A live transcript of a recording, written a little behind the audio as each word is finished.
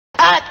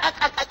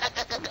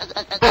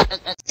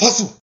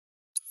akhafasu.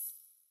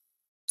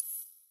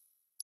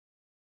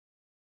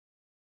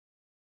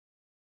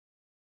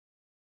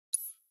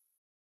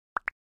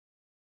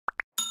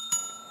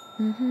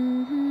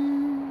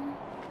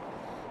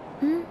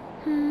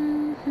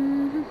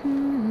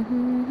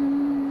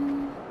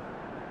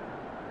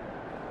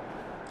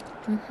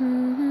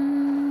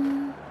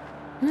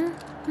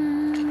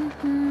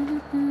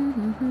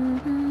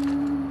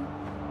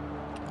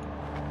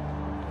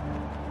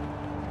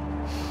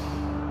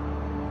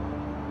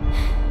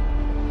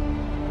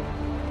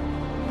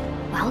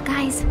 Well,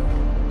 guys,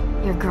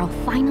 your girl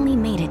finally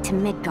made it to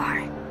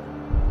Midgar.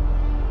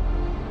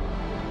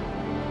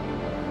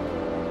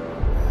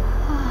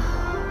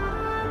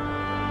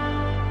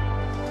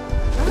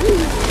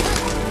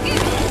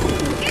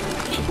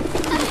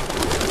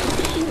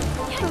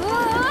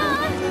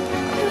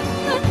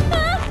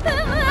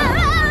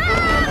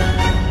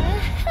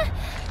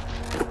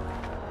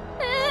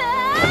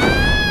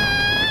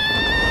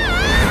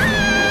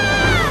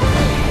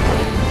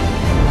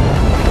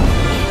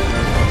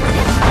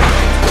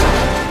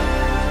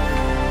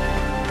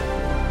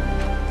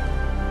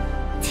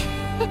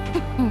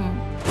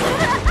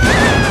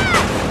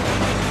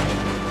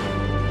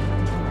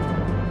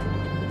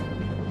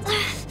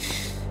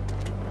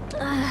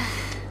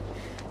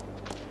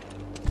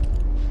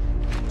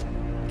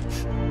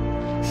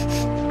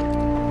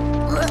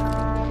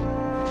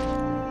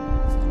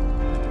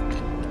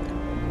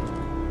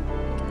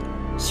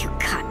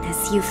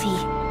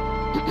 Yuffie.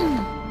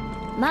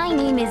 My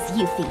name is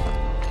Yuffie,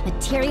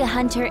 materia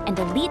hunter and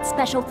elite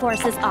special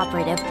forces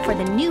operative for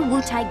the new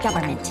Wutai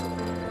government.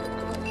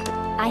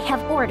 I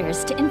have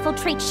orders to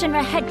infiltrate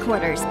Shinra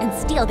headquarters and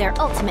steal their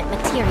ultimate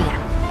materia.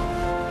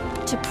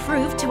 To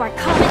prove to our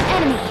common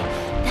enemy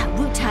that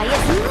Wutai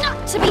is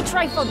not to be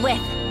trifled with.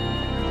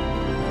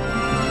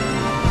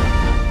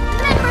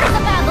 Members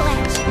of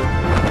Avalanche!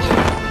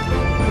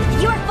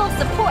 With your full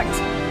support,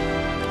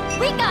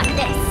 we got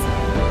this!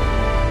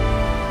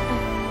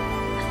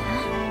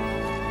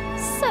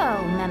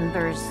 So,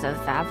 members of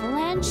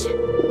Avalanche?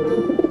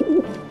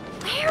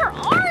 Where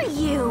are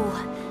you?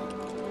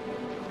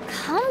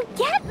 Come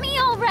get me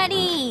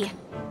already!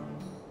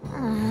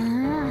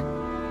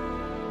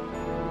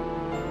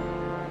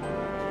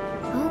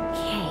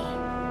 Okay,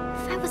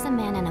 if I was a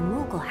man in a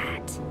Moogle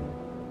hat...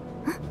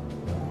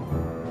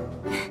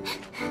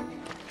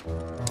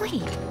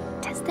 Wait,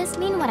 does this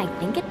mean what I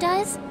think it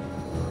does?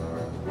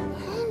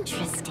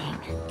 Interesting.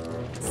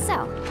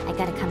 So, I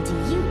gotta come to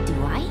you,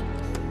 do I?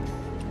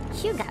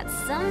 You got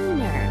some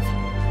nerve.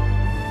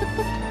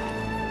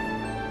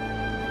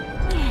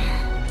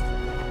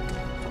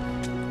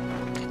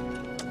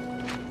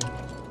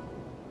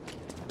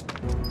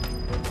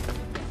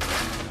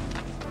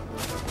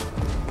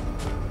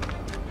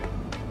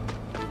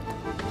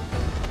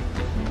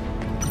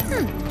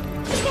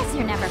 Guess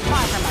you're never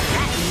far from a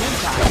rat in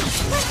Midgar.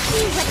 Let's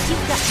see what you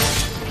got.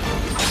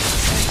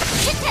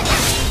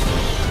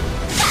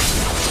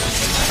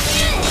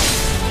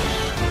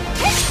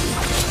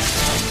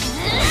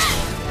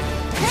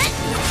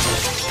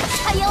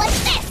 How you like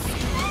this?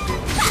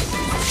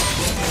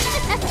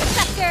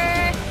 Sucker!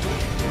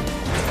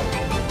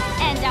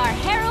 And our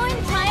heroine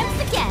triumphs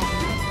again.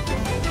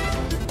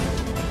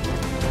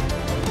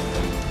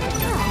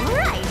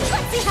 Alright,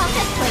 let's see how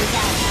this plays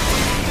out.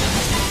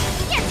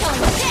 You're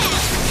going down!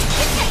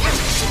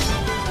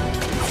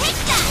 Take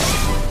that!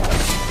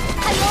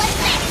 How you like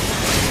this?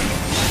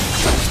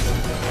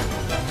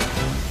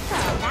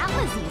 Well, that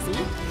was easy.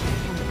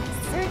 And my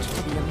search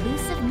for the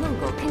elusive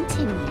Moogle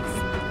continues.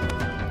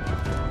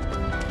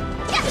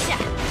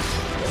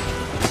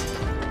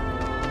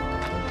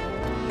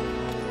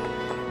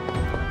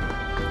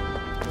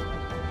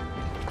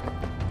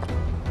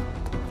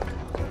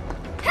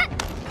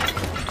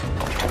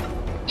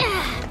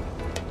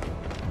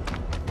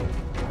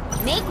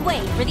 Make way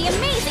for the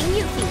amazing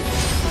Yuffie!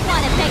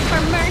 Wanna beg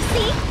for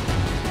mercy?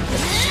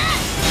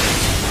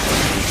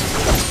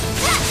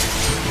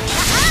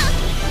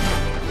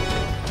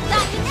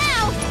 Got you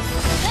now!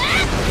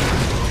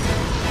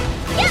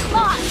 Get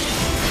lost!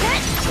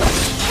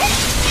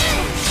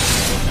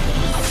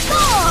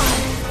 Score!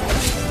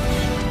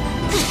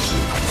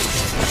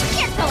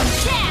 You're going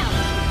down!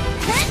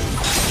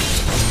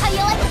 How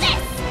you like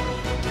this?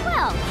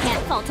 Well,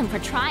 can't fault him for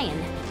trying.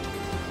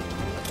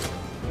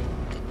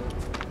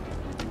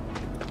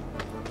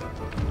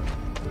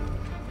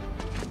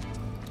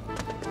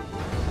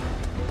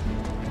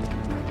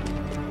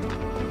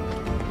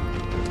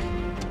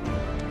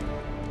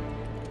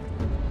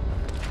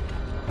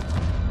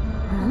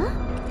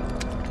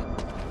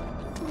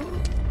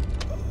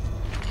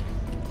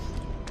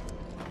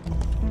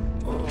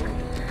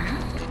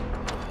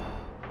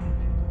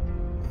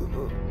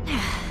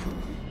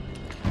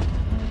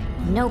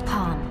 No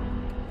palm.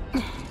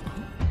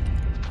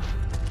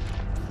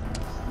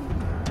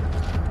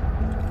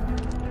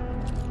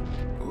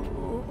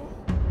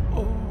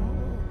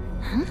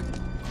 Huh?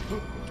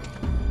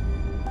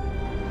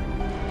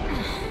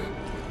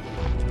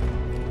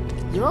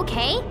 You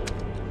okay?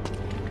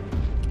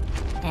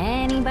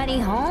 Anybody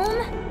home?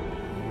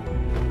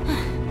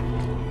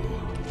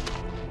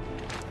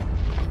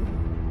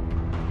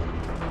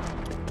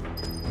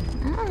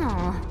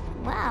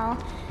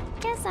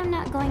 I'm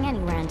not going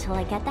anywhere until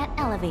I get that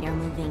elevator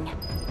moving. I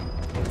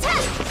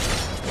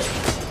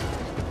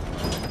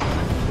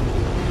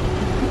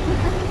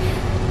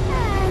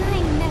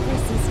never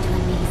cease to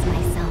amaze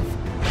myself.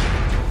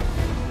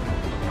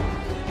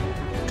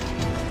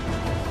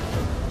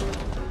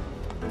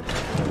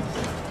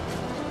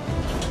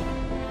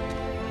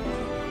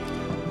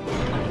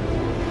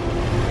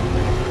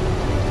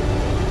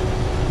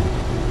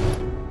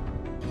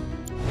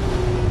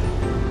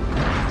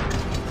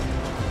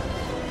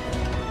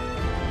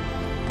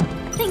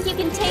 Think you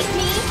can take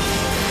me?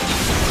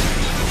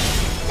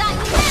 Got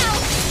you now!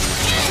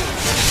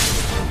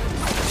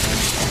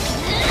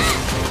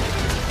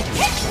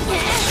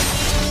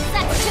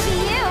 Sucks to be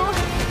you!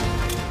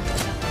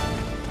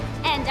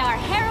 And our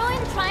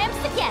heroine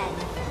triumphs again!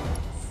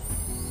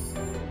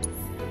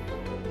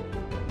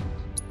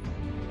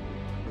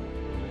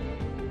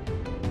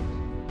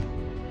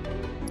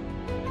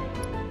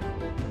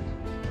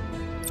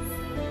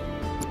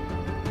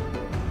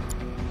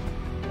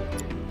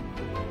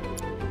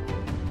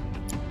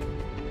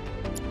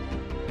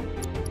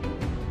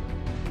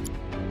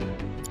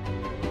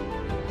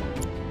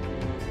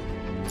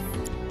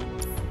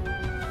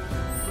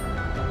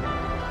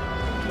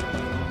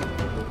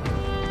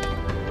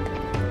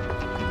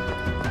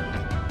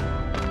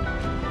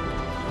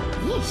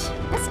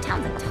 This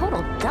town's a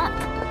total dump.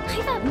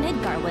 I thought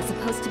Midgar was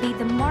supposed to be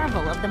the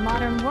marvel of the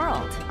modern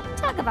world.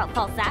 Talk about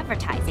false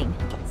advertising.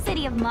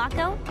 City of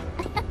Mako?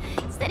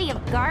 City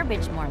of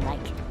garbage, more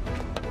like.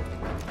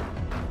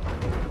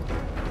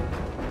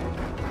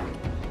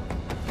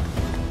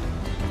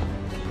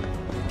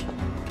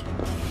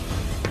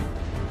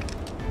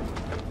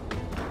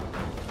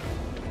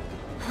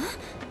 Huh?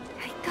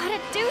 I gotta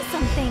do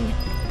something!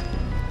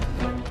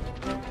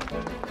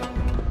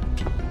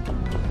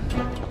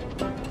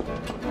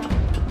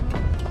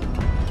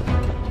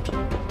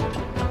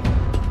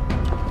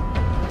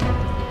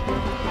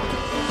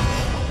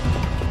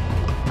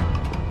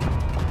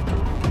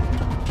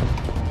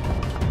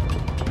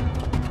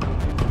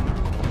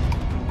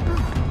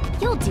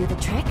 You'll do the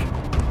trick.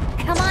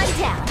 Come on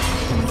down.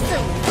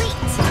 Sweet!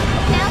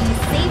 Now to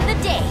save the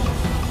day.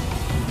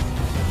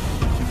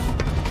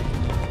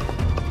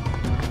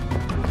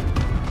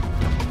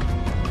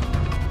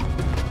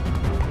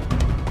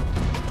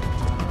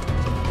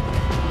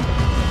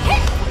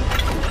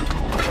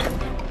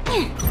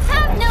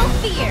 Have no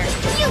fear.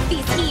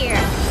 Yuffie's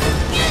here.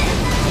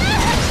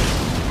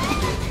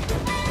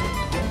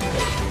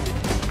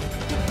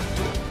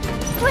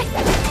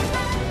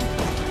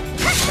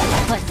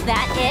 Was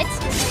that it?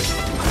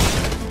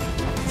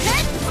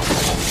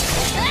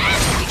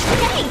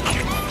 Hey!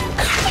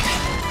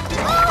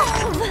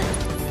 Move!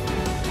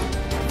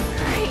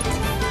 Great.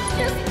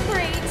 Just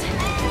great.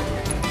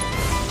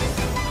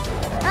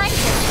 I'm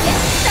just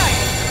getting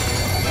started.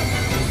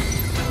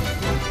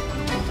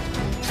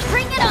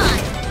 Bring it on!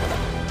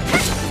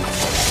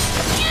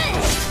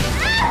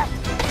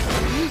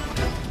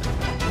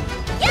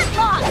 Get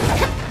lost!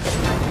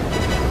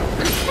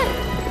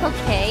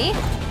 Okay.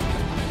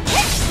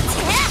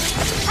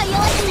 How you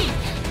like me?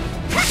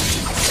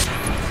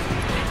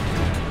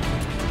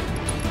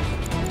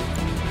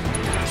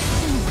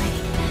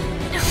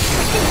 No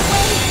freaking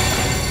way!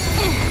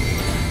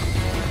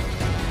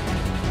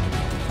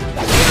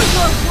 Do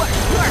your work,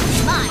 you're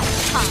mine,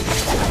 punk!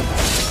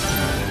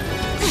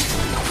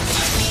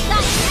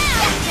 Not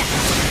now!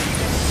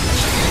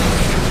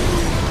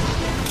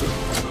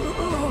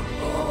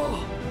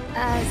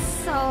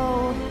 So...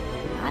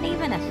 not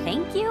even a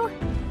thank you?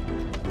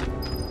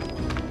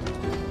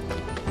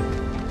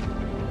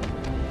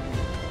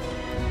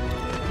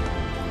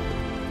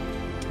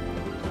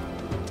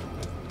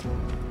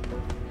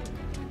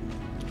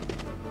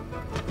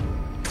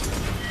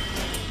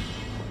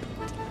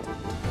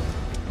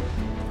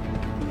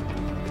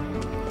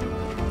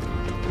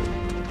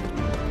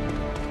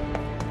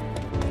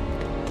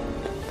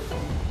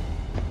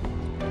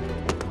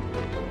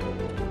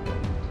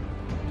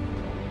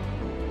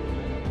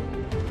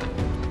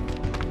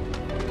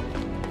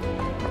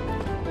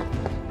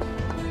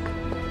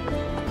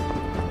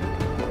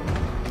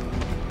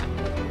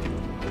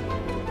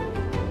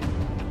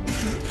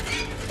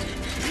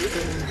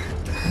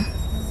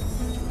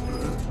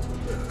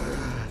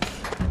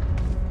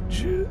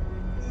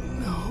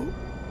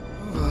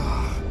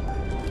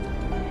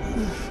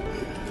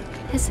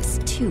 This is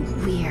too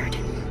weird.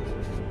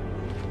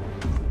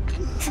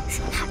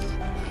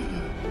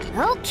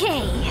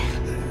 Okay,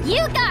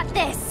 you got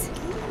this!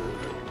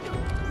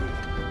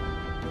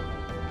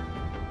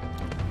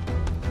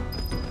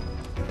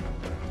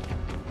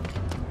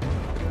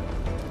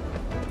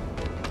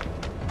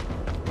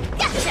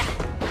 Gotcha!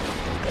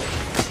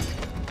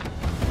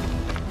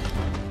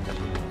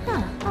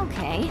 Huh,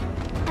 okay.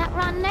 That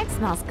rotten egg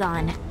smell's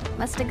gone.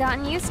 Must have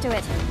gotten used to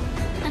it.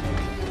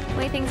 The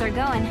way things are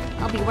going,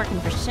 I'll be working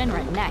for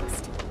Shinra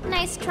next.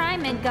 Nice try,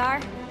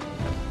 Midgar.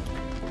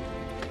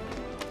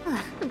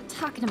 I'm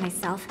talking to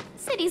myself.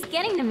 City's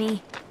getting to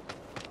me.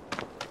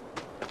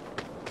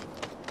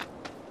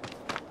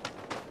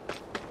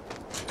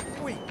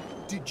 Wait,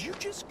 did you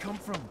just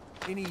from?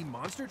 Any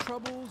monster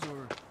troubles,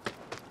 or...?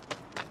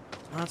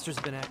 Monster's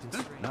been acting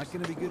strange. Not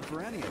gonna be good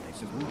for any of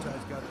us if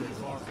Wutai's got their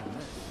claws in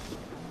this.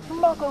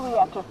 Mako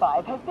Reactor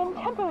 5 has been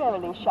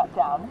temporarily shut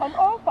down, and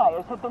all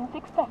fires have been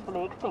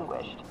successfully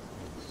extinguished.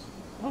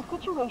 The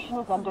situation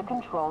is under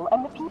control,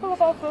 and the people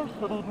of our fair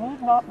city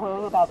need not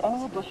worry about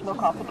any additional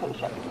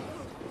complications.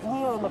 We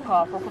are in the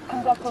process of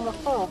conducting a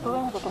full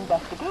forensic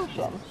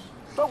investigation,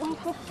 but we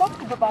suspect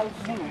the device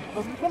used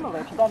was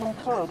similar to that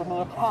employed in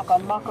the attack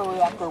on Mako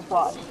Reactor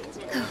 1.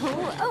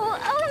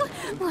 Oh,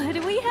 what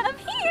do we have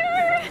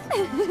here?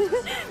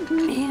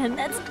 Man,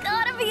 that's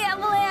gotta be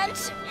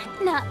Avalanche.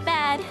 Not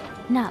bad.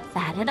 Not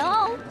bad at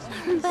all.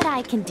 But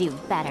I can do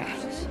better.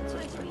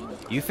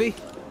 Yuffie?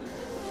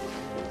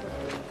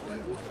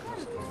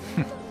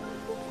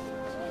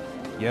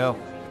 Yo.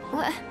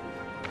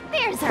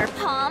 There's her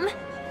palm.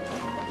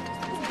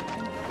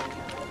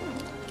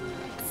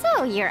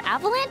 So, you're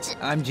Avalanche?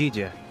 I'm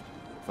Jija.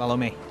 Follow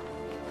me.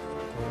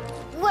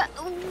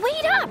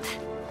 Wait up!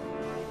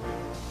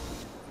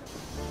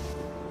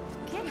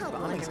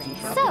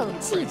 So,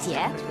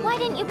 Jija, why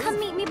didn't you come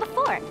meet me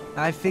before?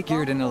 I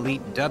figured an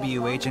elite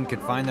W agent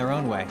could find their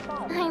own way.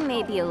 I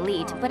may be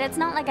elite, but it's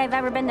not like I've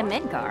ever been to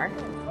Midgar.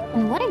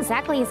 And what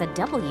exactly is a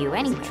W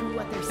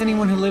anyway?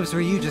 Anyone who lives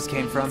where you just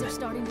came from.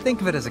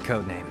 Think of it as a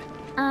code name.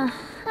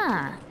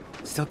 Uh-huh.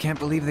 Still can't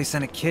believe they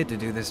sent a kid to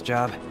do this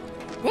job.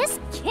 This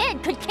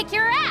kid could kick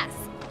your ass!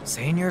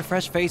 Saying you're a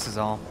fresh face is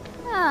all.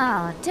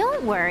 Oh,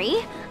 don't worry.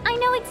 I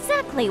know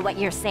exactly what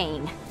you're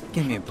saying.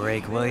 Give me a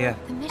break, will ya?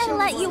 And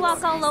let you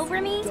walk all over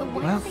me?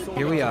 Well,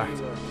 here we are.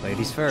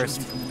 Ladies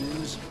first. From the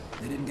news,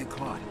 they didn't get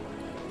caught.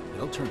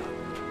 They'll turn up.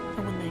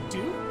 And when they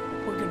do,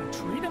 we're gonna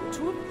treat them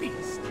to a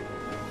feast.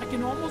 I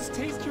can almost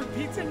taste your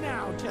pizza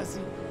now, Jesse.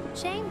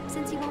 Shame,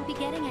 since you won't be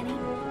getting any.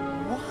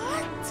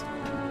 What?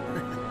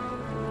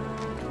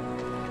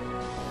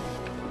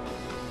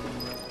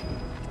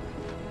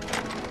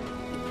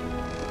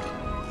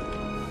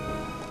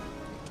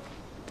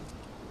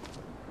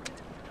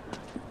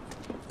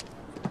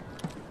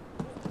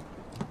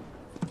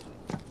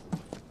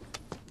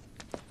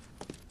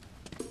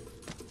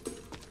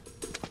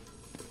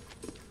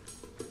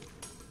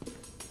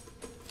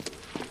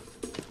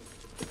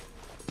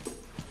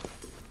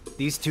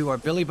 These two are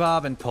Billy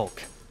Bob and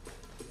Polk.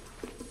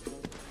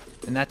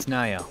 And that's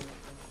Nayo.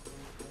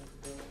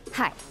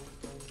 Hi.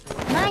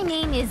 My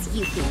name is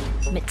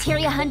Yuffie,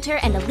 materia hunter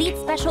and elite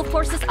special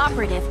forces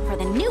operative for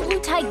the new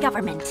Wutai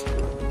government.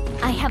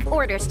 I have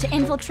orders to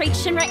infiltrate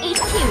Shinra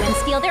HQ and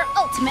steal their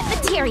ultimate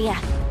materia.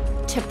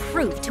 To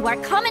prove to our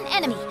common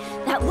enemy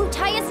that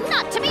Wutai is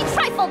not to be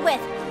trifled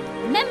with.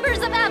 Members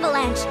of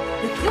Avalanche,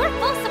 with your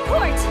full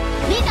support,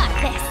 we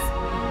got this.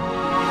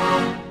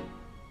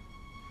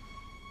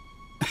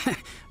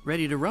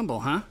 Ready to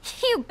rumble, huh?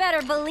 You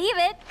better believe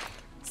it.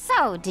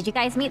 So, did you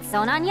guys meet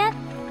Sonon yet?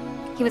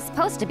 He was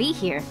supposed to be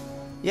here.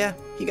 Yeah,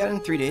 he got in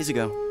 3 days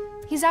ago.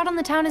 He's out on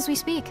the town as we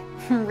speak.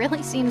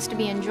 Really seems to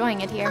be enjoying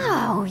it here.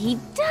 Oh, he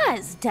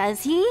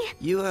does he?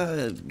 You,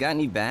 got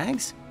any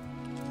bags?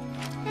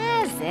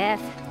 As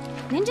if.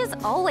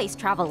 Ninjas always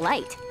travel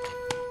light.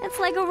 It's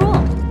like a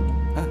rule.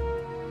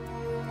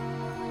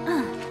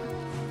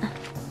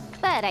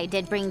 But I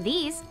did bring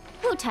these,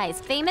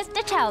 Wutai's famous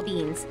Dachau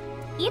beans.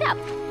 Eat up.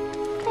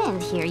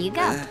 And here you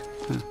go.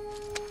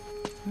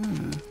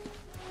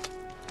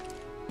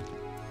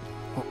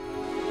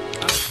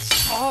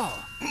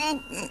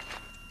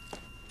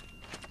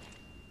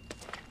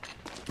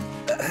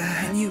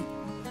 Can you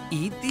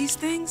eat these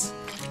things?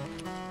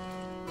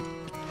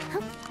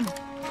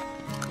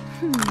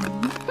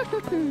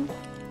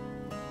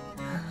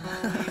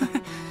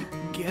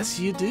 Guess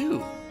you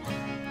do.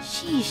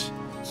 Sheesh,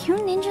 you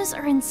ninjas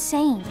are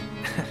insane.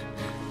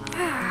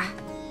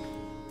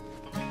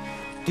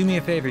 Do me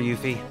a favor,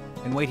 Yuffie,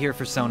 and wait here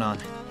for Sonon.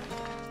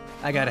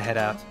 I gotta head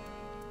out.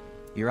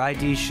 Your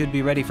ID should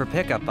be ready for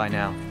pickup by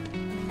now.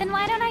 Then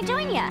why don't I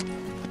join ya?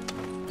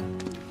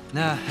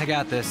 Nah, I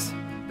got this.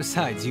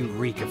 Besides, you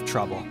reek of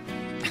trouble.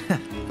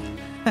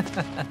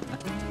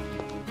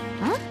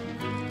 Huh?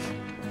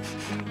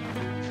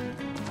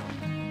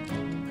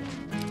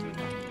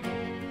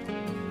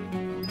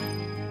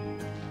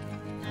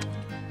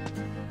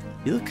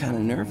 You look kind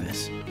of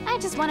nervous. I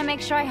just want to make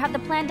sure I have the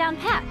plan down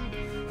pat.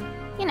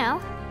 You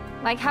know,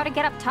 like how to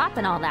get up top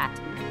and all that.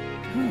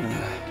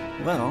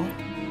 Well,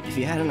 if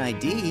you had an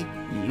ID,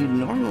 you'd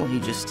normally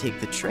just take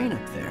the train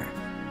up there.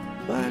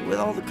 But with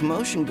all the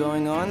commotion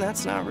going on,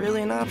 that's not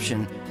really an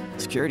option.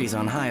 Security's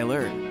on high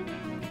alert.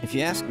 If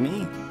you ask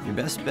me, your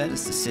best bet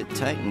is to sit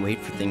tight and wait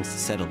for things to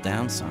settle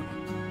down some.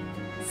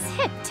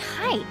 Sit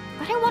tight,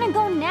 but I want to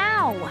go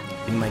now.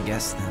 Be my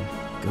guest then.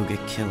 Go get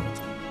killed.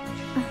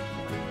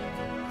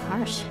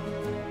 Harsh.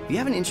 If you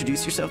haven't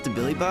introduced yourself to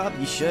Billy Bob,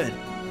 you should.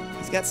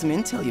 He's got some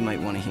intel you might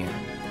want to hear.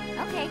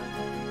 Okay.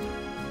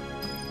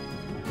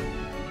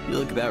 You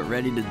look about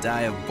ready to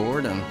die of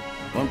boredom.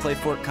 Want to play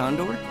Fort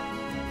Condor?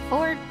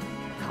 Fort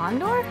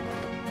Condor?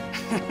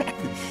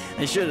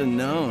 I should have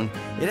known.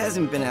 It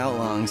hasn't been out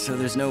long, so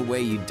there's no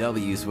way you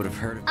W's would have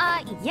heard of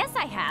it. Yes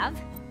I have.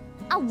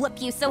 I'll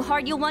whoop you so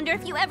hard you'll wonder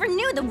if you ever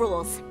knew the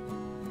rules.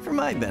 For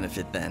my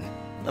benefit, then.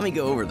 Let me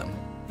go over them.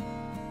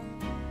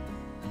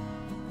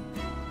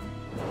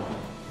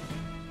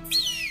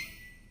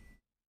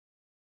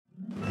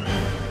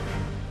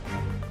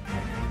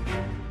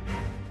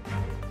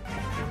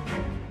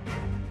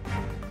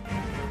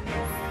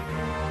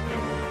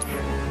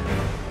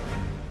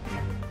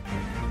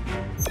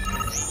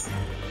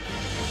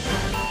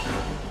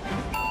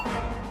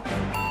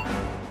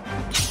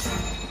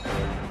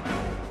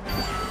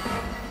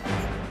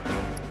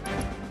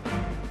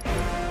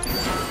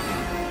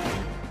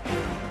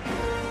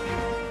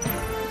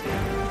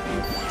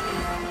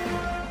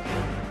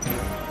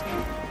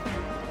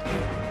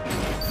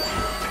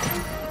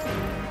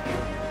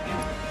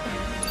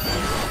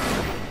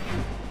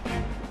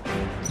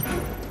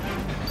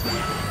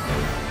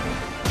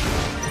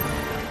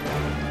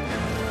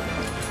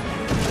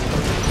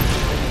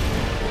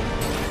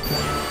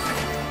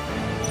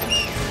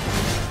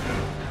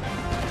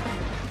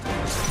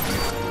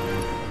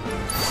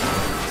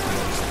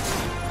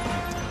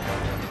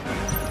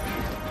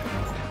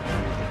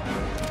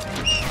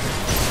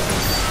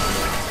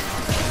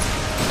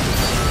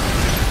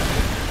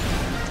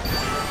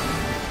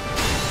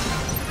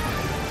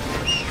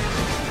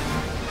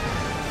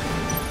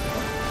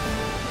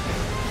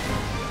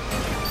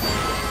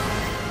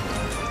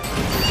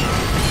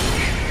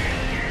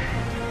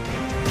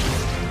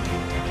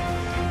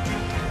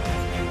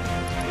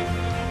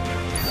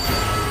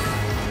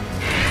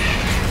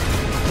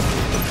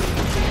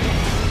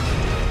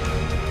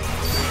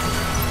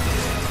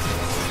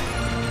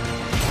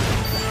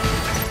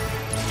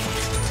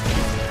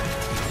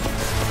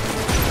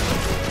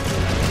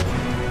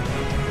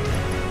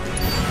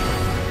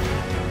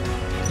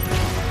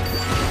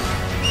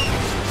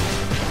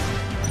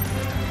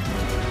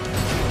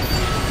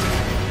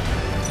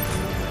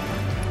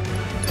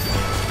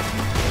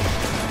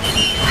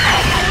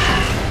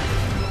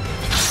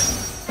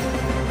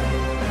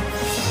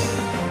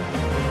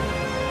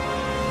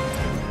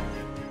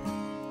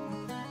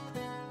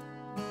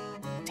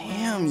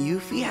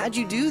 Yuffie, how'd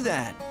you do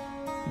that?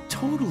 You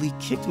totally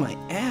kicked my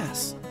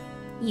ass.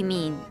 You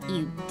mean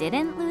you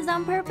didn't lose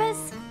on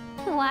purpose?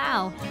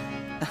 Wow.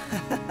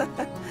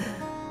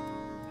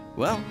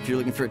 Well, if you're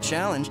looking for a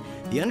challenge,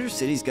 the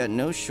Undercity's got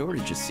no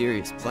shortage of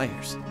serious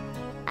players.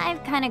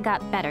 I've kinda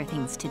got better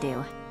things to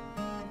do.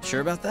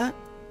 Sure about that?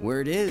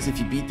 Word is, if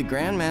you beat the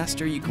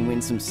Grandmaster, you can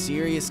win some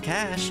serious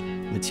cash.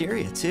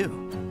 Materia, too.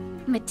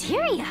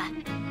 Materia?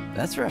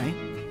 That's right.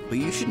 But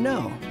you should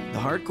know, the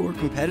hardcore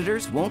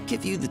competitors won't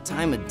give you the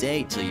time of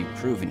day till you've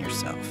proven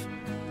yourself.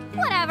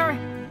 Whatever.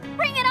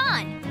 Bring it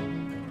on!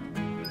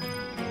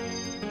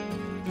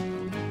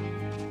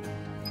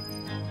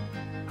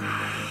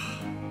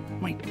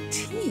 My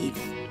teeth.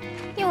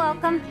 You're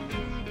welcome.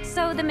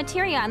 So the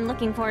materia I'm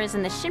looking for is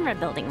in the Shinra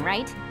building,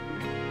 right?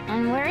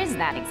 And where is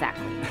that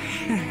exactly?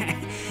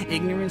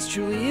 Ignorance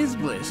truly is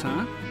bliss,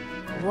 huh?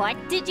 What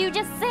did you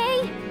just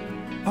say?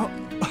 Oh,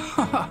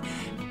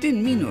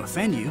 didn't mean to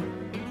offend you.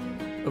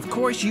 Of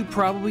course, you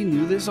probably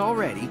knew this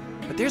already,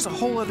 but there's a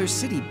whole other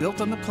city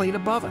built on the plate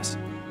above us.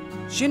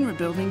 Shinra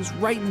building's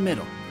right in the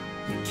middle.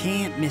 You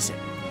can't miss it.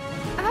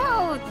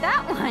 Oh,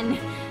 that one.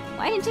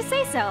 Why didn't you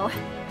say so?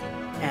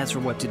 As for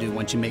what to do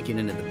once you make it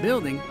into the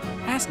building,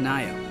 ask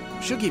Nayo.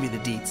 She'll give you the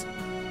deets.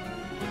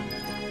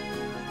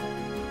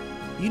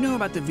 You know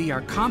about the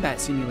VR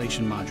combat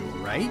simulation module,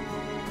 right?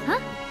 Huh?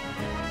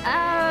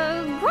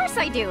 Of course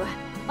I do.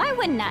 Why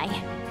wouldn't I?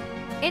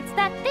 It's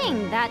that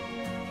thing that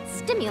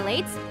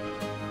stimulates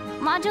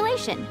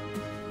modulation.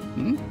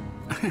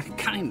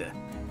 Kinda.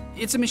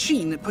 It's a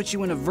machine that puts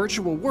you in a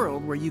virtual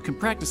world where you can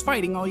practice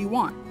fighting all you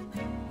want.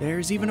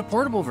 There's even a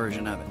portable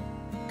version of it.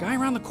 Guy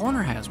around the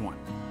corner has one.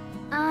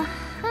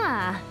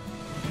 Uh-huh.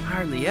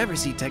 Hardly ever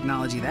see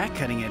technology that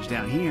cutting edge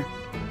down here.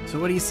 So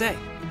what do you say?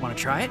 Want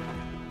to try it?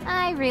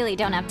 I really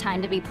don't have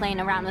time to be playing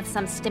around with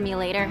some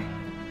stimulator.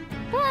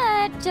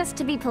 But just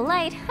to be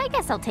polite, I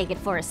guess I'll take it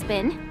for a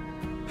spin.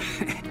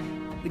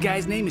 The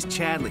guy's name is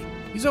Chadley.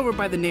 He's over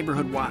by the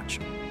Neighborhood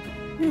Watch.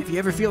 If you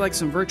ever feel like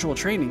some virtual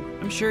training,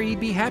 I'm sure he'd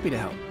be happy to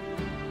help.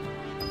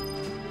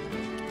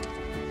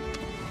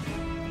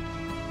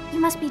 You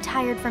must be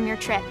tired from your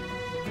trip.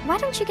 Why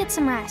don't you get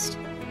some rest?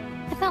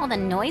 With all the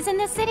noise in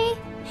this city,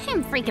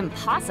 freaking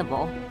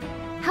possible.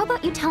 How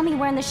about you tell me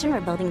where in the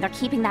Shinra building they're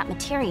keeping that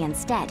materia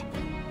instead?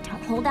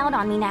 Don't hold out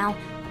on me now.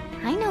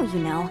 I know you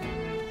know.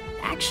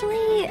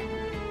 Actually,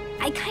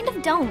 I kind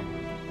of don't.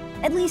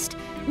 At least,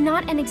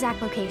 not an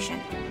exact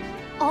location.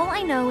 All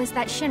I know is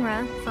that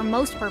Shinra, for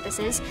most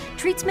purposes,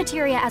 treats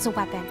materia as a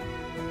weapon.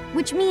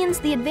 Which means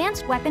the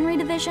Advanced Weaponry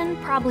Division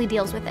probably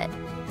deals with it.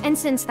 And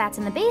since that's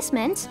in the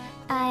basement...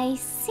 I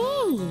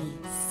see.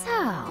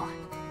 So,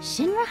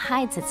 Shinra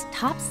hides its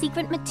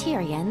top-secret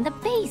materia in the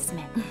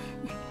basement.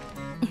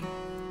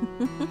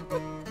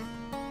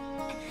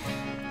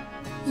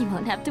 You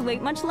won't have to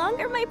wait much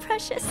longer, my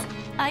precious.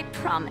 I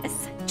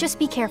promise. Just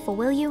be careful,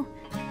 will you?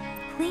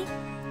 Please?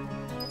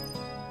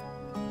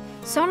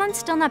 Sonon's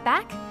still not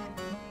back?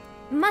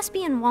 Must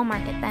be in Wall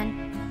Market,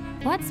 then.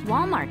 What's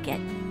Wall Market?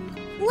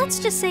 Let's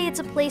just say it's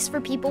a place for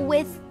people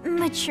with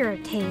mature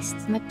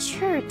tastes.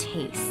 Mature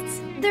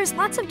tastes. There's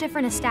lots of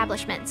different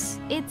establishments.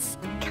 It's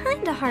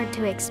kinda hard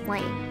to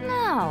explain.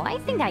 No, I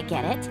think I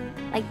get it.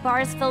 Like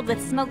bars filled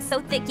with smoke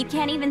so thick you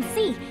can't even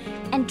see,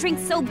 and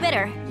drinks so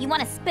bitter you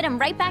want to spit them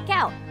right back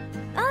out.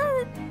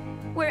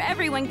 Where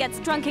everyone gets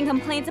drunk and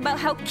complains about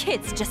how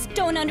kids just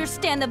don't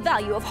understand the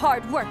value of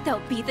hard work that'll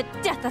be the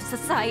death of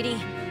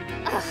society.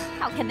 Ugh,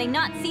 how can they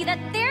not see that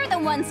they're the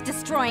ones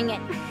destroying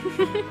it?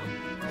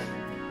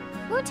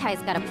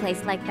 Wutai's got a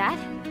place like that,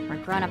 where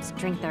grown-ups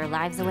drink their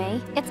lives away.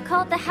 It's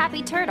called the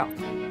Happy Turtle.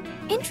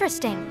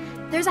 Interesting.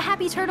 There's a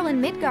Happy Turtle in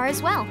Midgar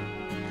as well.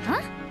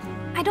 Huh?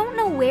 I don't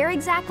know where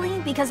exactly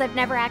because I've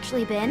never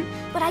actually been,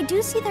 but I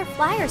do see their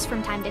flyers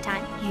from time to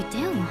time. You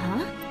do,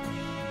 huh?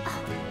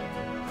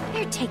 Oh,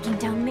 you're taking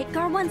down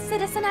Midgar one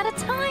citizen at a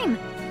time.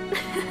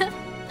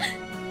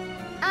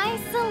 I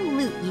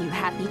salute you,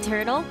 Happy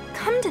Turtle.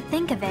 Come to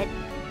think of it,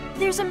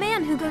 there's a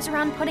man who goes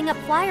around putting up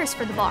flyers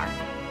for the bar.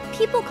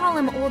 People call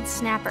him Old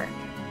Snapper,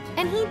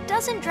 and he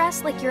doesn't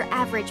dress like your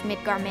average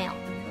Midgar male.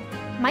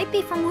 Might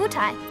be from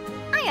Wutai.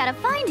 I gotta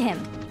find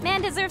him.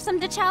 Man deserves some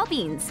Dachau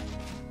beans.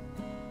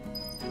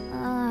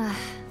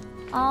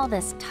 All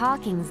this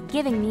talking's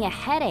giving me a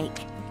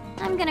headache.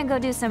 I'm gonna go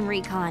do some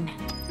recon.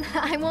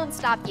 I won't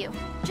stop you.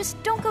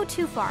 Just don't go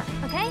too far,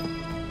 okay?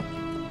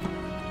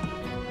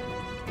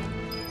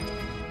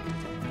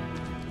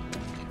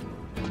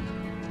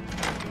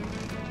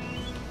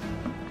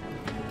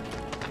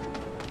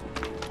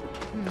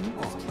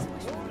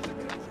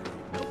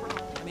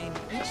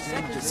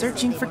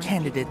 Searching for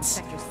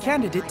candidates.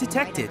 Candidate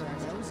detected.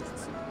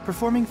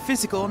 Performing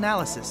physical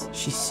analysis.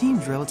 She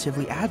seems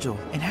relatively agile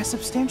and has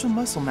substantial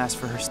muscle mass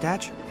for her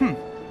stature.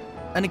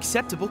 An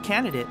acceptable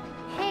candidate.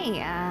 Hey,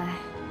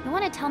 you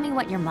wanna tell me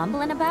what you're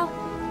mumbling about?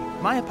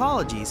 My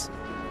apologies.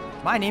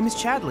 My name is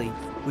Chadley.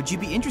 Would you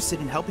be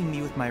interested in helping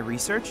me with my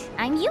research?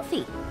 I'm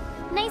Yuffie.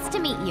 Nice to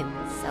meet you.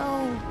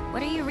 So,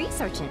 what are you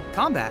researching?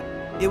 Combat.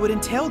 It would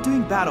entail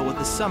doing battle with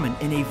the summon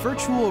in a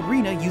virtual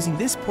arena using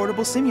this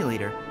portable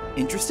simulator.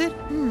 Interested?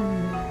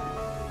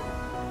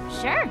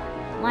 Sure.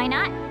 Why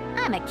not?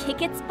 I'm a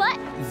kick its butt.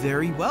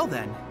 Very well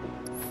then.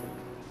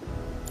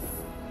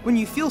 When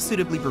you feel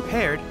suitably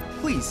prepared,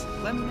 please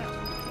let me know.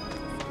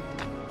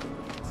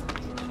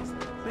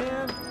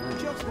 Man,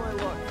 just my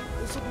luck.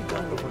 This will be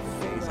done before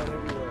phase out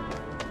everywhere.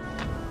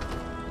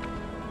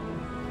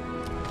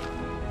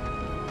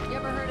 You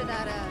ever heard of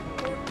that,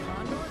 Fort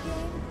Condor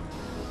game?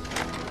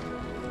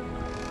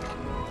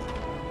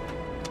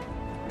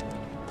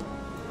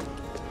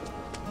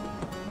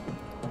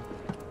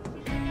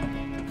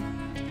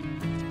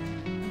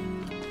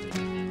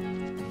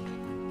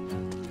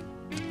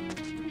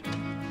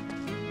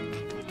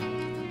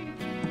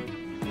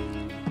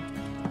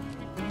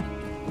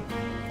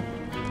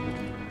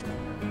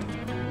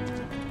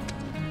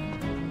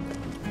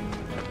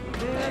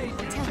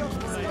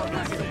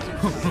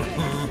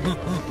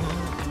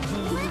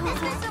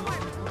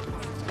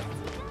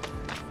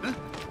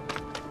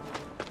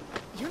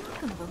 You're not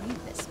gonna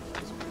believe this.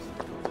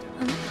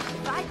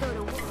 If I go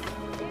to war...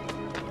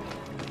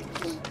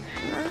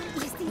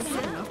 You see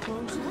that?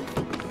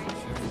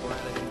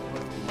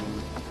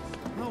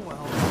 Oh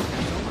well.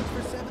 So much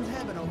for Seventh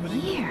Heaven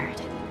opening. Weird.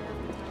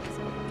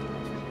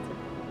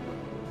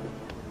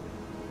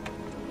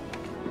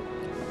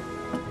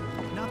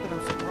 Not that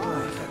I'm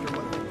surprised after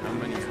what how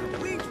many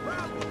weeks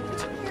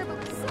Here, but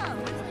some.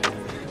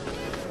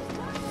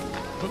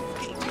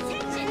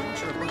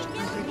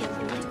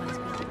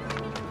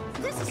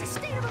 This is a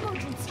state of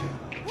emergency.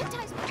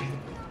 Wutai's...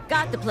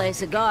 Got the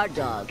place a guard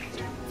dog.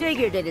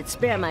 Figured it'd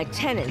spare my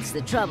tenants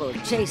the trouble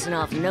of chasing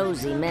off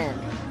nosy men.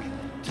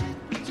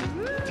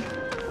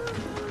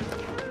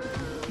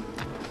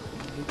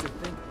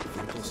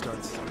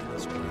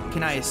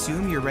 Can I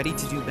assume you're ready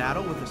to do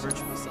battle with a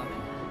virtual summon?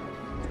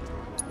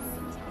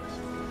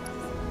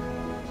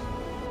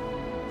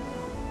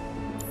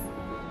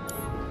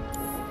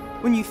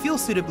 When you feel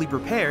suitably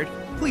prepared,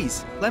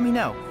 please let me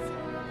know.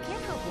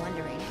 Can't help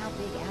wondering how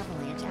big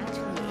Avalanche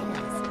actually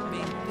is. I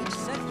mean, each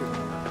sector.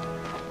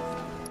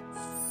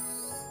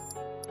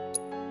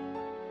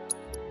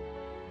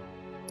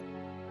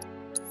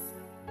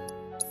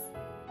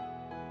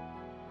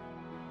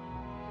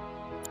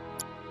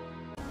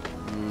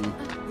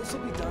 This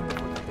will be done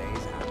before the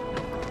day's out.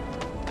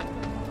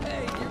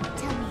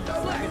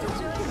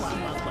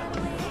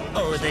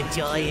 Oh, the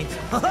giant.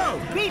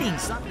 Oh,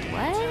 greetings, son.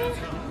 What?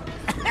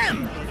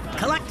 Ahem.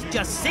 Collect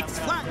just 6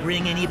 flat.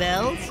 Ring any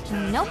bells?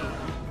 Nope.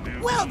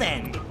 Well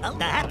then,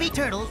 the Happy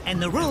Turtle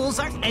and the rules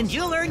are, and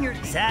you'll earn your,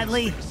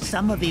 sadly,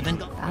 some have even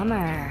gone.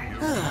 Bummer.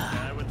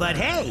 But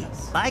hey,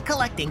 by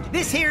collecting,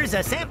 this here's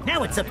a sample.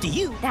 Now it's up to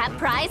you. That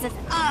prize is...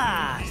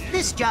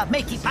 This job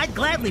may keep, I'd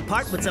gladly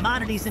part with some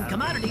oddities and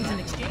commodities in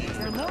exchange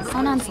for more.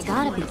 Sonon's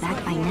gotta be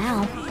back by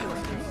now.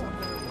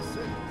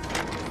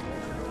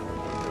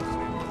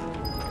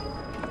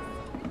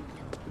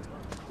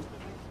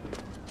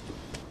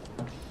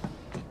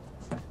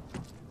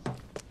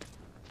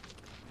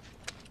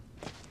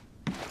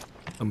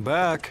 I'm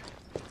back.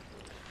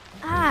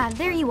 Ah,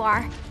 there you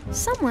are.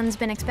 Someone's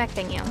been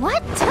expecting you.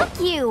 What took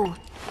you?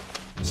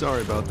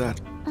 Sorry about that.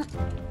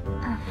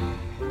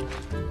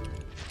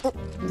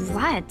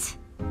 What?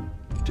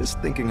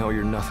 Just thinking how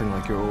you're nothing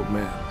like your old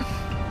man.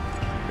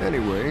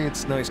 Anyway,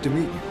 it's nice to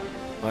meet you.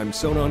 I'm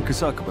Sonon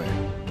Kusakabe.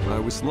 I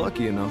was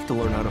lucky enough to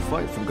learn how to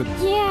fight from good...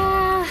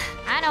 Yeah,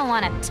 I don't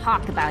want to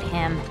talk about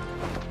him.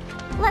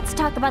 Let's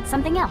talk about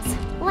something else,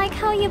 like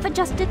how you've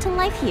adjusted to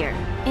life here,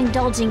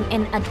 indulging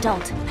in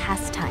adult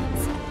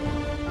pastimes.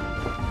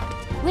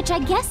 Which I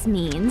guess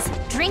means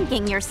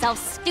drinking yourself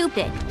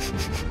stupid.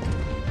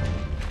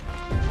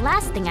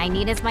 Last thing I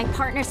need is my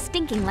partner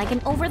stinking like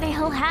an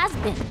over-the-hill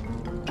has-been.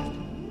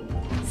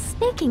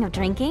 Speaking of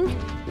drinking,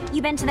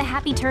 you been to the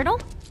Happy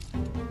Turtle?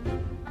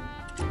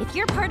 If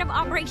you're part of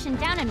Operation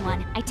Down in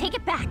One, I take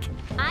it back.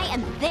 I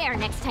am there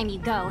next time you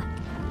go.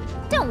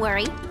 Don't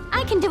worry,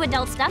 I can do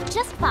adult stuff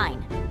just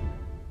fine.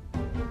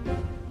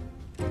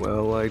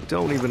 Well, I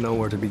don't even know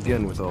where to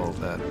begin with all of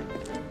that.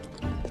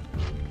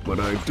 But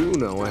I do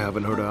know I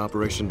haven't heard of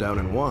Operation Down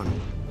in One.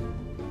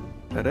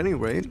 At any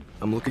rate,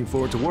 I'm looking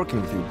forward to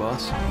working with you,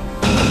 boss.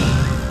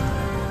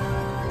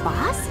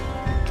 Boss?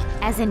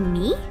 As in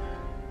me?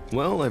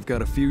 Well, I've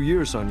got a few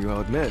years on you,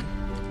 I'll admit.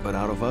 But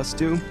out of us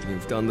two,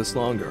 you've done this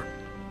longer.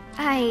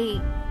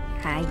 I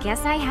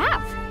guess I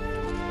have.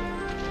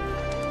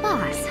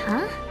 Boss,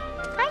 huh?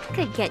 I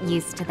could get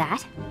used to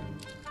that.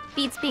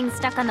 Beats being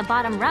stuck on the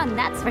bottom rung,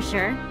 that's for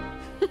sure.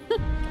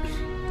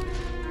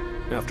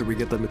 After we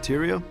get the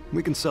materia,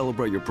 we can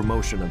celebrate your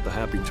promotion at the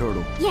Happy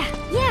Turtle.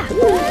 Yeah.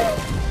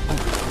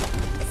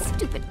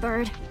 Stupid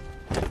bird.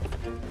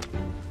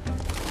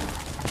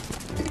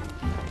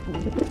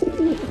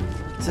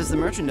 Says the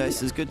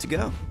merchandise is good to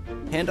go.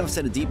 Handoff's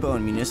at a depot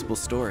and municipal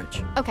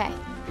storage. Okay.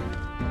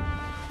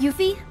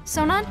 Yuffie,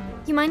 Sonon,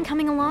 you mind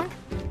coming along?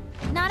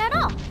 Not at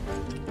all.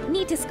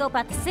 Need to scope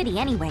out the city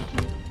anyway.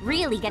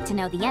 Really get to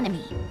know the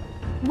enemy.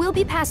 We'll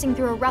be passing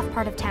through a rough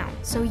part of town,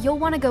 so you'll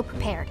want to go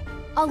prepared.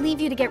 I'll leave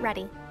you to get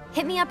ready.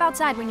 Hit me up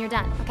outside when you're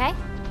done, okay?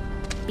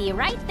 Be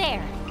right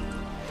there.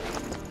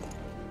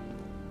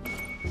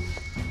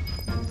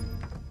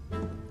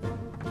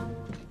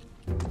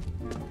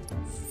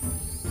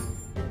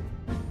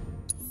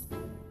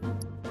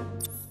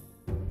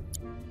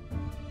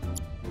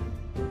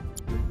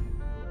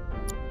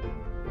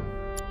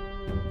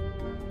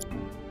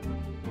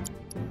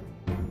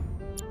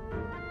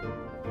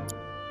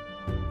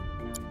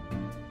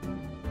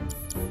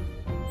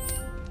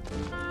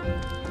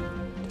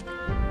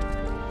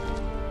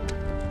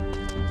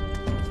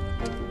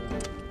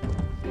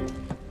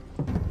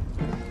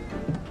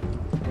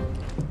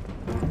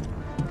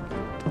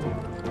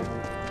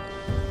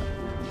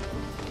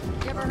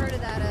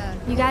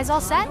 You guys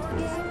all set?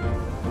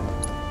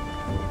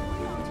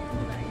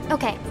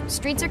 Okay,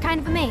 streets are kind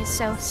of a maze,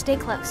 so stay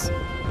close.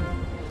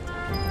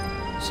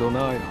 So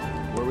Naya,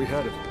 where are we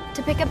headed?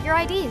 To pick up your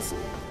IDs.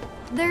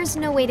 There's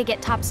no way to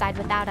get topside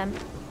without them.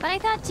 But I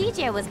thought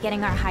GJ was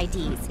getting our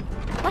IDs.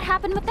 What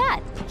happened with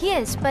that? He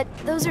is, but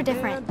those are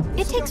different.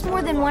 It takes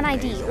more than one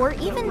ID, or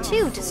even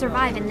two, to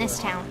survive in this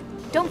town.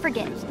 Don't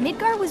forget,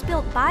 Midgar was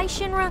built by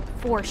Shinra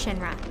for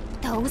Shinra.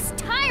 Those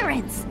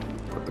tyrants!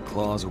 Put the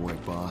claws away,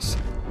 boss.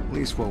 At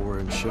least while we're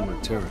in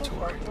Shinra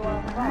territory.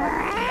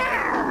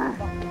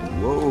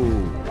 Whoa!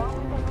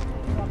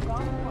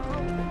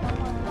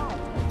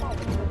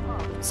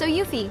 So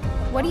Yuffie,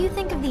 what do you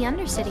think of the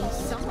Undercity?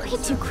 Way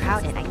too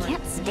crowded, I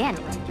can't stand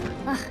it.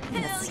 Ugh,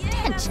 and the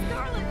stench.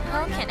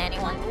 How can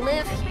anyone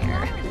live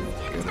here?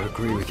 I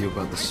agree with you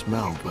about the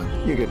smell, but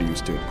you get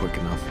used to it quick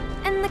enough.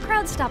 And the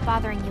crowds stop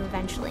bothering you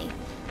eventually.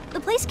 The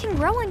place can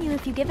grow on you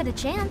if you give it a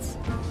chance.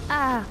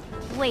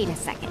 Wait a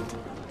second.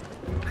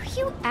 Are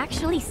you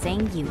actually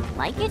saying you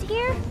like it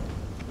here?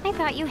 I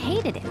thought you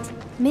hated it.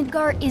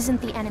 Midgar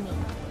isn't the enemy.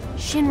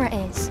 Shinra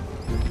is.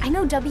 I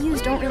know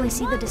W's don't really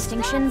see the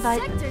distinction,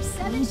 but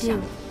we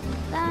do.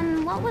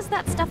 Then what was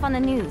that stuff on the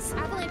news?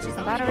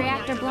 About a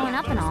reactor blowing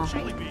up and all.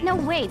 No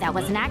way that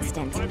was an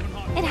accident.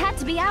 It had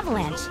to be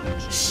Avalanche.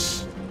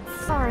 Shh.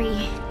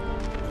 Sorry.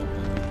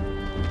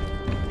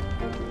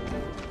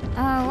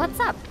 What's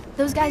up?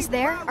 Those guys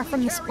there are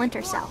from the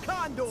Splinter Cell.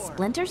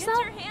 Splinter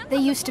Cell? They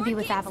used to be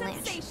with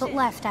Avalanche, but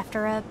left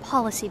after a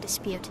policy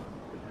dispute.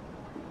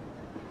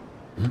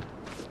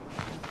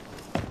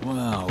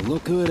 Wow,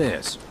 look who it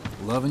is.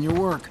 Loving your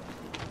work.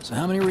 So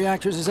how many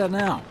reactors is that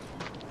now?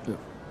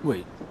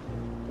 Wait,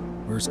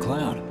 where's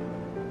Cloud?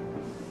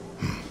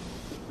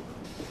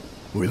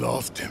 We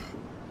lost him.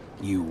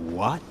 You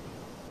what?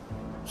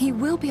 He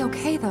will be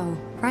okay though,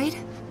 right?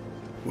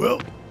 Well,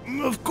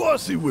 of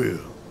course he will.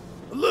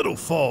 A little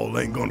fall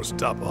ain't gonna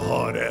stop a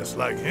hard ass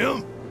like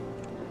him.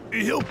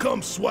 He'll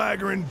come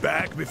swaggering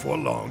back before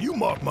long, you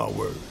mark my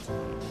words.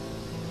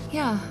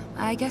 Yeah,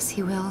 I guess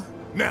he will.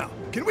 Now,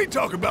 can we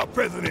talk about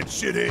President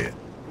Shithead?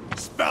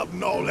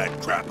 Spouting all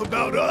that crap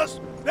about us?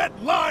 That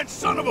lying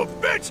son of a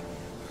bitch?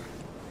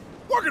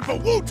 Working for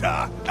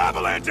Wutai,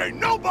 Avalanche ain't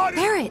nobody—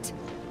 Barrett!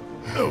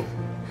 Oh,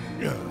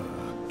 yeah.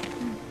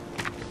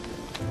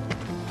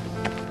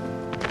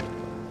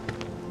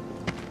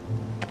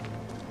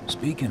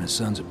 Speaking of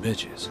sons of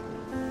bitches,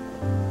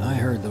 I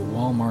heard that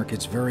Wall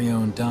Market's very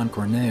own Don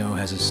Corneo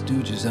has his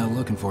stooges out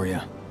looking for you.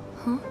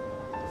 Huh?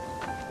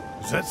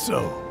 Is that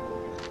so?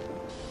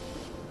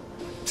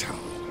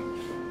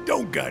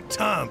 Don't got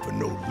time for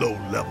no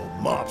low-level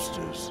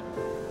mobsters.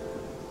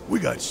 We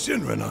got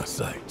Shinra in our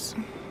sights.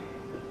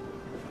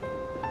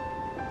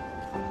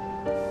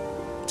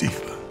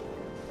 Tifa,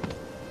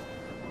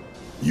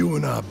 you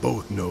and I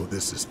both know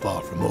this is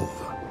far from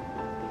over,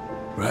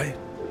 right?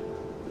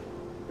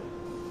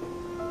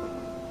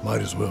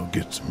 Might as well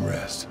get some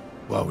rest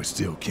while we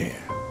still can.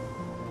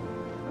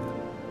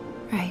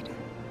 Right.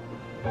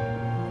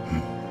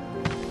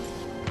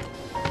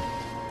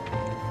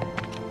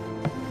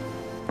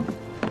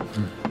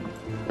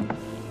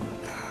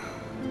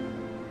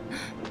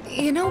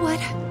 You know what?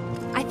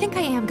 I think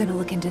I am gonna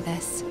look into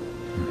this.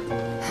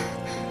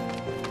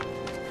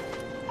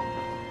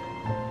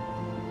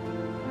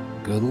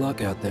 Good luck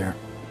out there.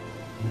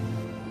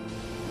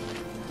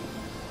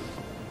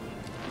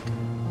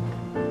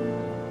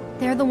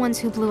 They're the ones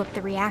who blew up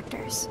the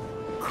reactors.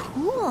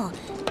 Cool.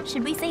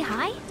 Should we say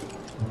hi?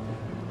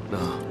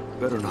 Nah,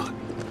 better not.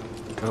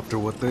 After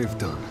what they've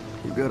done,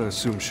 you gotta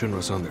assume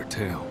Shinra's on their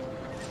tail.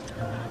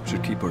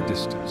 Should keep our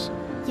distance.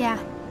 Yeah,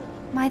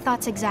 my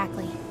thoughts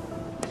exactly.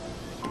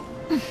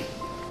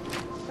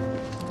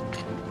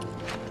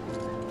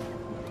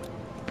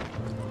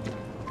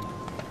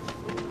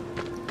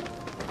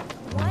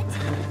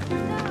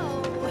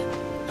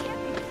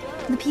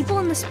 The people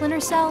in the Splinter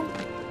Cell,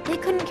 they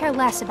couldn't care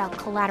less about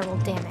collateral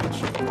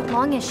damage, as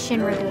long as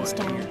Shinra goes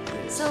down.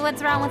 So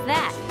what's wrong with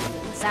that?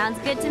 Sounds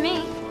good to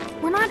me.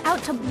 We're not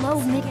out to blow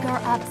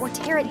Midgar up or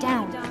tear it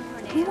down.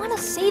 We want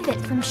to save it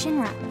from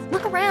Shinra.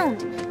 Look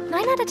around.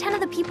 9 out of 10 of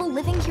the people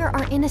living here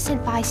are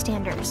innocent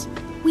bystanders.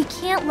 We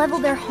can't level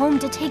their home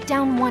to take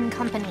down one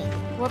company.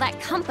 Well, that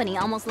company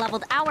almost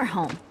leveled our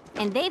home,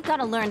 and they've got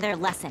to learn their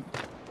lesson.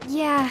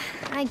 Yeah,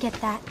 I get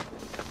that.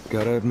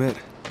 Gotta admit,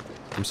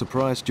 I'm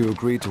surprised you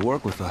agreed to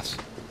work with us.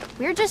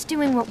 We're just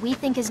doing what we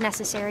think is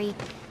necessary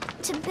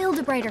to build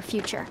a brighter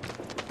future.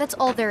 That's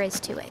all there is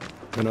to it.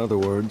 In other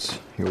words,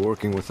 you're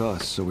working with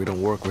us so we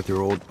don't work with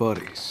your old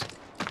buddies,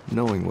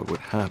 knowing what would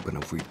happen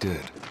if we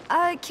did.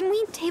 Can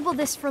we table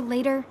this for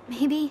later,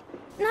 maybe?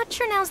 Not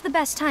sure now's the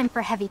best time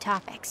for heavy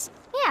topics.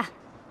 Yeah,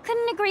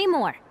 couldn't agree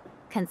more.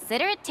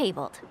 Consider it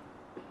tabled.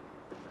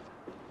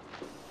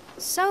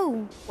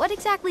 So, what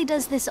exactly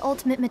does this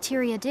ultimate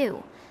materia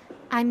do?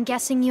 I'm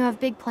guessing you have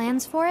big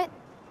plans for it?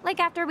 Like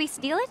after we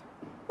steal it?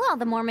 Well,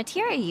 the more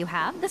materia you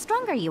have, the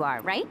stronger you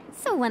are, right?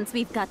 So once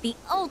we've got the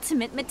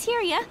ultimate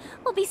materia,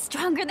 we'll be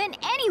stronger than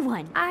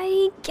anyone.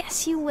 I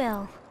guess you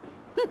will.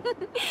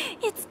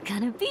 It's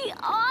gonna be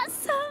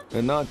awesome!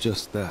 And not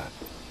just that.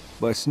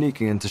 By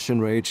sneaking into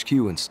Shinra HQ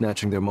and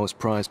snatching their most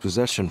prized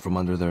possession from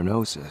under their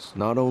noses,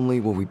 not only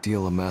will we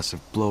deal a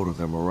massive blow to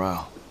their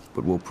morale,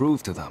 but we'll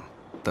prove to them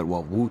that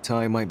while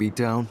Wu-Tai might be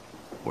down,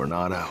 we're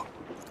not out.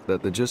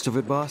 That the gist of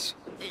it, boss?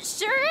 It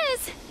sure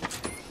is!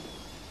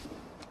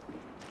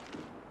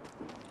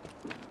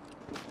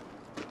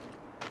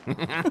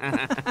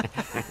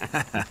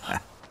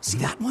 See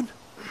that one?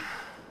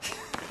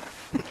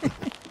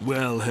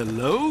 Well,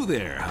 hello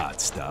there, hot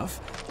stuff.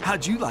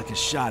 How'd you like a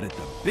shot at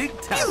the big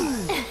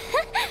time?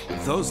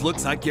 With those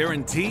looks, I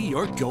guarantee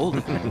you're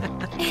golden.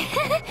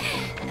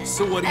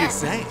 So what do you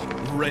say?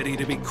 Ready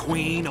to be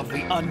queen of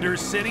the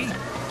Undercity?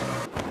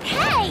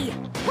 Hey!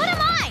 What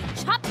am I?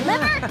 Chopped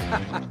liver?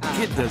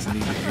 Kid doesn't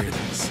even hear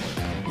this.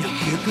 You'll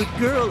be a good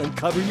girl and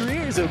cover your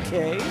ears,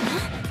 okay?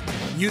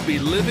 You'd be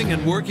living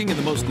and working in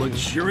the most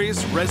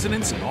luxurious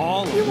residence in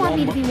all of You want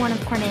me to be one of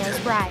Corneo's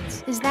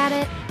brides, is that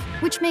it?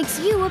 Which makes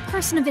you a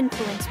person of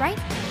influence, right?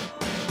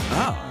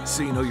 Oh,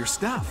 so you know your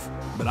stuff.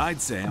 But I'd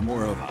say I'm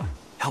more of a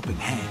helping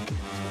hand.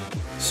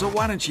 So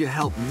why don't you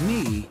help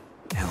me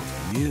help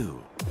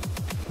you?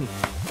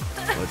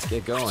 Let's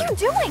get going. What are you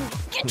doing?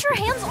 Get your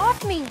hands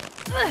off me!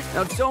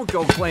 Now don't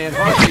go playing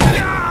hard.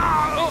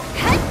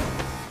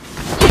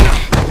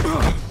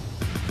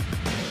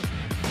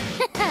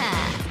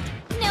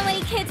 Know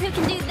any kids who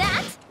can do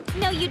that?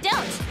 No, you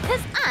don't,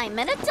 because I'm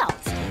an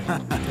adult.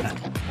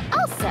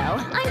 Also,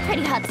 I'm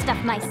pretty hot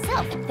stuff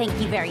myself, thank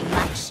you very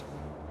much.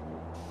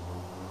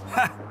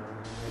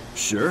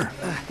 Sure.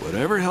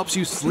 Whatever helps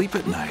you sleep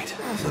at night,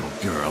 little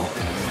girl.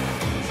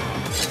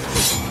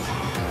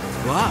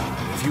 Wow,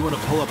 if you want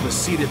to pull up a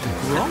seat at the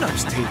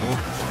grown-ups table,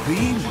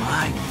 be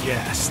my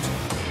guest.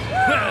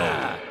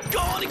 Go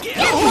on again!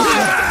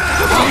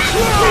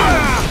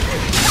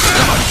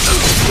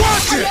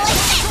 Watch it!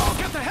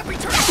 Get the heavy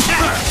turn!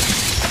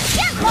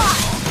 Get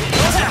lost!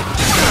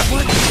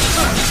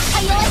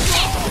 How you like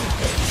it?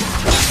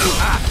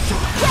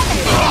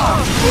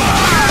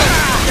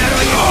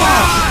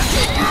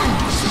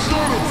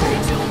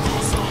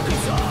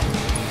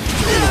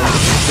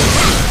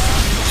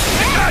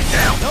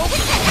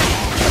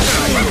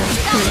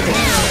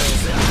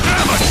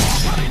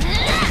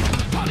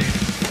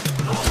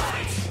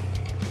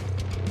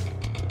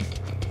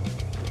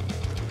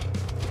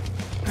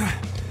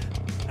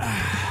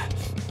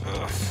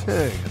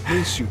 Hey, at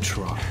least you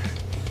try.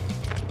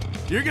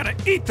 You're gonna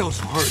eat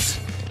those words,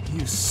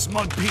 you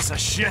smug piece of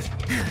shit.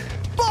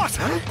 Boss!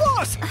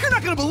 Boss! You're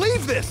not gonna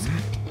believe this!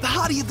 The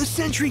hottie of the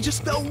century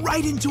just fell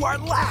right into our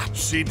lap!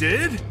 She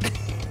did?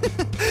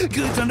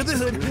 Goods under the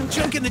hood,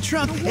 junk in the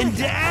trunk, and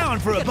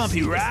down for a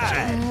bumpy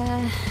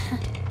ride!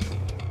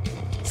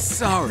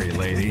 Sorry,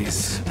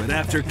 ladies, but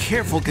after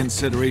careful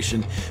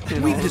consideration,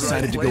 we've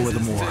decided to go with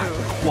a more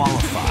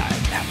qualified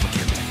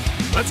applicant.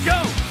 Let's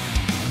go!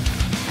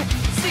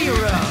 See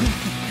you around!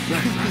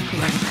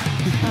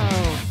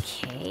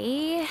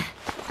 Okay.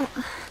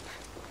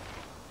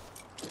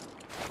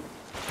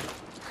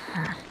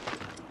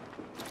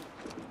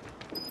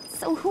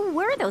 So who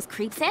were those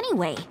creeps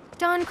anyway?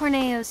 Don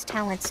Corneo's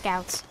talent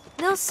scouts.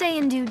 They'll say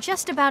and do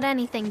just about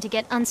anything to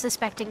get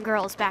unsuspecting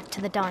girls back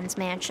to the Don's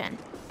mansion.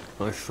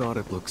 I thought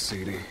it looked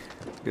seedy.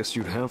 Guess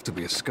you'd have to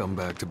be a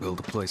scumbag to build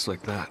a place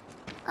like that.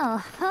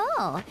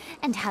 Oh-ho!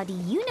 And how do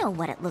you know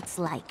what it looks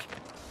like?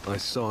 I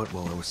saw it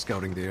while I was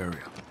scouting the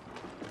area.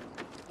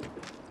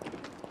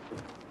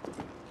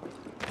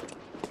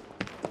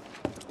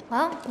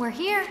 Well, we're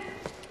here.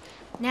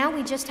 Now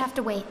we just have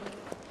to wait.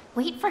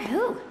 Wait for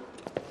who?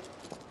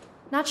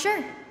 Not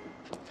sure.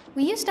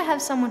 We used to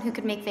have someone who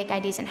could make fake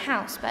IDs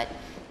in-house, but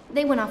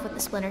they went off with the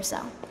Splinter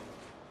Cell.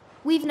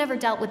 We've never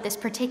dealt with this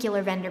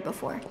particular vendor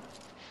before.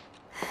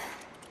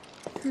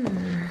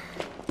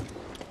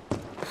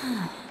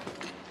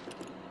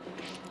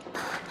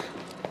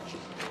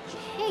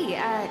 Hey,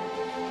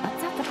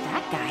 what's up with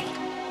that guy?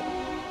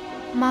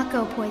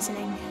 Mako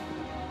poisoning.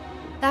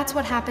 That's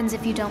what happens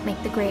if you don't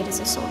make the grade as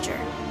a soldier,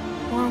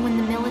 or when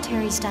the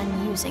military's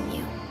done using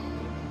you.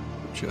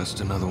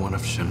 Just another one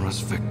of Shinra's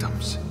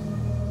victims.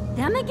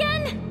 Them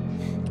again?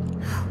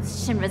 Oh,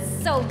 Shinra's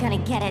so gonna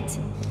get it.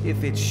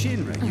 If it's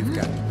Shinra you've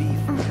got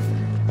beef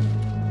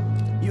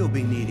with, you'll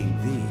be needing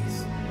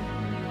these.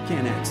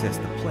 Can't access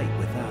the plate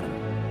without them.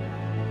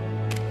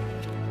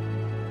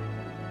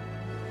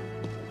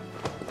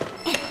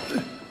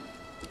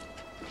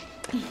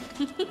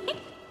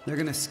 They're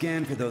gonna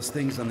scan for those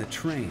things on the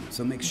train,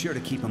 so make sure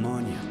to keep them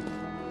on you.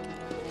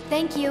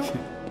 Thank you.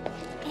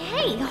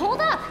 Hey,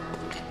 hold up!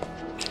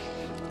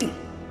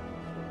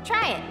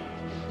 Try it.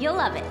 You'll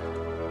love it.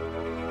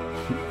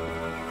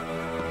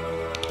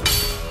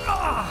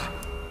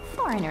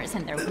 Foreigners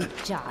and their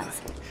weak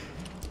jaws.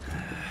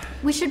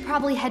 We should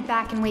probably head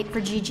back and wait for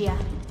Gigia.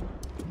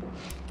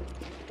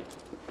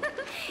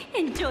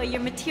 Enjoy your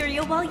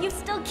materia while you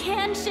still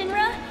can,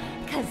 Shinra,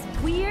 'cause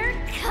we're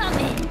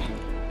coming.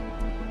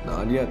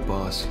 Not yet,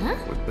 boss. Huh?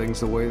 With things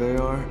the way they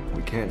are,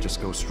 we can't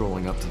just go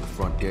strolling up to the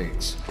front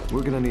gates.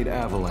 We're gonna need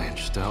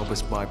Avalanche to help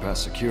us bypass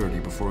security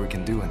before we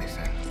can do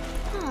anything.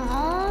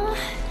 Aww.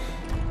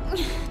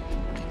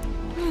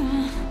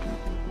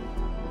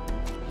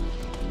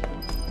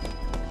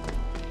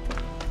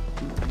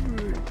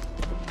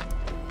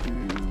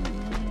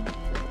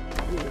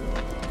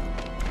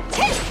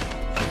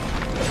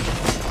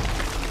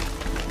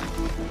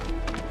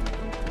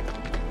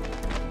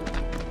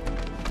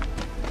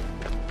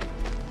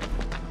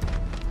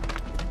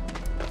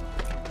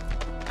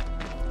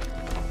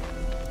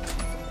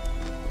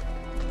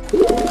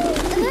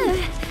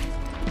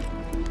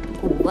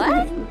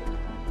 What?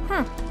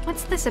 Huh,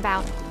 what's this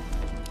about?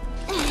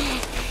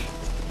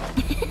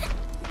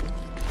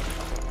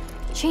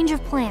 Change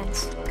of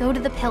plans. Go to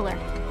the pillar.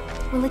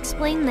 We'll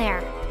explain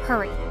there.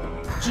 Hurry.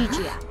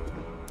 Gigia.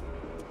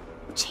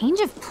 Change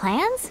of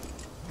plans?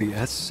 The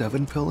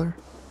S7 pillar?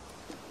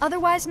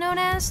 Otherwise known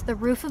as the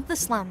roof of the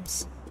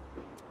slums.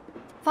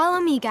 Follow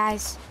me,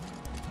 guys.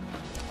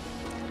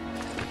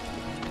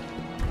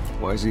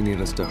 Why does he need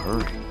us to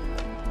hurry?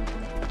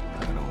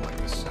 I don't like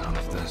the sound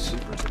of this.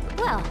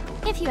 Well,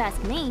 if you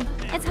ask me,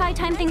 it's high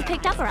time things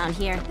picked up around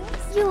here.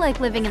 You like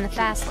living in the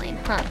fast lane,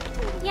 huh?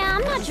 Yeah,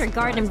 I'm not your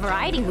garden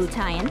variety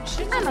Wu-Taian.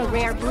 I'm a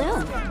rare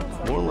bloom.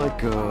 More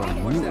like a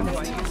mutant.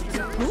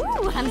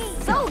 Ooh, I'm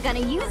so gonna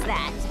use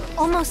that.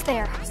 Almost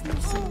there.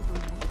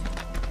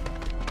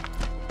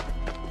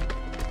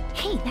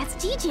 Hey, that's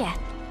Gigia.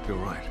 You're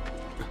right.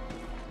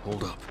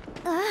 Hold up.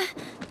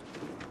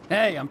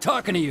 Hey, I'm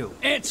talking to you.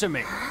 Answer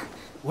me.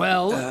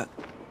 Well?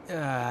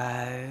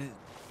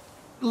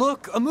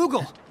 Look, a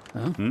Moogle.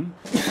 Huh?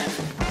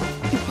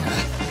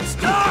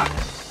 Stop!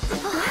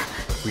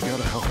 We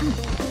gotta help.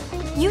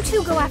 You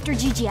two go after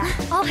Gigia.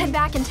 I'll head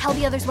back and tell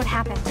the others what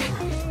happened.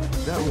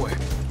 That way.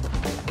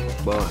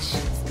 Boss,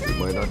 we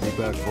might not be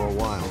back for a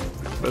while.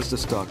 Best to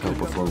stock up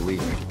before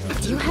leaving.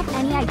 Do you have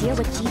any idea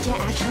what Gigia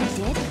actually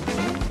did?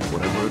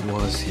 Whatever it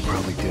was, he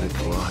probably did it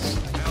for us.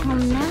 Well,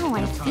 now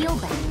I feel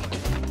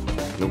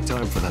bad. No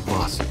time for that,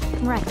 boss.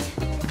 Right.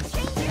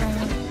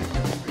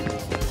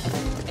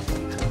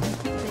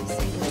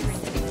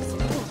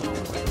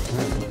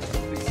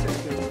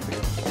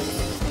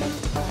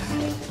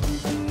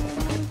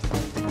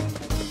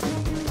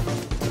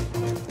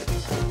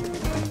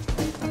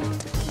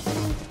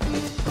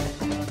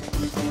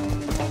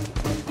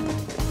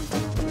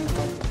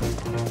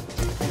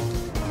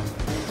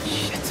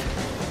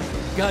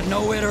 Got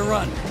nowhere to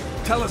run.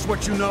 Tell us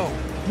what you know.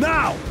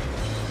 Now!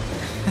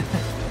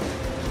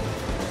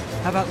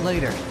 How about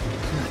later?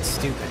 That's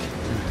stupid.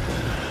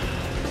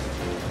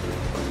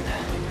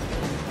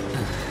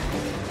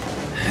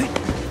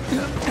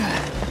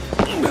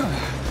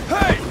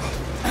 Hey!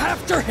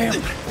 After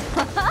him!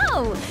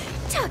 Oh,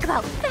 talk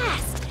about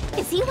fast.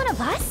 Is he one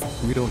of us?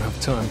 We don't have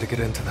time to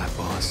get into that,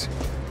 boss.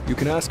 You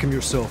can ask him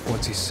yourself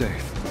once he's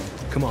safe.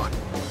 Come on.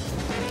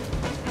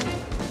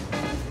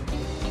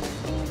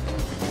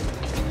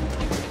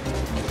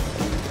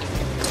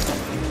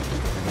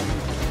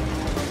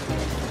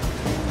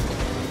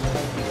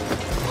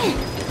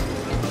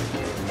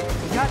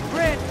 You got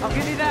grit, I'll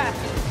give you that.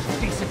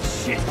 Piece of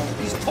shit,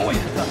 he's toying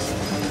with us.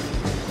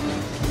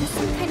 Is this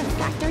some kind of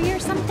factory or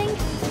something?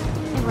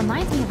 It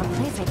reminds me of a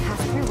place I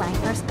passed through when I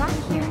first got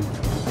here. And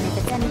if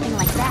it's anything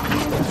like that,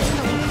 it's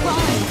really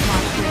crawling with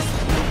monsters.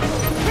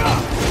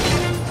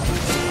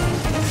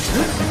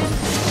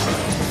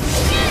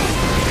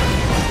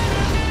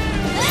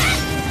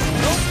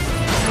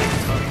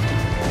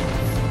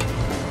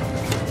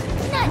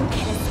 None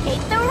can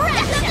escape the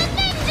wrath of the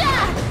ninja!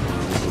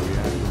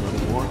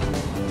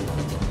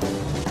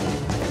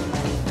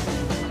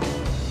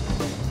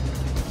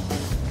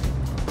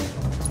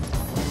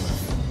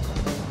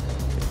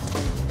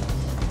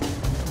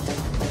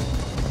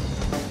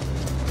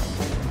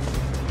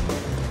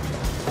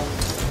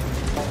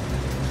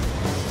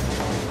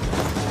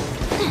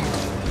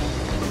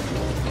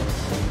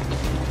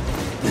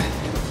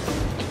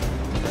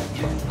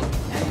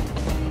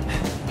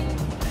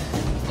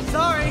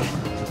 Sorry!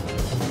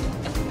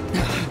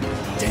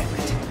 Damn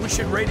it. We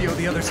should radio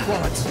the other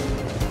squads.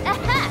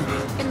 Aha!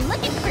 Been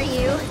looking for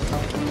you.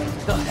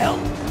 The hell?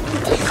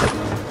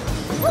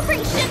 We'll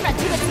bring Shinra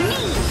to its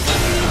knees!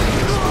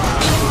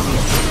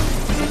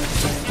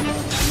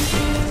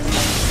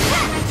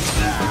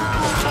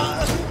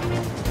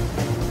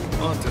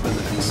 On to the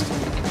next.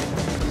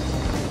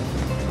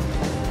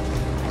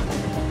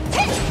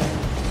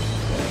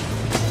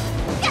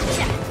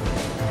 Gotcha!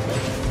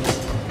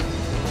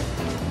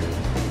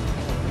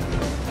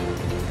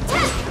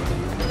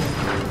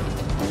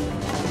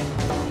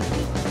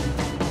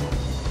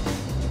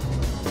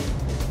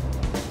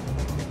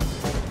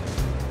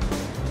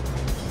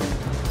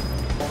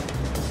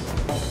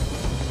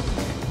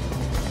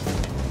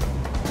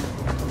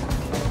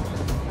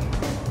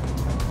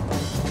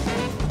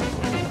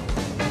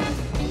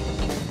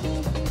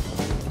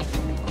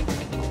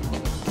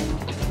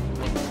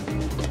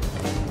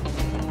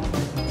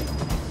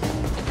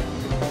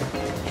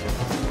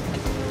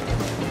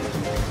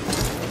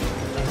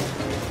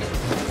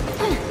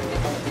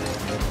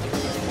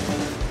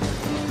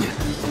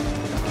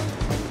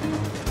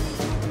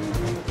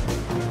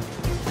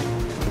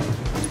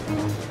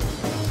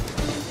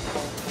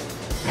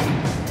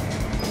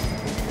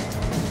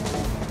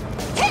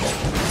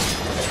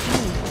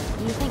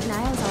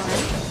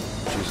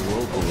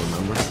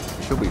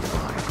 She'll be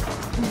fine.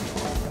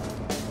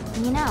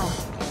 You know,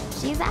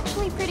 she's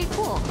actually pretty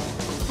cool.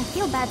 I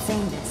feel bad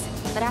saying this,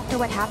 but after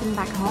what happened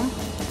back home,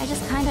 I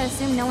just kinda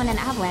assumed no one in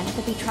Avalanche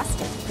could be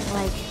trusted.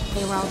 Like,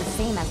 they were all the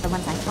same as the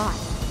ones I fought.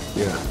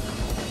 Yeah,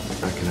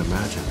 I can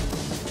imagine.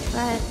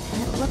 But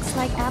it looks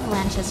like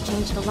Avalanche has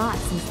changed a lot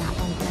since that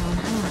went down,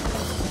 huh?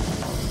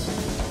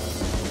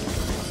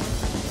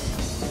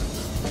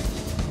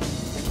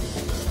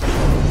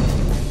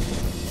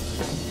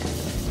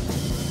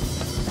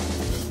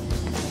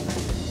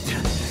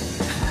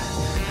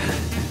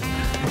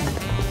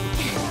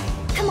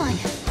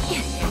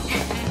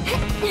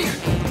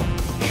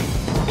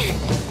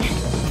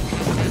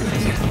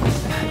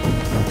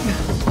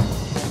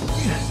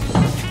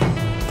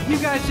 You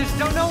guys just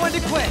don't know when to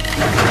quit.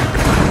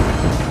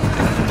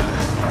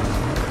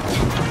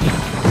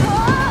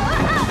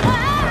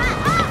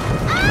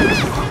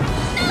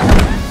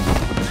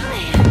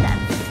 That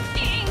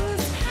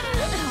stings.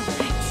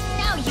 Alright,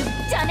 now you've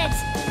done it.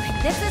 When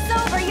this is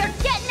over, you're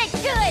getting it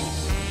good.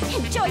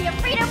 Enjoy your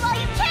freedom while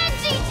you can,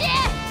 Gigi!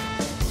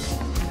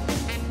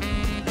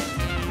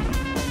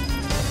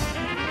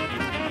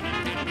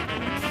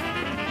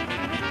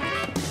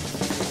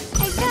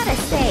 I gotta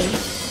say,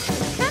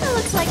 kinda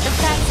looks like the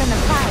fat's in the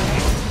fire.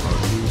 Our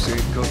fuse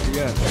ain't cooked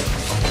yet.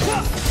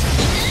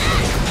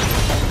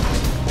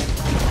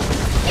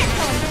 You're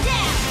going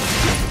down!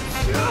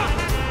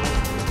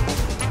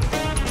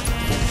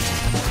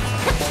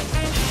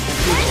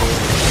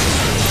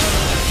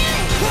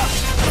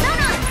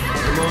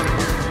 Come on.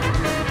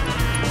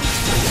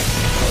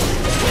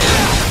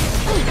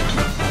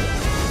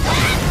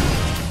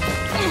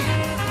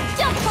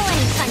 Don't pull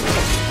any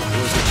punches!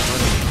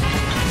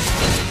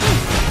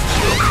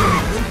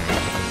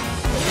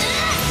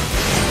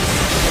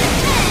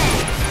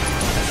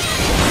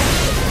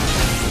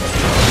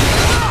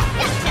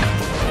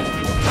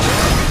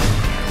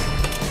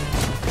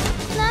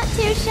 Not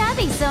too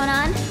shabby,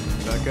 Sonon.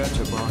 Back at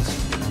you, boss.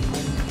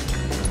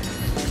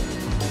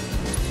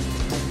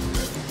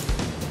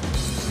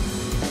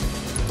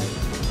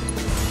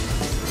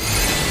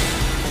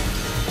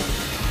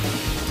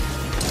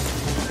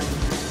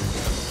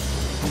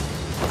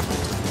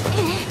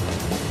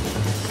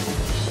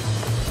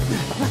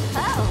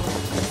 Oh,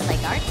 looks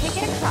like our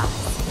ticket across.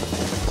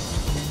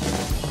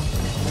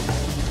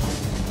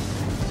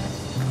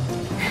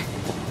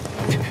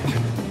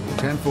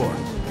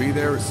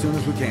 there as soon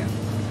as we can.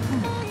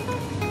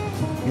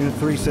 Unit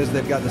 3 says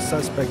they've got the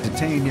suspect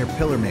detained near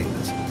pillar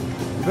maintenance.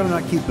 We better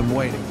not keep them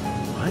waiting.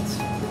 What?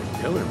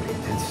 Pillar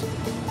maintenance?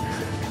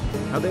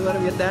 How'd they let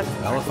him get that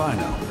far? Well, if I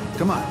know.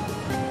 Come on.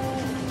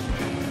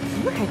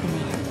 You heard the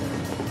man.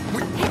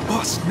 Wait,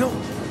 boss, no!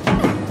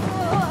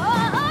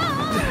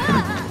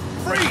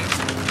 Freeze!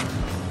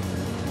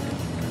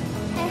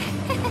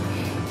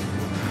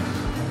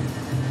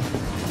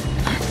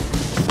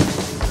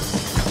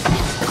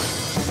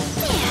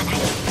 Man, I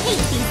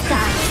hate these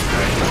guys.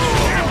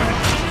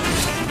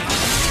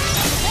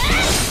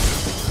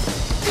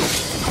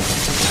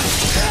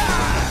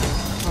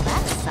 Well,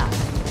 that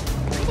sucks.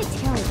 Why did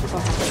Taylor people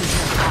have to be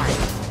so hard?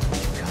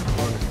 Kinda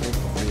hard to think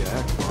before you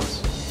act, boss.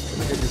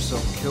 Gonna get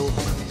yourself killed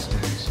one of these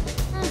days.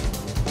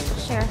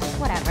 Sure,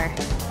 whatever.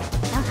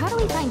 Now, how do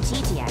we find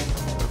GTX?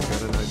 I've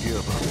got an idea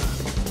about that,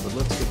 but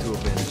let's get to a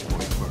vantage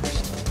point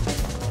first.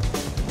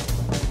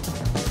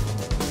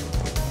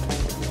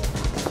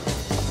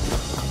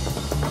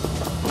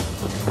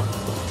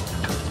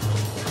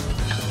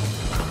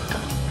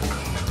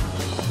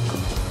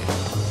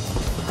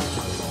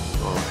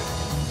 Alright,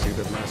 see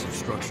that massive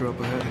structure up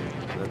ahead?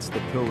 That's the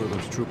pillar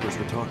those troopers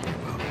were talking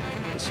about.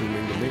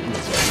 Assuming the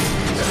maintenance is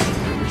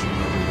INTERmission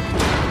probably looked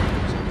at.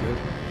 Is that good?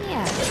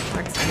 Yeah,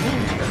 works for me.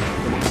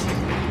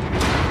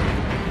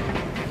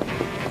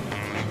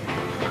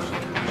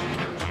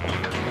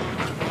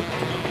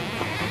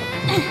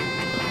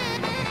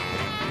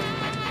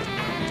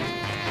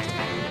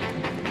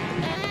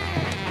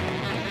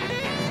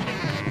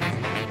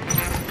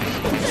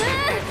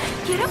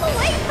 Get him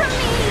away from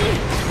me!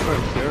 You're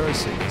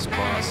embarrassing us,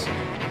 boss.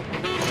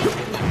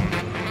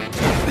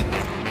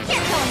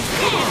 Here comes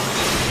down!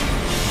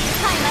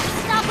 I'm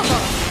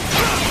unstoppable!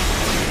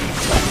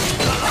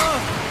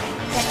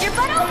 Get your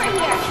butt over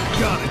here!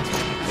 Got it!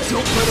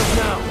 Don't let us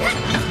now!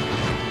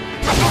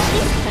 At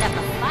least put up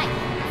a fight!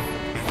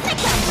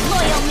 Sick of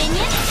loyal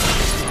minion!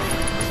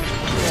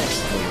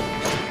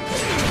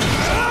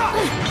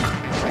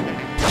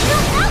 You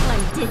got that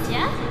one, did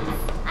ya?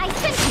 I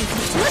sentenced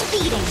you to a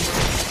beating!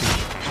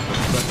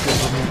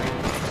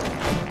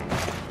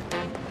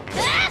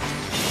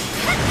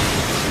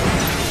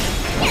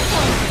 Here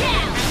goes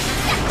down!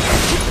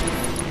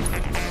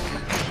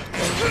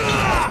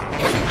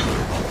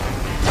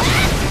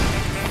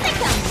 Sick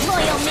of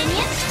loyal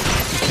minion!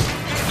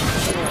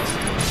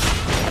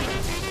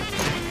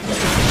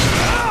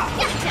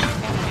 Gotcha!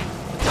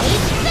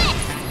 Eat this!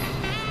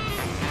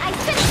 I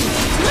sentenced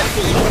you to a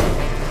beating!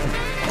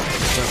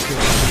 That's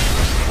good.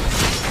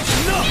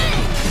 No!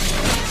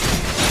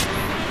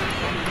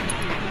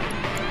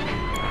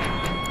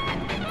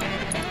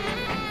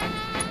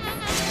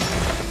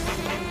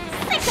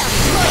 Sick of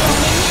loyal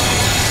minion!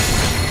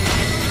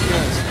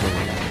 Yes,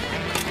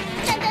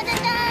 Dun dun dun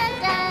dun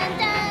dun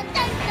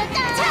dun dun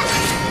dun dun!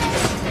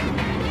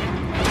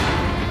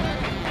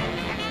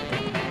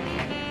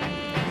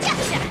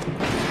 Gotcha!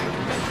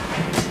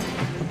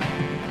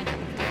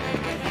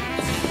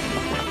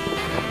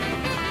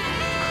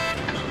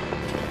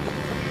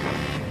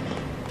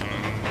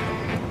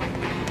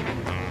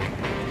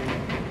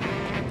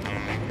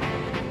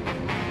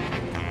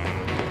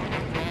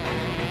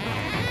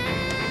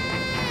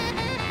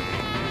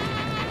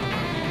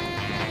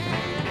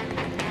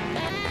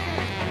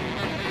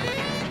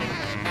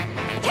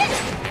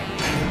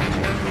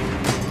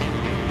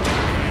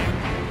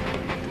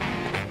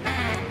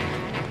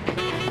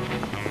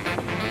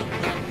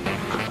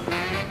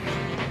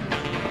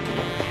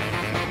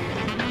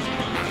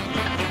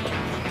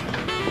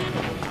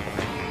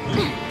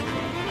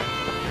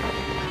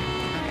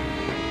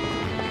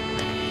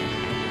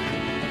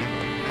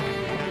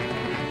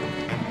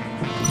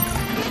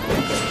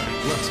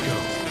 let's go.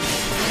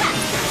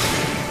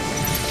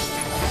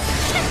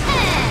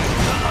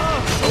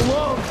 So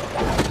long!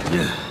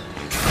 Yeah.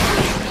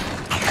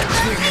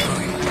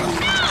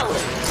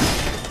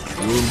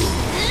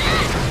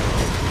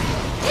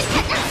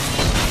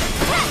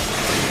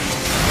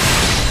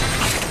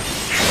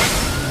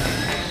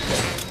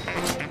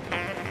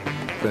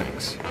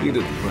 Thanks. You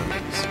did the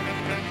practice.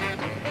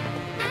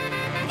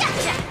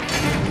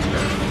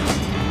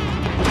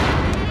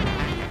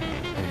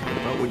 Hey,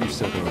 about what you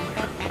said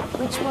earlier.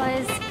 Which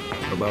was...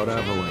 About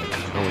Avalanche,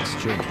 how it's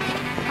changed.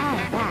 Oh,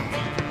 that.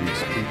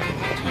 These people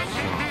are too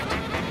soft.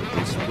 But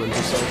those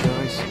Splinter Cell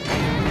guys,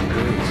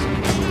 they're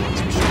the ones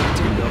we should have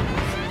teamed up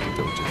with,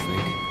 don't you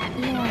think?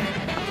 Yeah.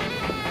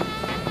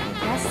 I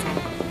guess so.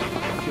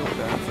 I feel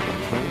bad for the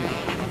planet,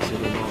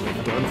 considering all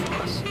they've done for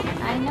us.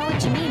 I know what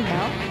you mean,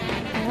 though.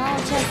 They're all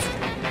just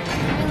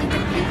really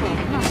good people,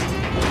 huh?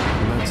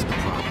 And that's the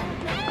problem.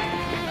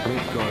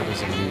 Midgard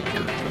doesn't need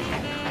good people.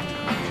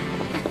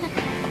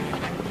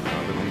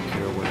 Not that we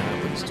care what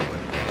happens to it.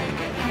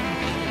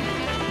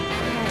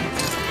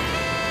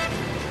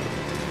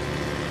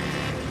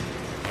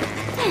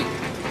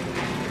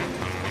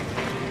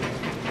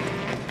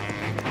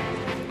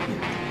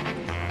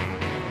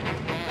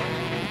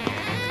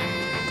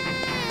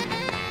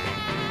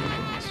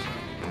 Boss,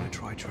 can I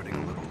try treading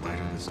a little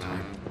lighter this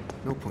time?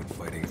 No point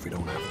fighting if we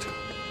don't have to.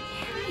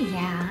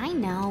 Yeah, I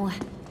know.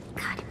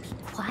 Gotta be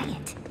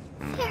quiet.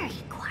 Very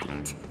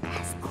quiet.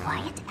 As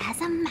quiet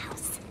as a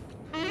mouse.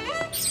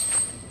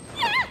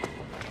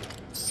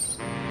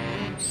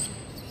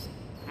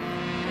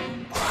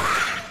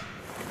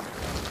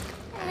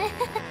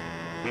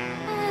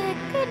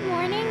 Good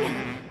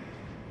morning.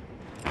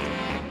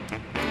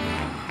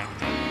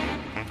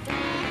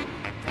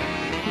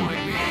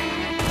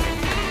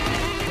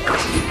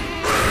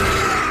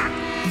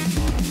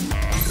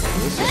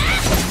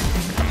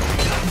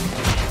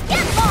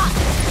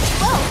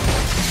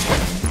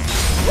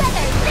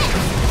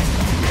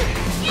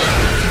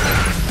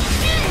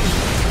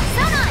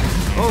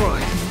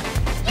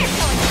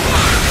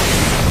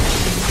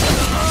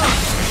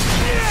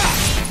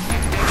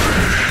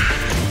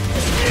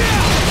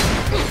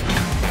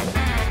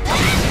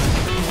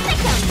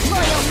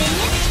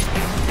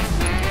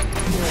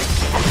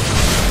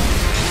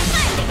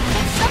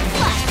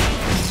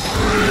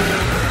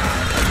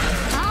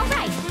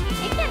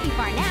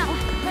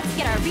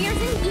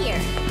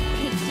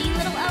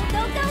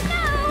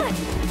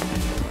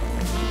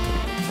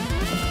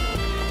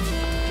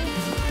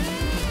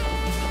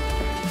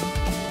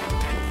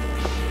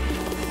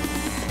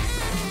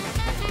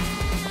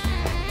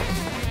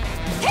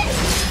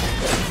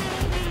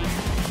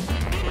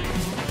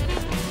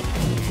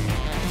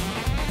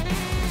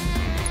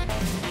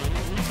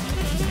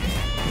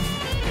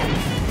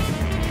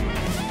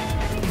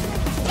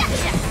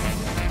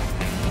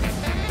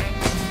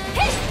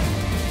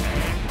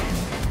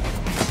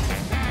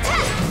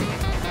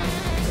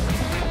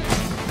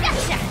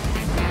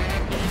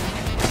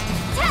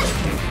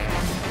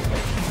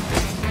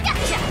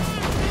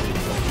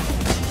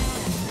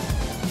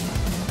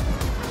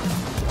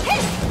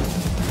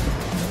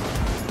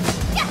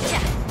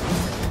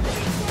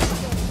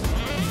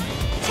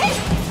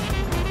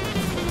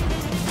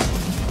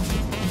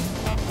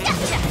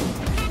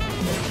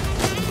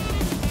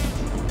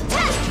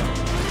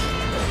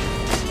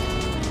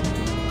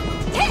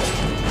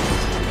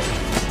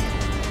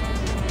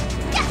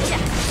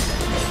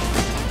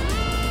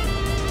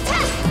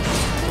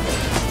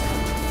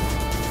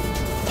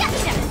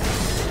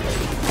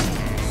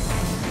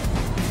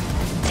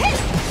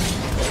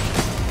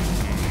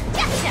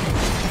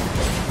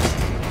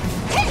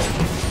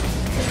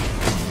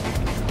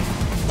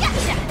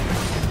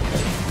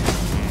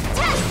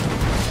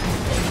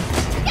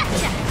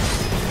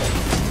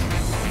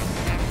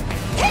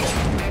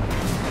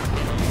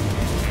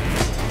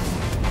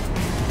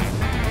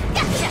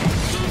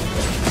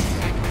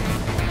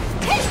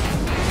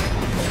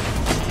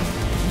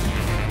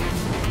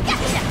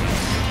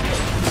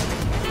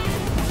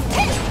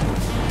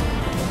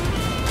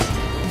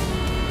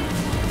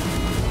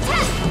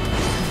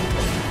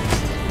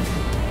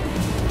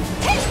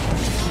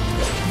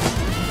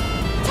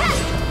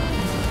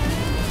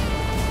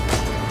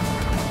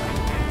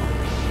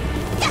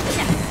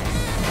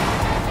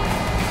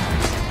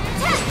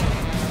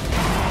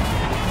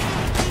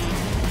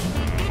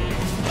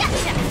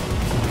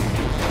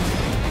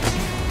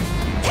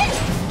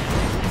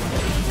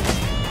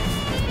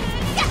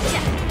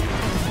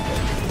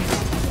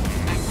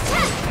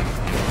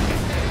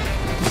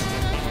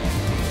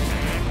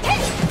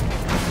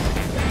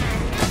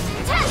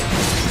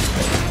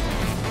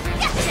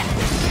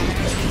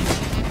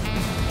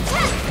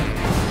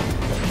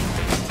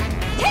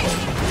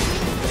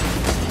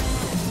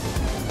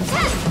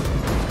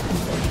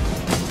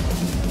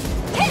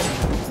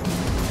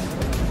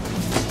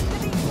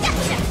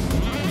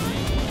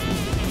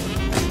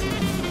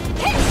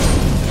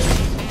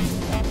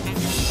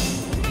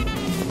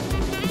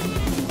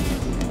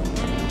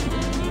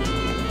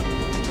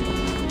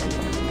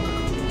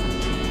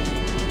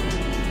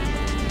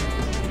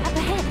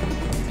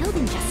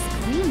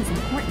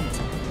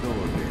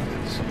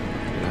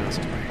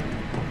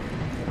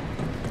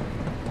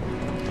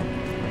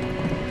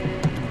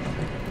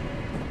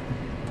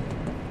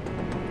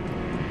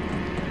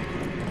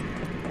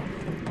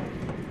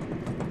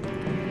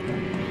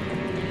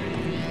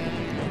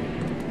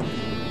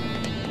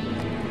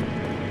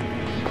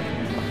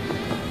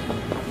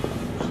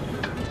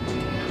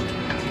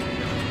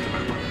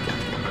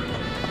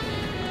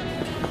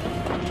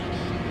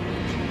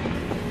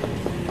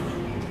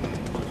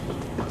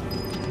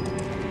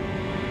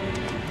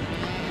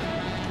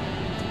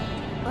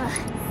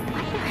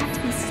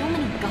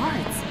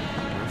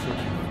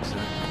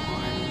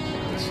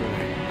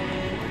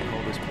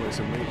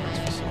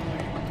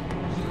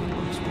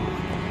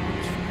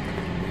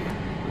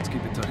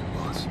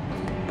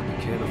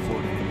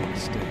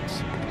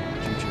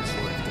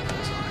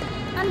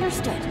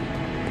 Understood.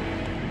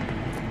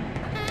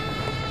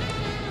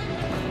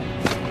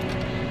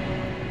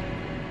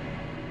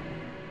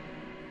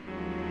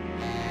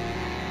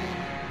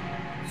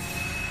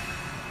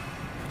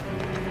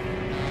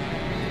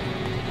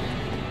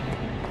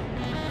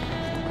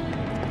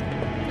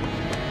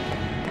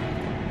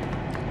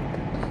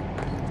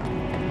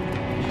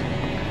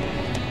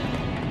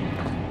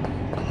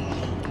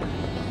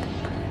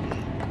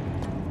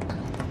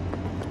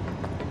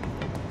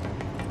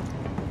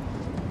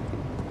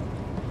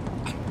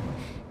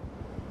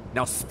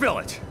 Now spill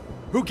it!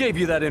 Who gave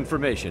you that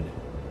information?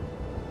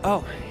 Oh,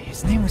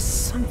 his name was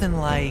something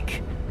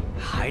like...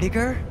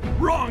 Heidegger?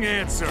 Wrong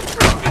answer!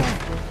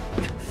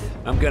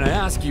 I'm gonna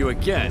ask you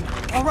again.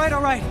 All right,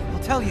 I'll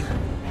tell you.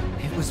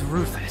 It was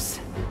Rufus.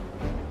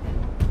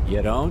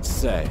 You don't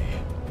say.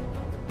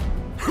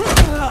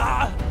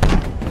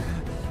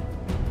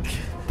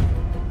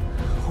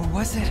 Or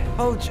was it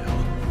Hojo?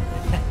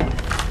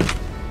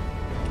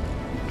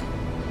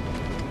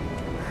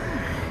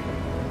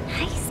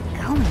 Nice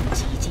going,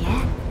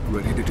 TJ.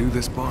 Ready to do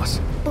this, boss?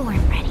 Born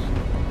ready.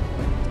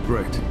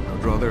 Great. I'll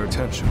draw their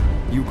attention.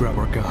 You grab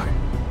our guy.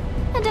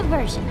 A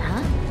diversion,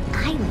 huh?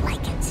 I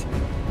like it.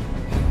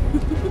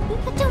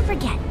 But don't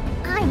forget,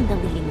 I'm the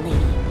leading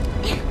lady.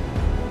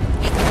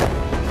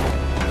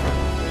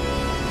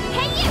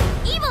 Hey you,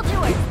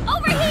 evildoers!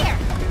 Over here!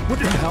 What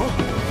the hell?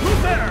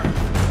 Who's there?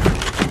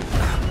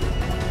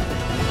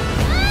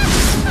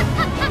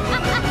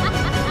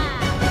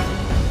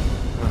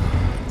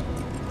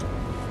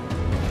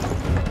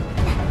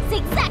 That's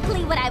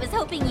exactly what I was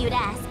hoping you'd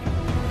ask.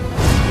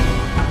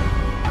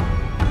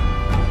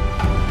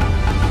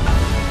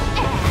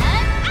 And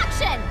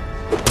action!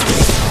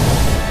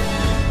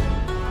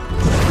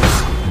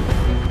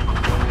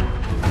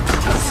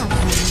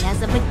 Known as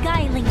a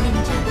beguiling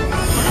ninja.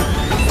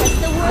 Like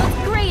the world's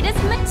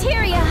greatest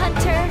materia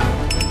hunter.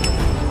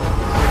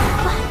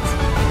 But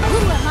who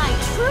am I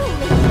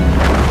truly?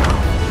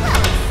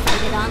 Well,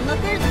 excited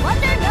onlookers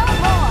wonder no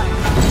more.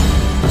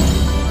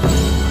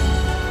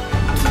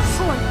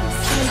 Before you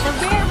slay the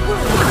rare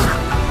wound,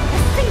 a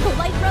single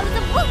white rose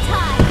of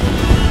Wutai.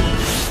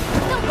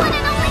 The one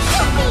and only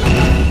Yuffie!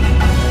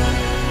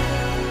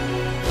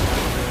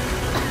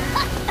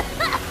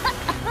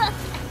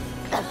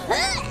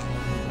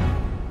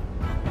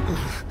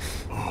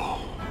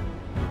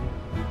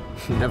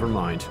 Never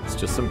mind, it's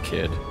just some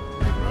kid.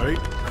 Right?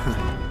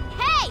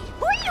 Hey!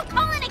 Who are you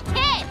calling a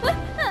kid?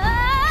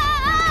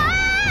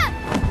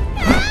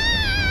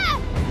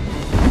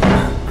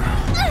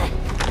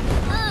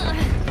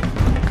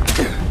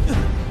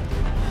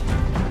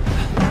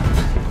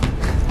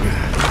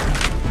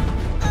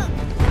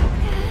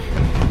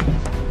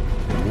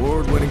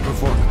 Award-winning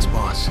performance,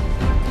 boss.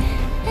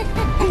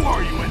 Who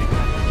are you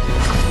anyway?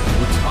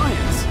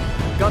 Lieutenants!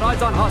 Got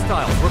eyes on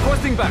hostiles,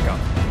 requesting backup.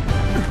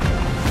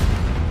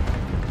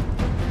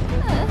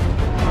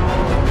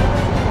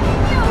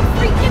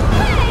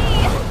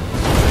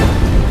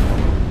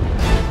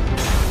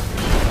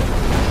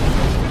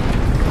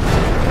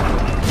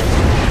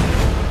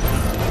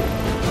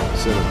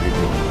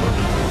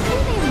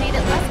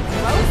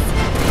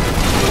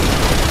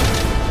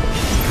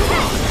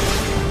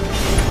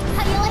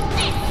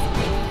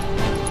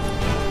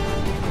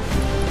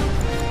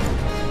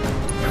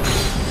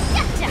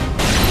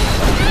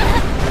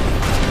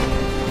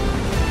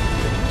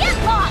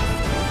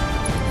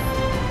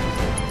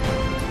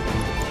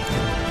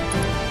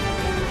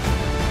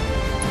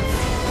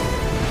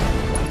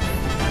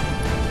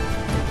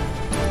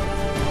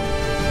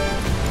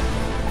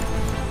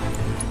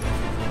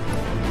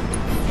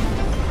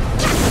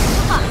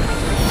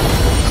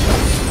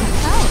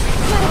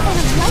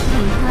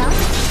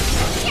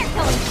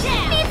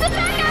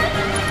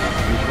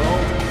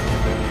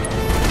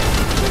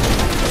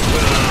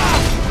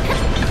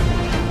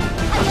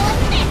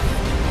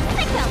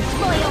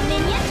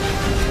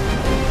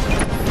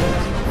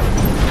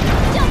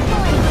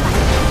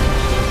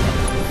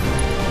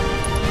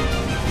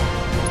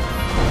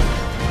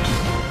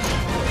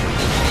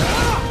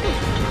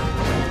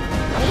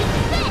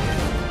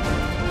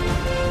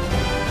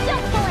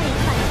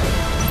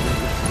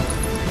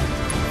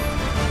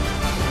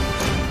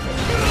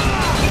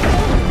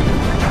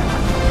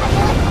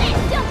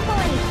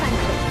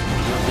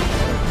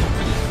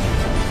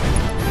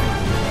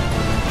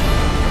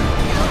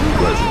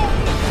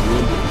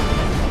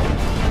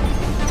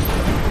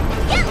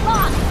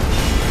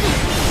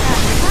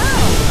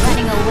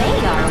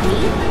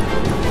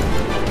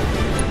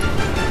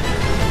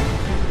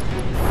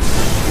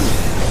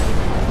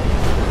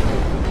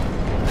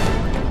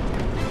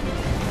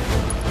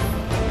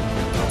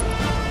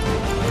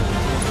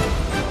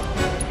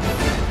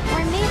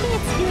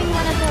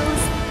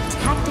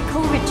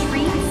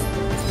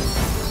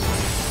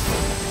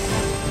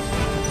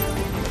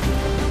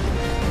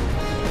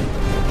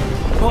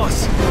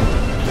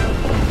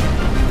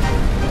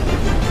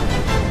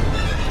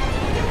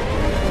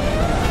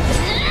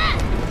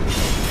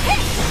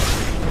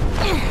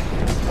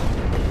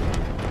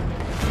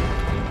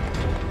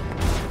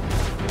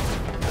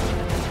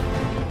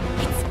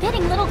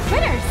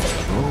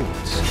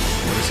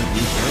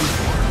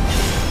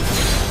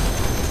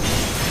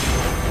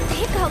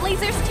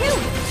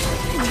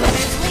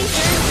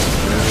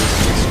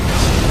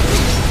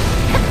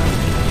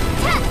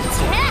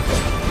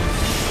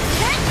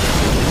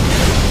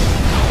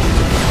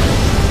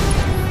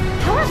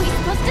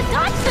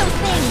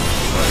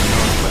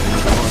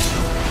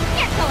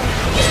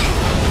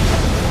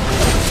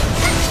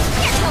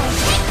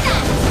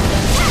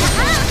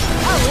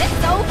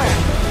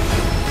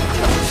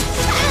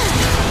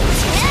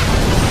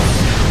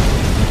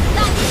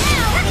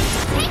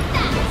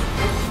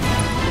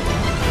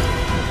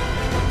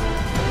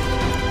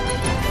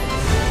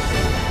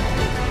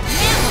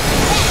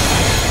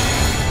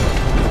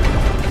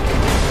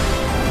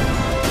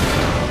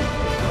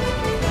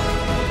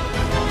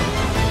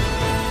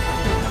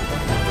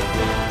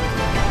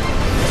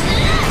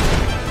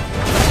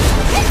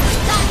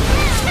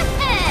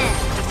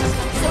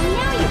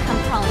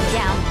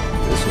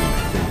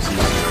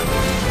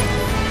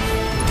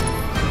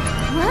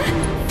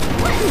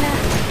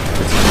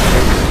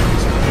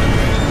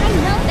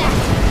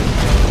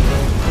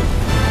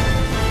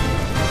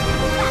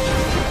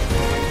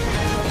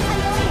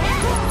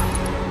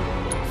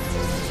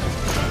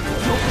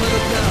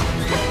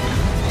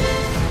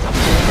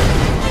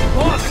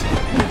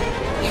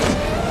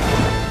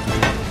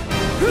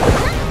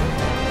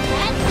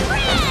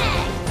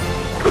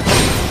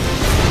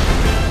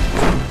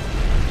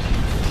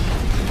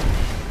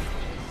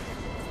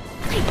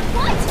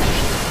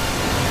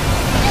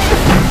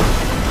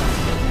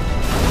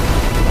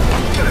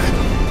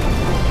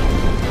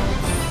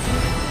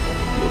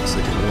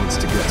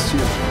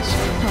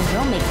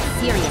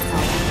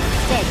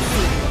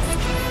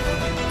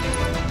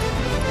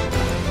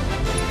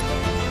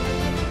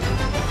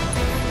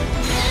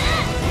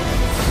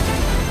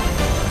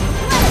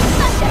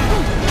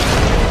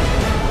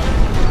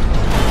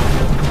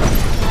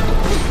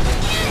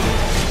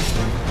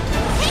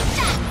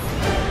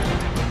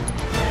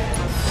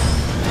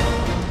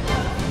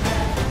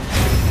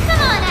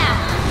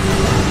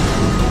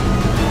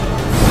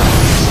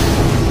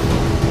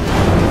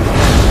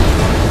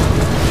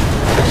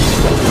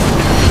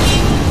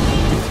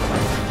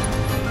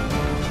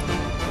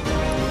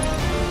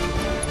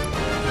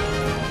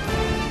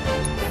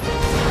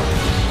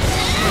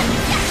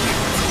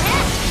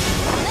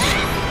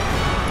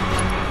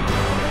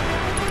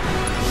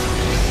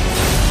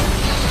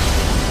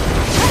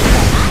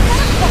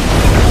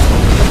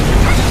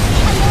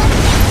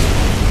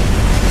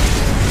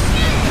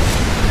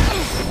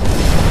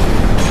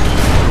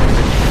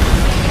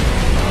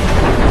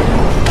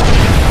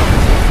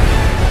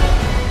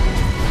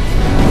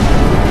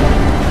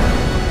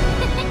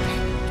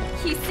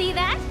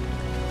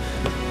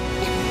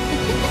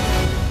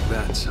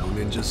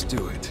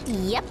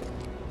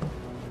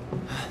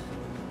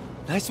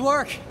 Nice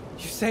work!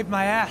 You saved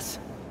my ass.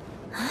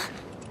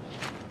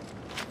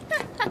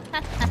 It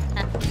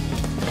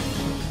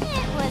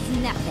was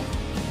nothing.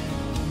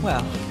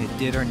 Well, it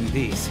did earn you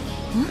these.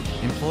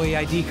 Employee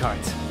ID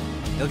cards.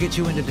 They'll get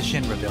you into the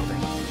Shinra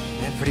building.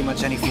 And pretty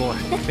much any floor,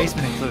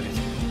 basement included.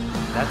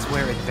 That's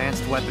where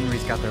advanced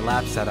weaponry's got their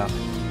lab set up.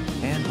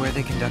 And where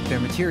they conduct their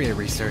materia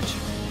research.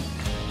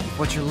 If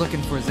what you're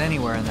looking for is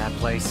anywhere in that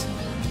place,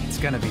 it's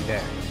gonna be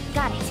there.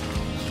 Got it.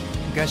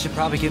 You guys should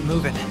probably get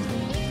moving.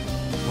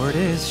 Word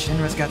is,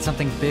 Shinra's got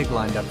something big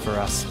lined up for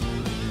us.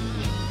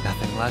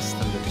 Nothing less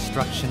than the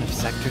destruction of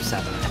Sector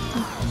 7.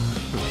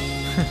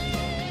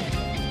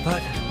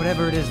 But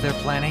whatever it is they're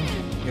planning,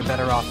 you're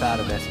better off out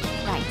of it.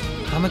 Right.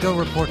 I'ma go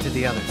report to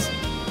the others.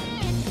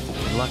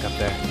 Good luck up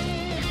there.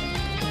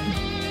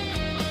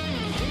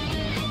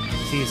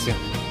 See you soon.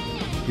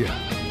 Yeah.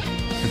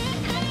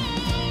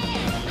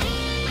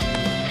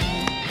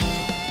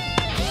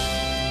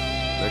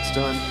 Next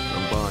time,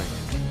 I'm buying.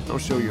 I'll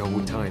show you how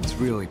Wu-Tai's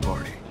really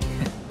party.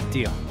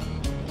 Deal.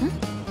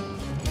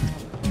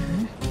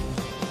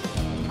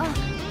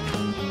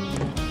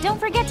 Don't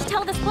forget to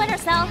tell the Splinter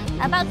Cell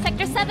about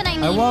Sector 7, I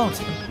mean. I won't.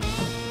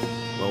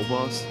 Well,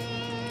 boss,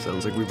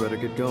 sounds like we better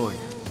get going.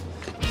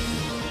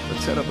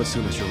 Let's head up as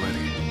soon as you're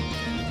ready.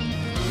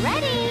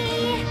 Ready!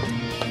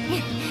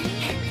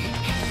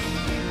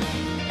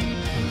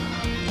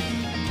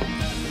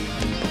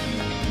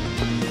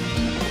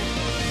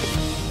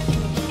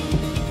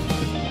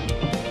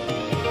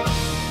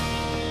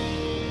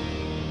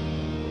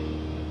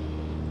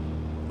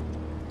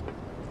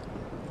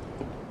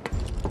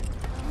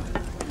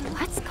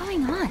 What's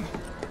going on?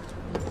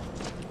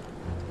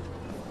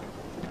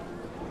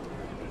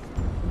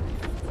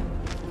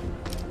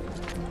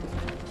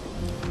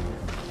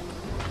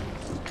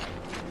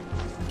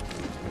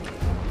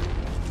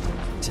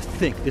 To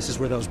think this is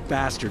where those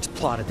bastards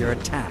plotted their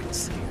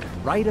attacks.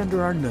 Right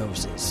under our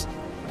noses.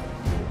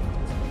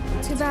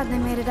 Too bad they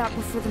made it out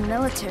before the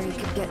military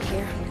could get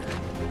here.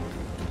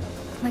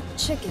 Like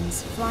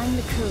chickens flying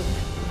the coop.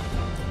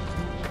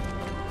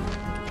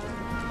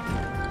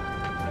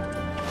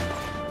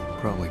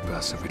 Probably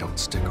best if we don't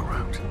stick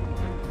around.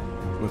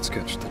 Let's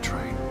catch the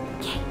train.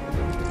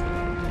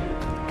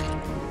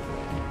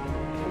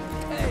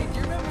 Hey, do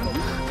you remember?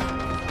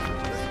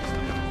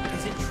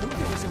 Is it true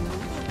there was a movie?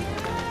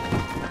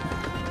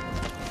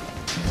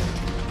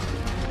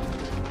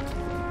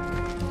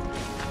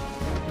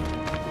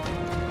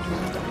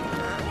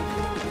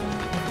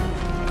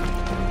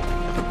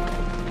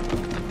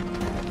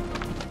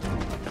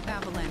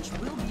 Avalanche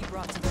will be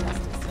brought to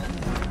justice.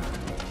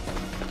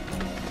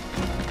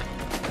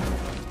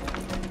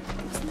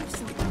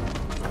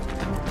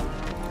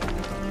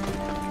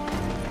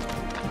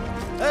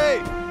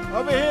 Hey,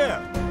 over here!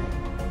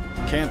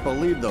 Can't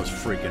believe those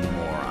freaking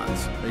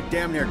morons. They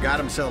damn near got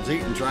themselves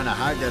eaten trying to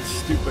hide that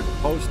stupid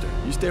poster.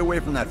 You stay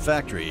away from that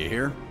factory, you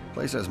hear?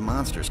 Place has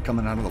monsters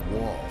coming out of the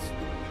walls.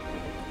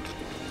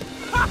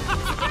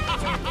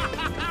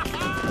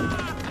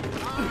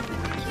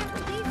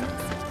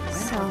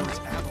 So,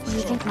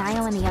 you think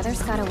Niall and the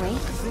others got away?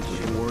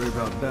 Don't worry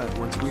about that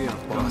once we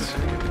have boss.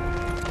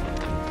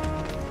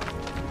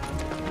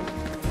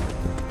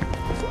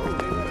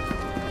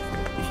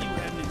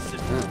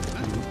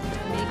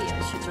 Maybe I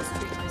should just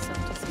treat myself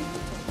to some.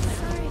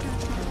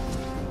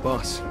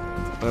 Boss,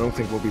 I don't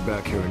think we'll be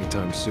back here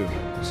anytime soon,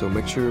 so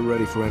make sure you're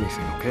ready for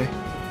anything, okay?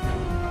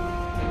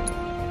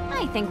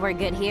 I think we're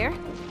good here.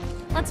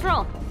 Let's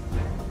roll.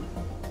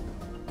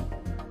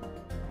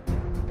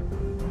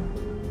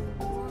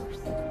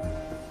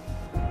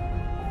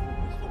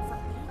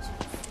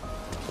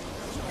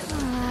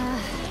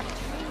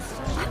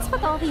 What's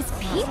with all these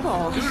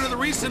people? Due to the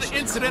recent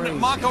incident at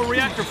Mako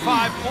Reactor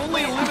 5,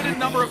 only a limited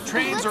number of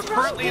trains are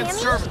currently in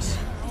service.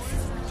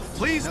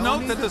 Please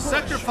note that the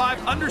Sector 5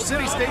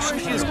 Undercity Station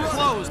is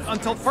closed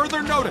until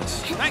further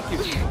notice. Thank you.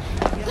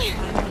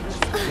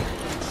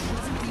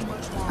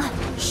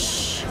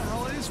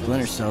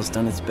 Splinter Cell's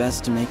done its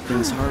best to make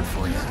things hard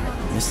for you.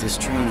 Miss this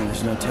train and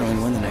there's no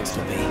telling when the next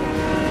will be.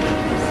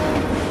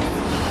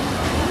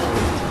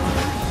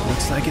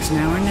 Looks like it's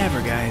now or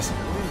never, guys.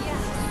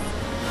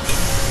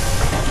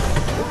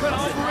 What kind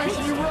of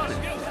operation you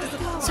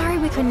running? Sorry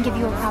we couldn't give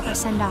you a proper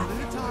send-off.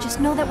 Just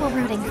know that we're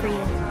rooting for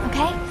you,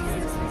 okay?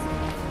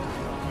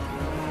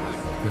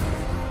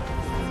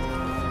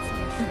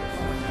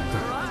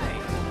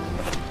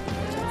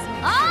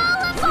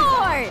 All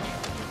aboard!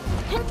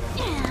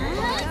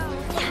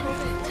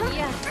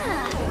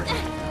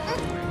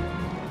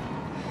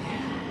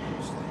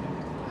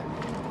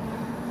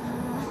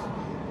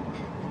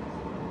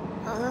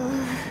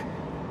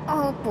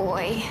 Oh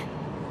boy.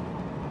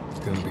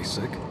 Gonna be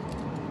sick?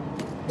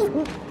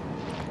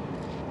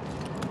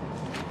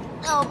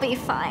 I'll be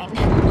fine.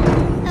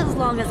 As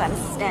long as I'm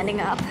standing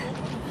up.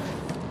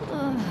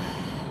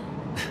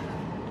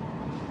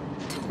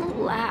 Don't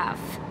laugh.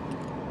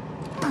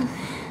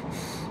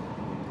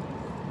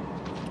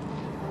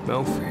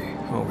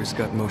 Melfi always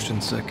got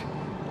motion sick.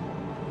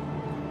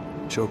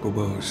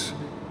 Chocobos,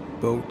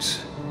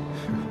 boats,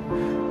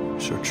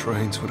 Sure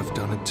trains would have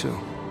done it too.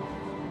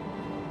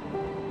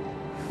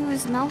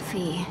 Who's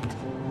Melfi?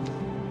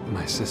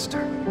 My sister.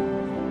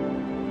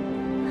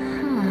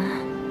 Huh.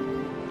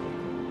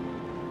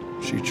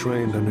 She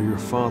trained under your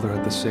father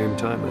at the same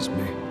time as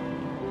me.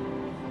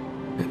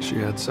 And she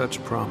had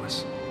such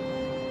promise.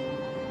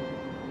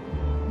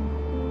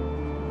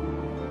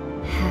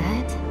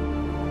 Had?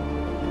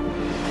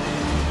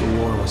 The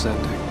war was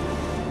ending.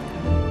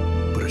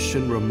 But a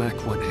Shinra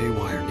mech went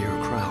haywire near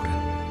a crowd,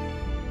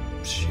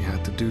 and she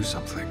had to do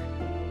something.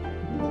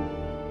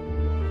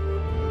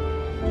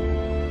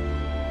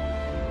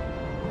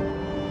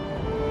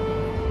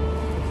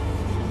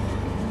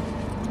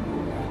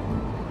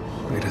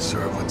 They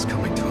deserve what's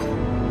coming to them.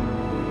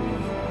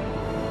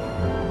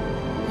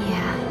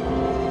 Yeah.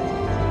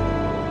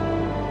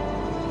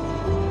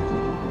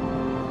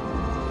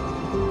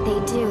 They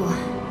do.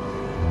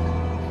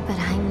 But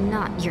I'm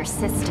not your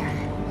sister.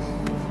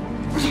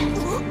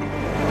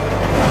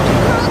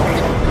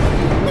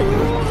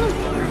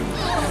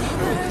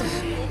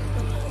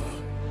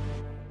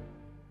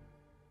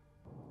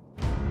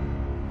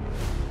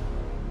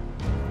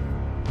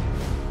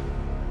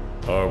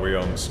 Are we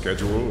on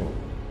schedule?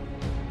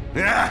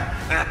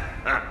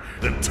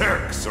 The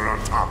Turks are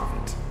on top of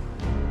it.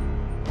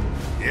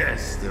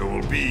 Yes, there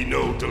will be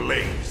no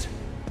delays.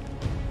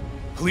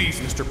 Please,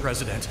 Mr.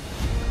 President,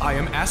 I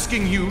am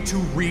asking you to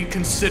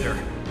reconsider.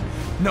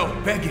 No,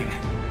 begging.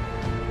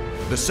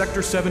 The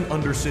Sector 7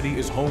 Undercity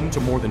is home to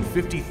more than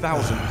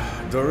 50,000...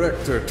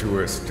 Director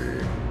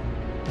Twisty.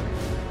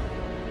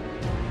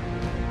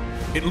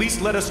 At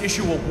least let us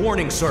issue a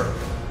warning, sir.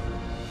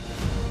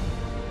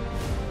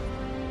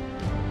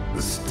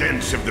 The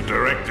stench of the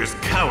Director's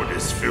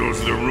cowardice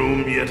fills the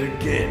room yet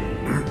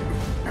again.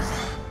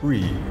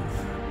 Breathe.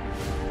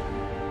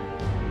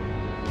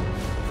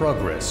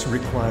 Progress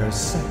requires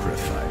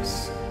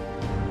sacrifice.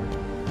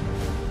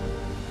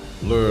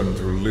 Learn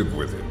to live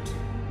with it.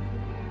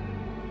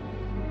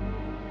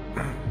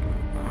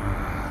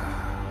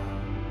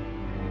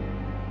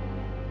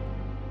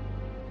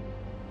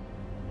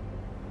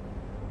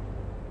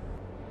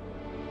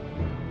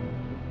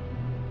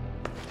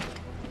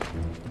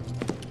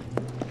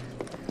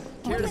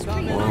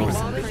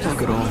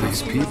 Look at all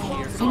these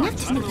people.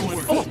 Enough to make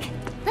you sick.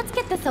 Let's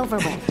get this over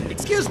with.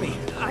 Excuse me,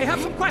 I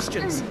have some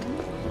questions.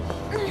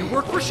 You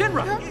work for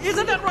Shinra,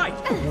 isn't that right?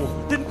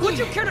 Then would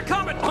you care to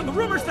comment on the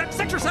rumors that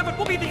Sector 7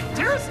 will be the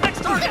terrorist's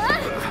next target?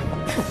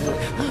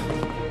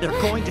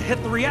 They're going to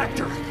hit the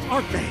reactor,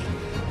 aren't they?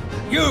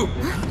 You!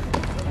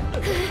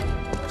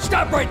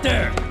 Stop right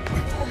there!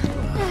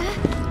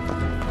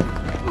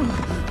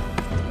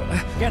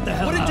 Get the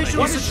hell out of here.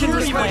 What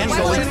security plans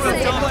are in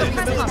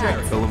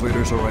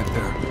Elevators are right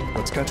there.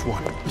 Let's catch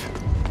one.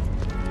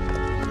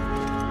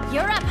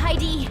 You're up,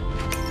 Heidi.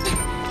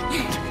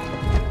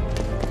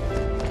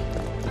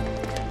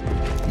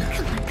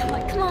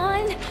 Come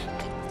on.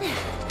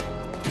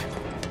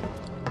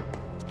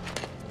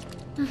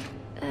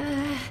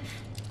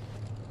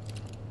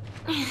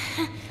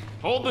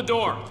 Hold the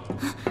door.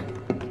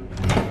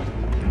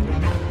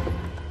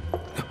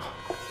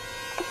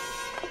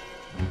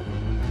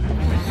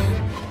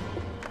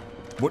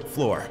 What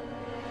floor?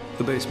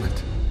 The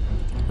basement.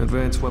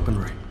 Advanced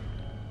weaponry.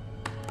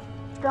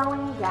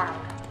 Going down.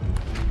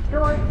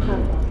 Doors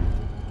closing.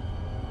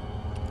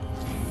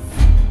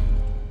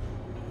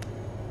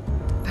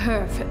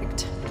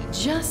 Perfect.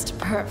 Just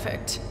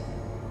perfect.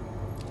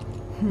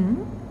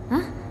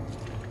 Huh?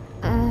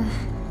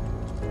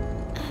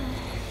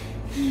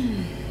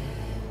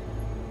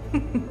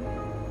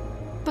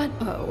 But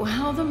oh,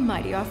 how the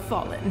mighty are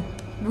fallen.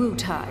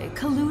 Wutai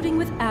colluding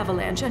with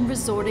Avalanche and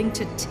resorting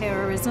to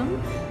terrorism?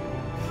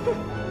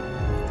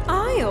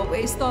 I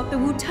always thought the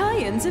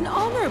Wutaians an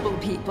honorable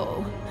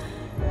people.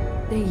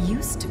 They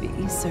used to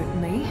be,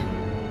 certainly.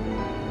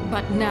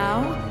 But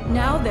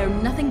now they're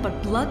nothing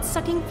but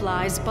blood-sucking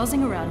flies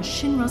buzzing around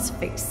Shinra's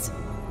face.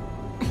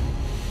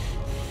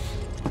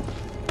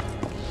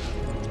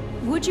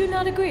 Would you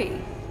not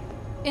agree?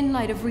 In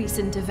light of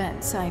recent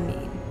events, I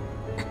mean.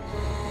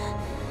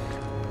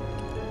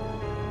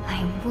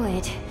 I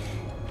would.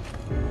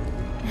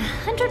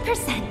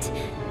 100%.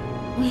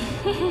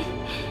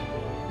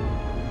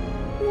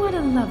 What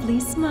a lovely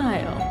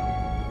smile.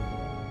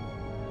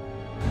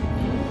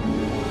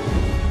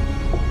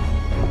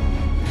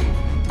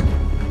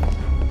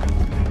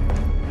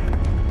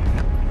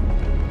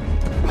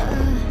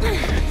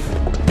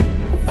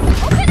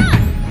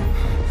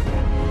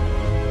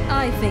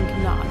 I think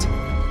not.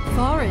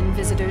 Foreign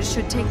visitors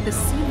should take the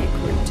scenic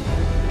route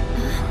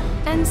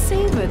and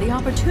savor the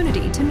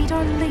opportunity to meet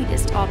our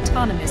latest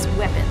autonomous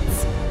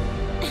weapons.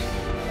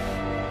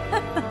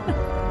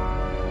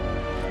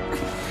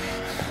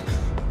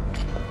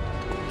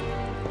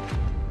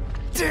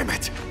 Damn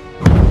it!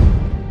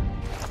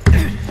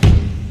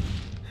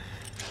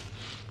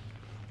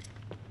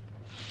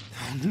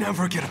 I'll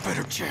never get a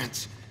better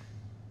chance.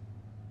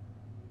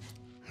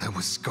 That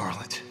was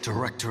Scarlet,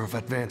 Director of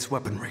Advanced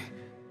Weaponry.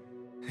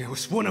 It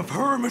was one of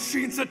her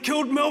machines that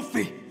killed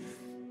Melfi!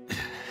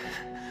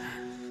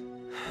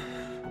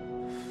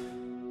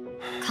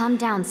 Calm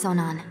down,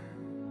 Sonon.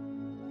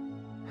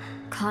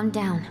 Calm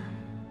down.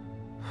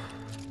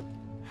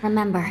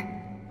 Remember,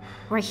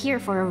 we're here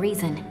for a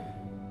reason.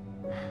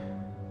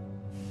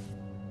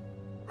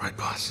 Right,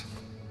 boss.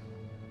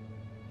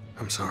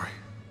 I'm sorry.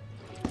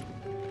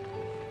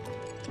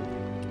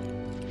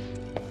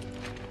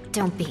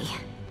 Don't be.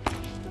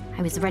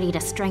 I was ready to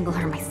strangle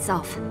her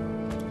myself.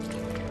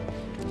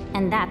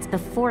 And that's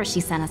before she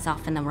sent us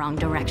off in the wrong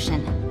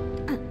direction.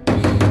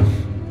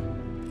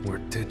 Where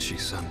did she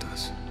send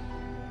us?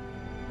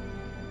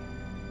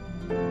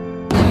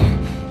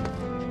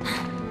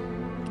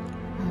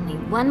 Only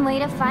one way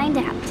to find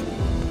out.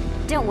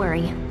 Don't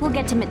worry, we'll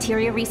get to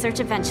materia research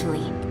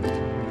eventually.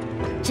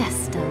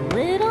 Just a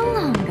little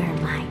longer,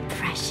 my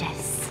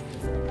precious.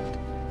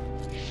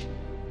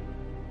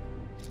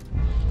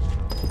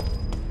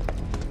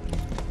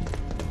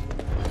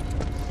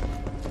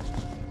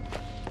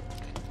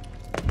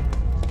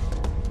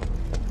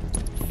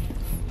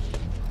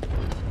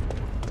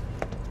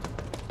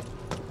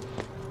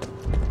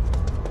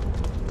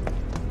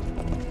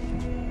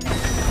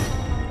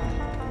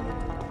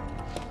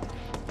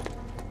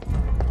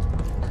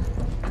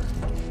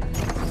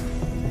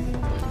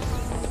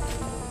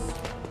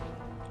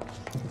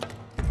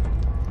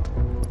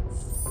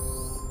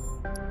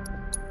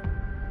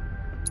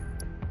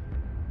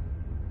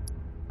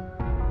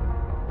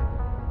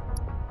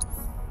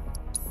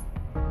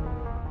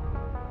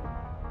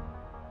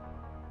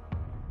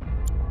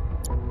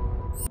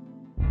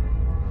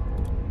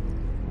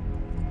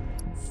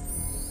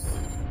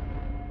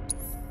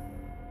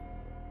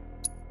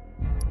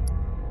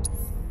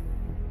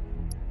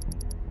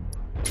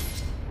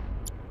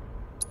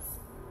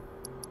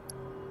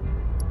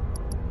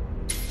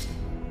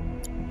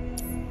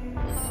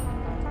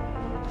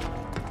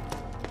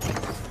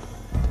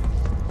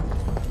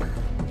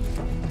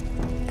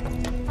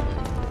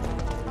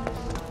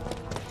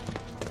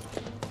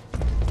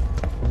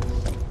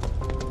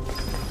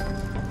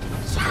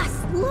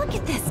 Look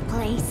at this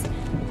place.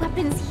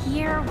 Weapons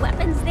here,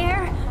 weapons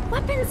there,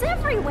 weapons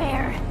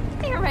everywhere.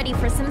 They're ready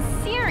for some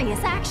serious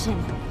action.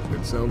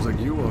 It sounds like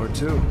you are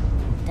too.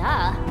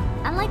 Duh.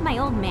 Unlike my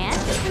old man,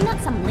 I'm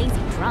not some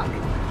lazy drunk.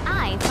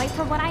 I fight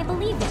for what I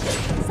believe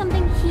in,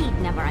 something he'd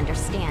never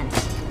understand.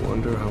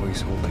 Wonder how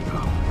he's holding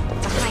up.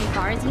 Behind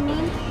bars, you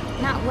mean?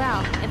 Not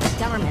well, if the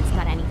government's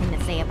got anything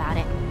to say about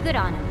it. Good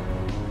on him.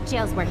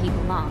 Jail's where he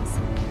belongs.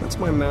 That's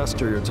my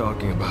master you're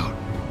talking about.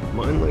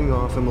 Mind laying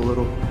off him a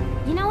little?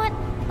 You know what?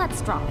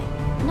 Let's drop it.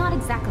 Not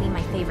exactly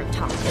my favorite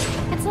topic.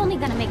 It's only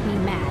gonna make me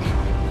mad.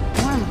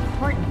 More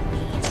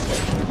importantly...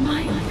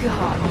 My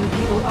god, you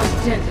people are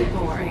deadly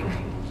boring.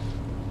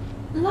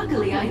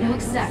 Luckily, I know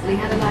exactly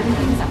how to liven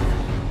things up.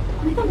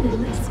 With a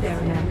little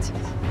experiment.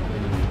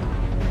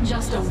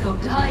 Just don't go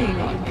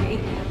dying on me.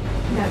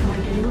 That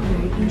might yield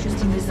very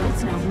interesting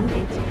results now, won't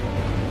it?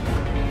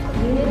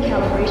 Unit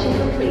calibration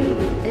complete.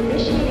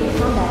 Initiating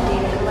combat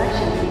data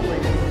collection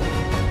sequence.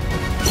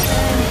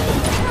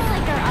 I don't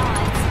like our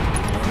odds.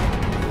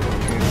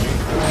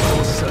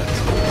 All set.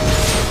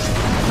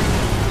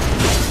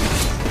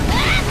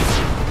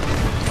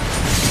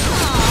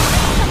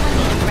 Someone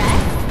need a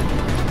rest?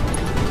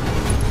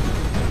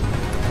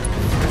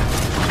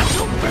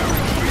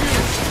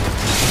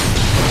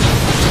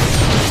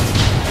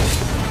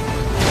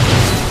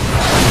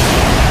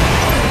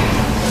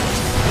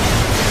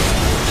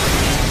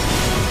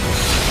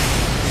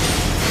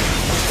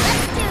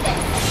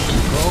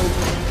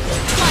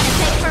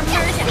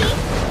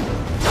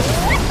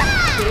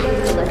 Data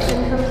collection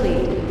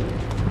complete.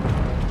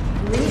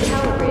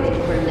 Recalibrating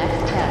for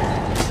next test.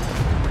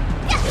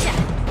 Gotcha!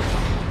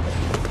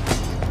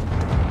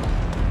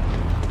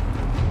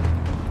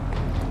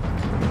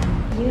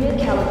 Unit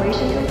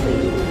calibration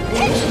complete.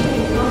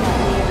 Initiating combat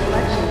data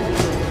collection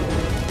sequence.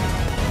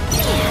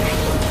 Man, I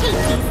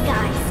hate these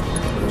guys.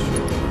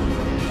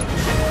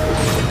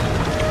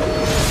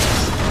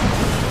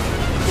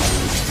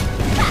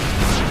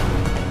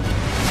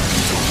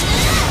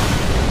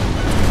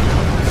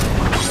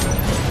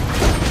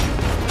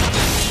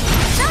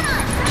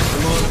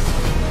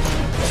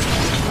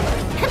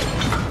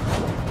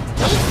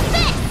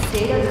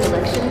 Data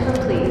collection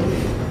complete.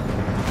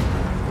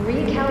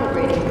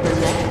 Recalibrating for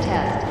next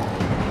test.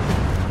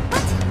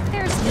 What?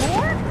 There's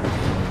more?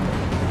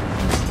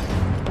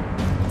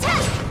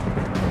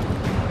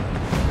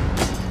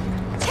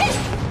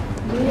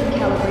 Unit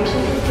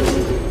calibration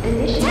complete.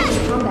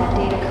 Initiating combat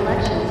data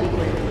collection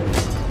sequence.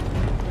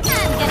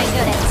 I'm gonna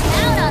go to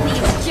town on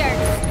these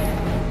jerks.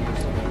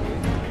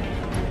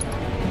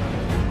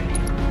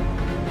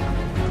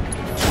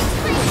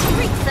 Let's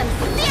wreak some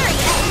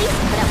serious, at least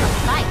put up a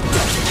fight.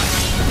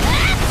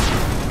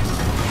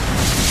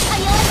 How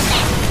you like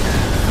that?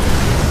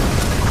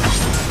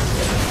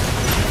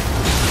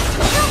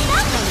 Felt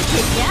that one,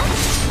 kid, ya?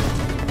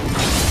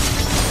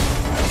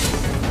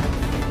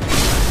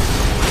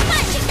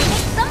 Time to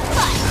kick some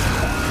butt.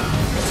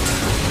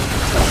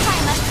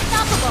 I'm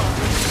unstoppable.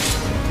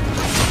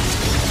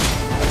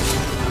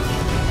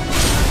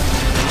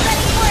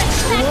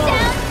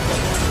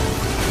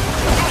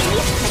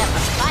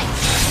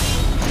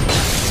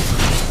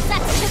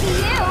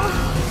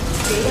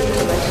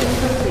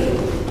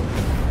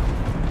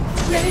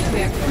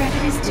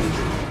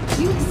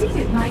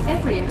 exceeded my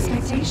every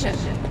expectation.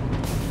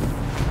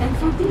 And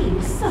for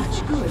being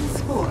such good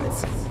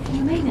sports,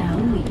 you may now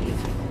leave.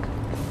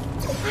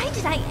 Why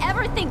did I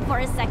ever think for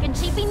a second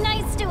she'd be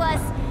nice to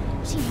us?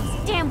 She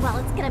knows damn well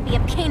it's gonna be a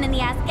pain in the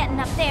ass getting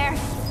up there.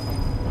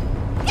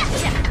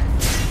 Gotcha!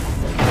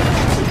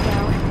 There we go.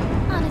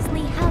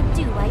 Honestly, how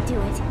do I do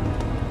it?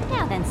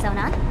 Now then,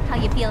 Sonon, how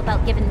you feel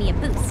about giving me a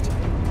boost?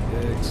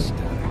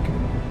 Ecstatic.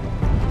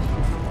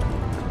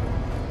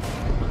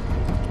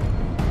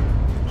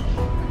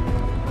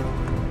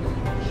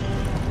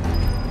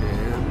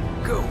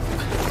 And go.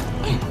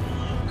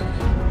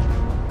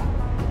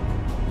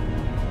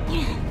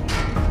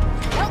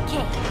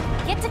 Okay,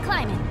 get to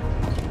climbing.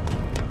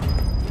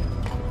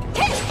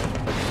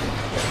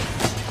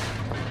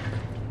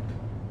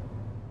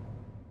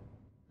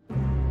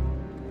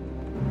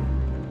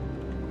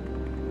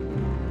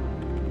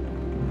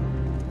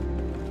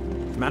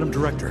 Madam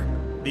Director,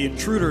 the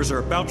intruders are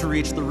about to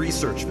reach the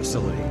research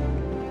facility.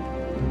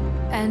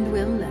 And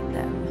we'll let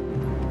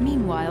them.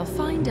 Meanwhile,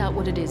 find out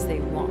what it is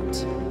they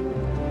want.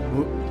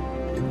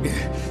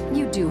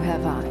 You do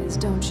have eyes,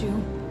 don't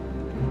you?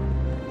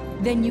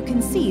 Then you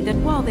can see that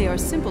while they are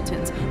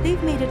simpletons,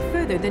 they've made it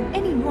further than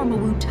any normal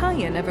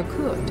Wutaian ever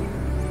could.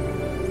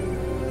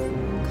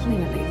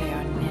 Clearly they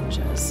are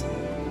ninjas.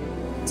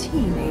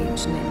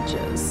 Teenage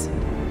ninjas.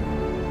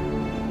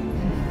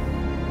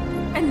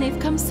 And they've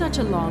come such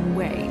a long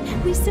way.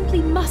 We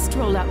simply must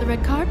roll out the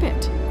red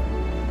carpet.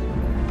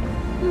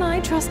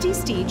 My trusty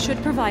steed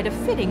should provide a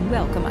fitting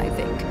welcome, I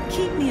think.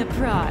 Keep me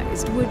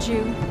apprised, would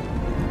you?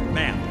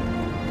 Ma'am,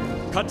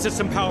 cut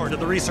system power to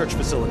the research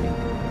facility.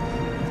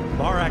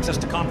 Bar access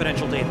to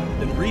confidential data,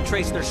 then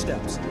retrace their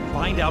steps.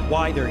 Find out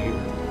why they're here.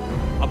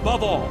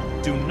 Above all,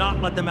 do not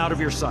let them out of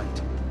your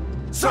sight.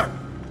 Sir!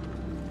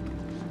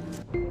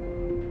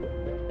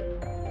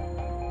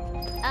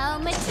 Oh,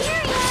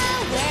 materia!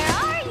 Where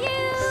are you?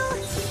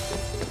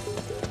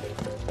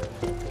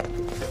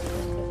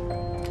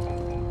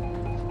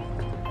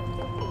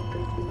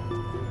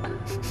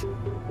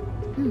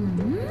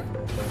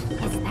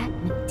 Is that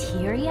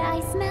materia I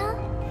smell?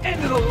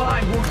 End of the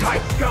line, Wutai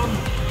scum!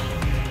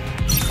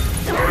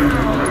 You're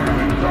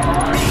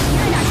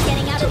not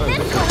getting out of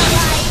this one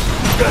alive!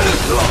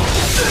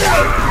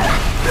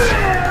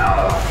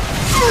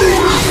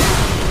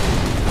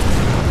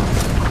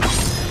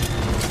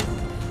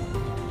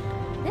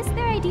 This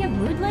their idea of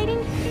mood lighting?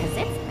 Because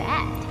it's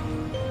bad.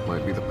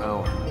 Might be the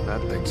power.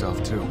 That thing's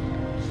off too.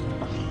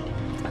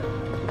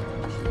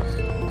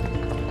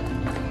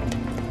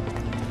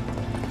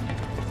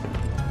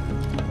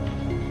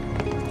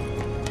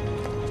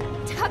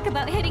 Talk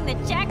about hitting the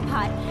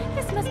jackpot.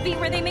 This must be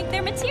where they make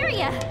their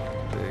materia.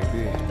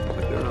 Maybe,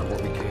 but they're not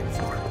what we came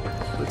for.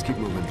 Let's keep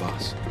moving,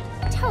 boss.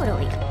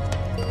 Totally.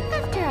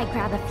 After I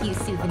grab a few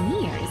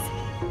souvenirs.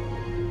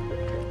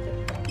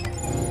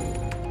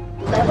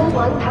 Level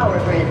 1 power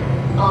grid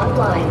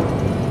online.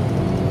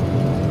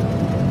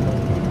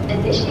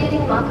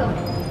 Initiating mock-up.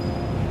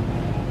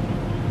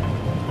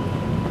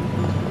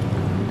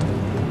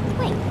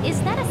 Wait,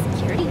 is that a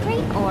security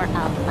grate or a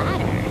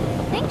ladder?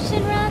 Thanks,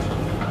 Shinra.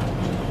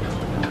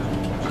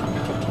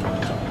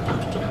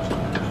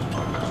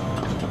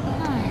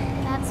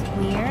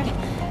 Weird.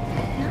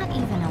 Not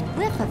even a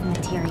whiff of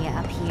materia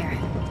up here.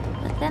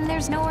 But then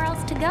there's nowhere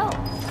else to go.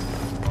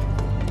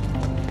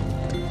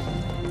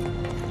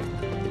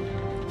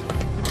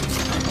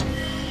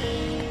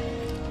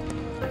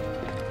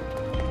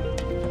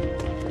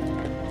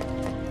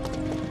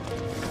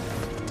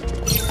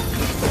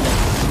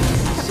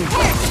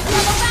 Prepare to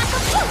double back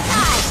of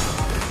Wutai!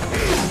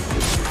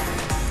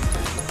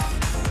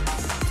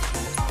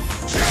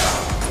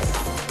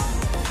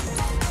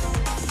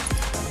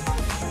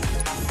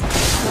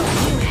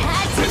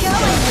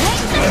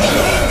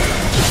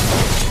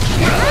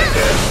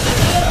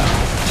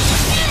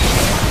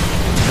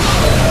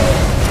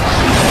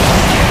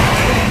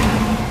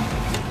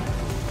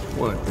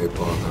 Why'd they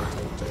bother?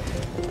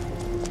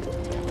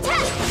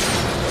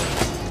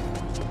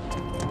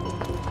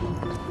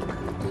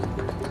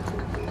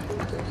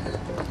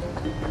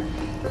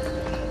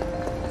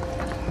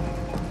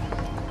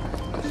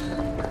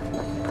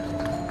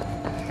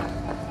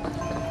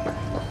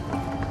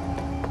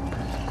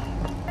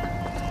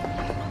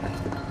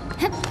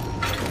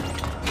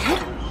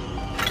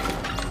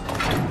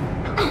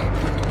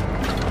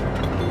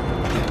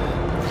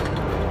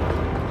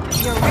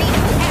 Your reign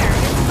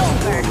of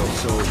terror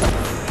is over.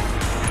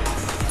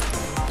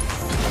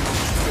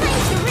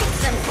 Time to wreak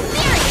some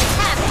serious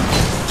havoc.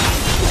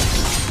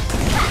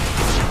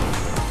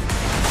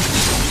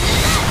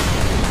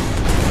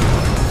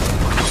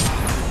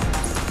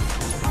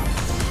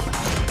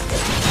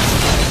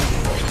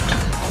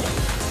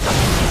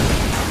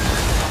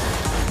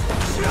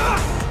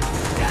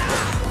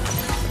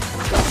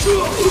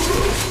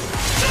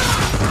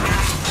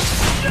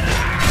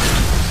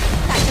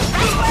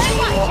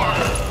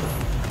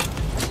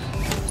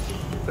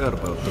 That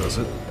about does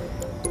it.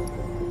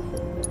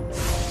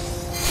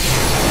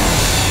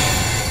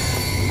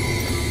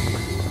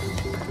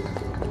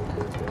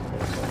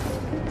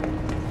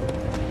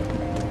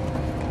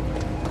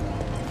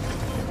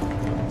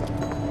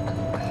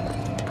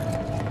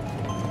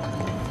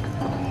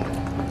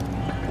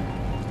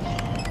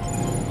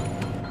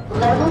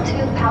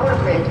 2 power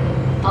grid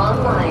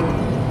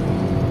online.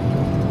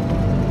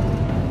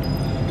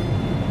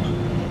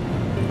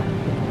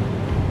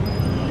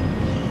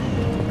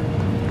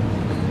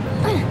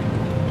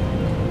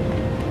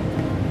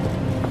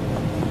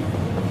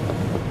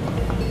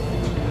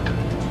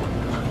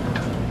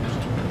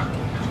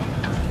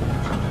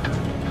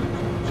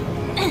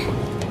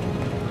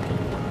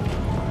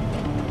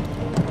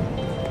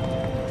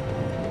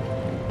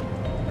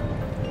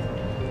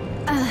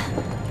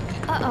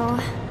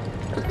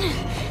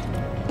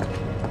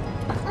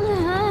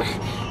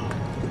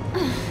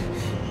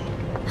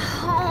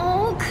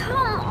 Oh,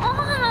 come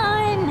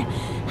on!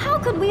 How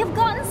could we have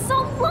gotten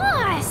so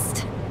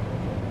lost?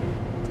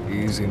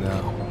 Easy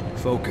now.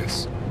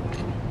 Focus.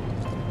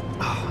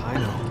 I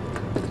know.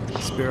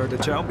 Spare the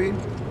chow bean?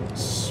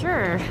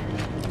 Sure.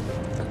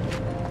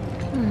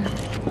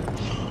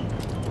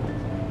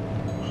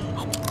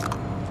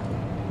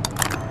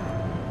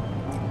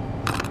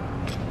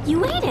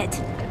 You ate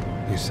it!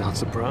 You sound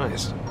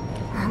surprised.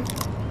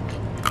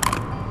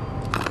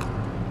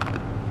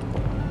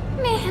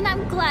 Man,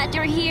 I'm glad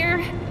you're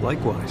here.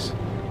 Likewise.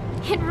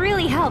 It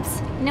really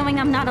helps, knowing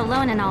I'm not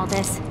alone in all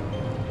this.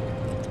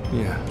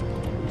 Yeah,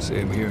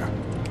 same here.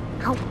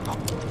 Ow.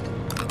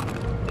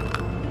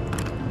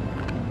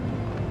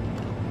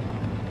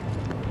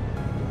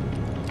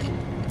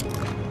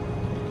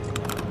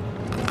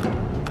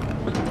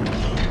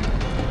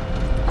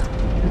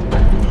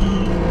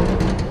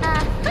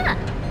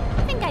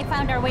 I think I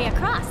found our way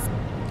across.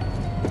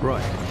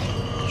 Right.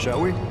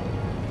 Shall we?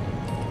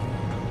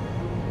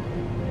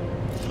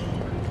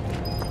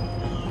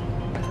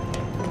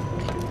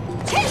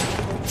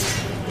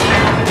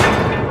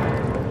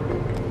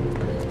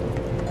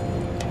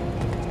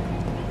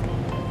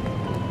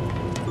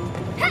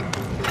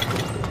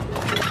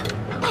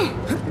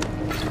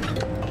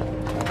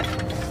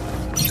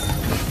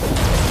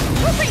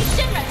 We'll bring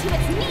Shinra to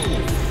its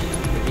knees!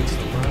 It's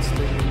the last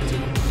thing we do.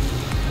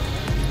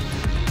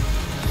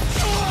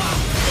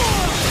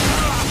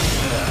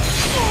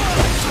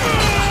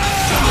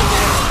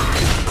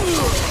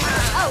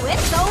 Oh,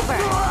 it's over!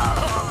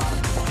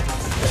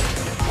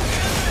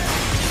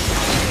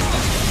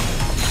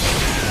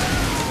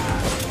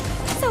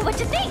 So what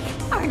you think?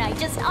 Aren't I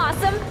just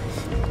awesome?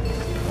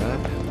 That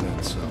and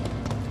then some.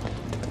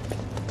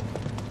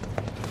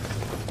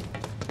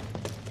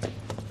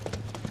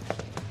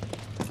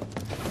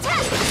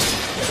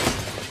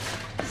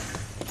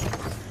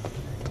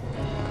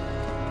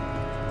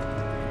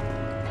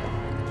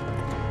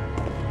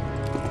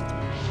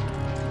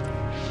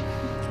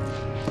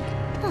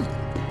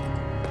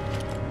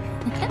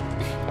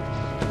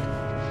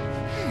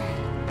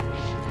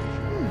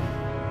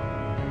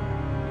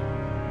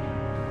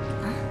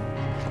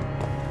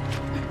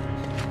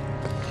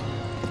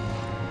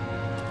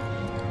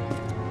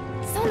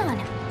 Sonon,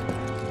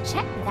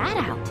 check that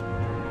out.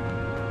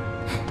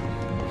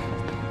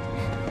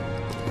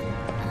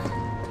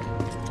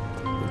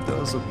 It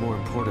does look more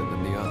important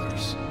than the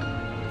others.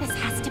 This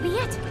has to be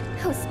it.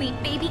 Oh, sweet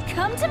baby,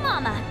 come to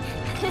mama.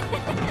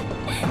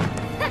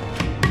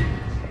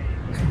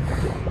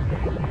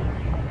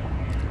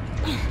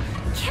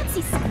 Can't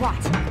see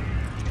squat.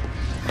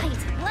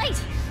 Light,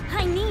 light.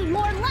 I need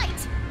more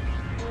light.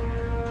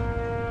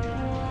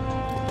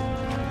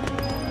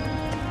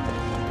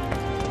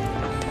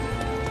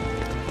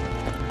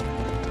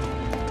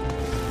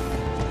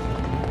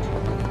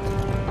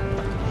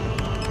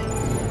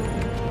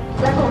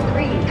 Level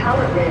 3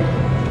 power grid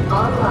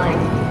online.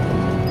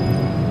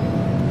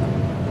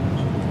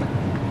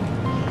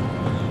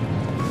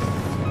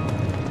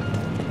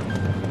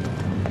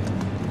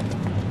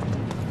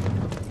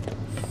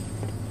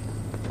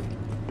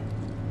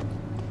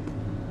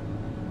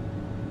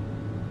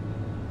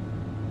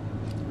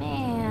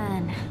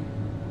 Man,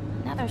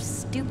 another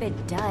stupid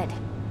dud.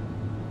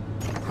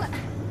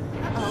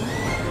 Uh-oh.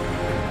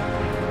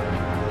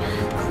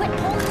 Quit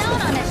holding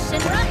out on us,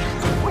 Shinra!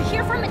 We're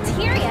here for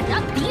materia,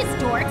 not these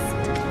dorks!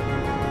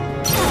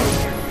 Oh,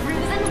 you're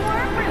bruising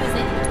or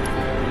bruising.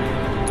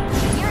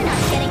 You're not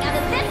getting out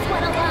of this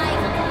one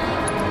alive!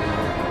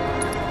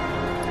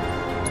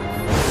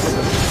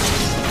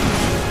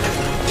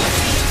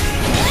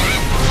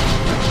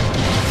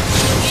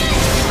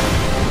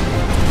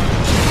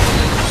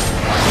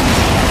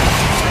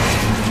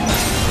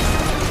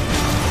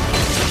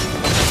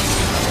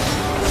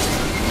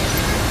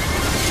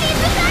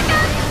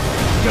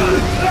 Got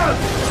it!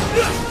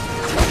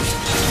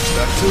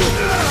 Back to it.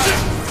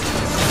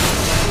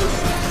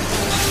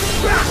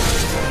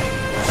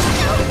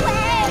 No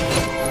way!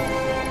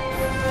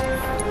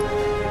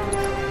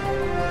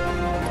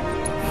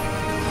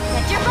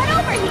 Get your butt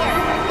over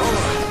here!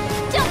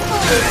 Don't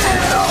pull it!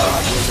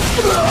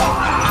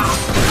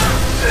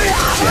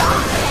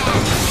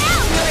 Now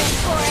you're in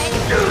for it!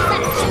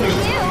 That's what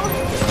you do!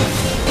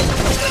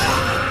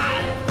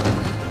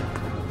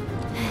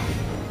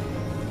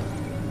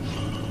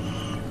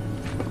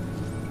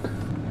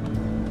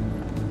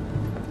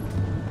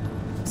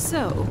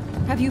 So,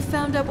 have you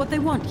found out what they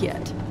want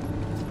yet?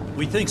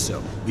 We think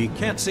so. We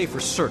can't say for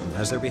certain,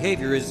 as their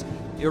behavior is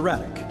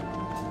erratic.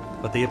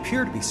 but they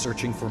appear to be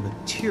searching for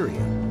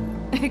materia.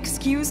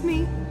 Excuse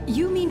me?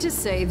 You mean to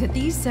say that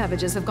these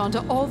savages have gone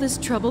to all this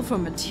trouble for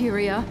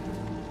materia?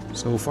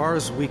 So far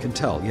as we can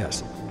tell,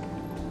 yes.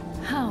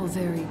 How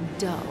very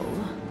dull.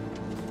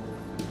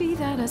 Be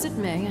that as it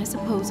may, I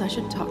suppose I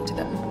should talk to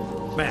them.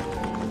 Ma'am.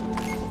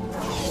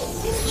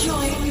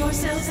 Enjoying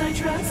yourselves, I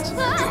trust?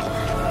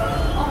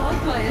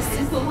 Awed by a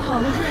simple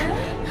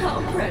hologram?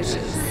 How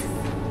precious.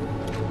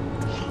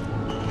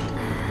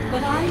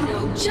 But I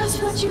know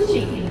just what you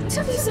need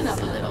to loosen up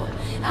a little.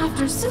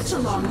 After such a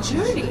long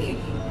journey,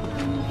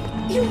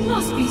 you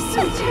must be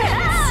so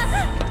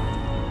tense.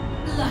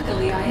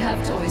 Luckily, I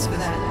have toys for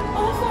that.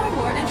 All far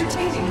more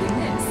entertaining than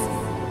this.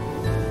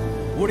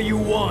 What do you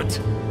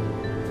want?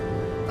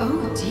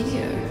 Oh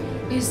dear.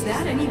 Is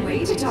that any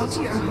way to talk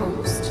to your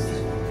host?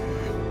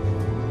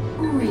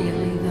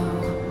 Really,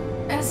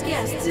 though. As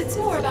guests, it's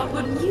more about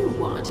what you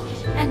want,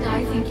 and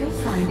I think you'll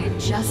find it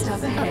just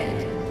up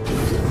ahead.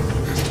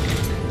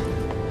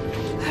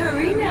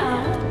 Hurry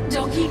now.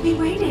 Don't keep me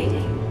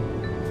waiting.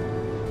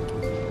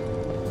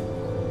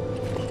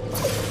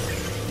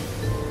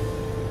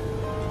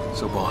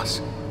 So, boss,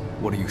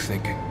 what are you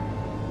thinking?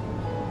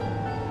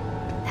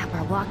 That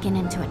we're walking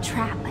into a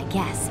trap, I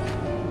guess.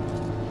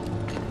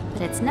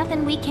 But it's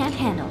nothing we can't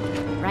handle,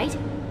 right?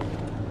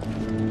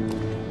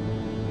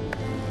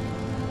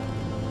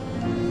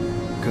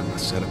 Couldn't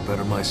have said it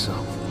better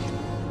myself.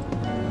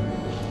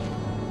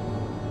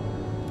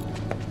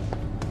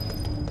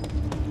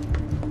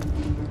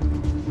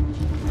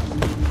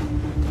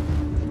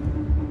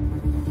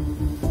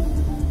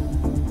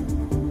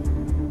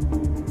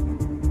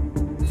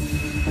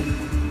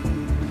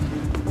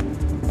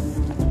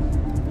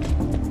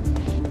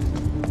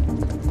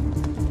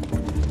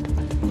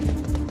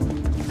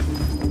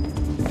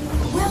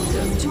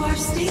 Welcome to our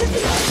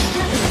state-of-the-art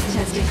weapons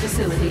testing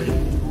facility.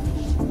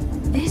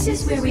 This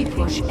is where we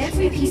push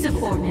every piece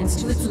of ordnance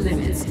to its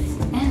limits,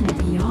 and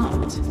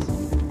beyond.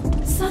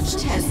 Such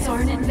tests are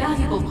an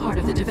invaluable part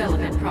of the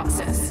development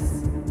process.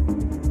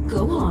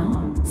 Go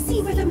on,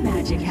 see where the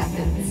magic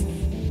happens.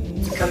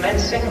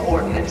 Commencing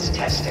ordnance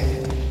testing.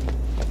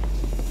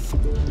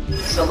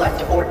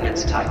 Select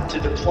ordnance type to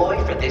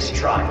deploy for this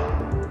trial.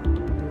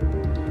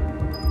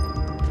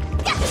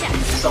 Gotcha!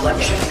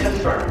 Selection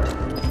confirmed.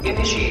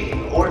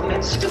 Initiating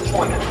ordnance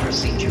deployment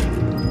procedure.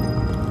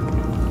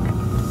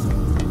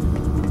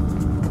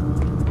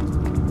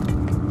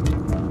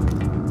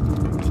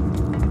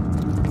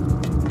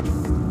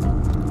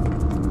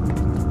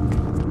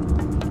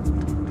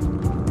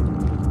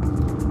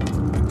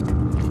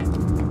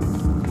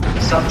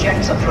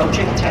 Subjects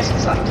approaching test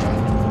site.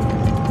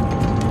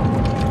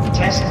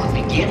 Test will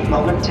begin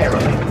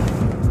momentarily.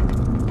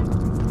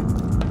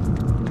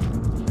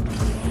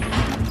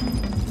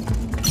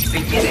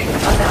 Beginning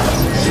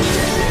analysis.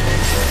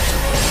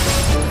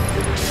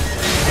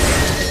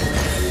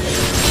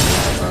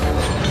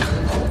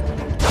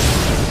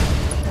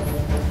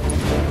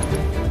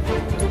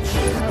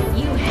 Oh,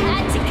 you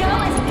had to go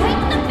and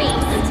break the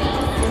beast!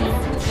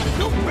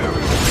 Don't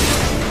marry me.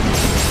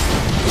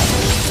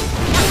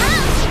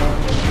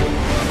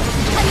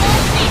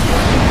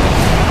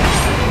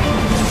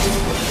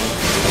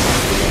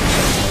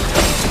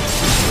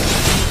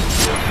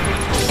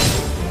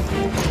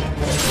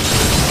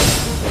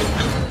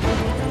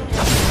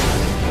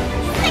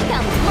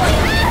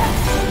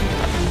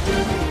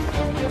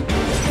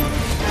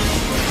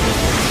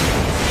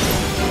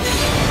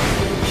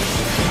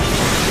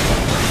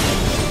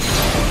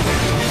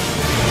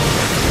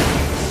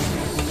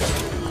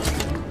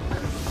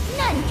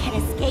 None can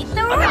escape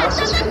the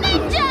wrath of the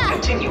ninja!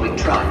 Continuing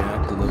trial.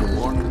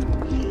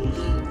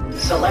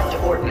 Select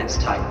ordnance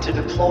type to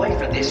deploy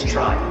for this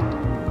trial.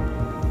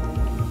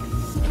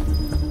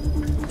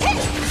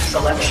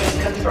 Selection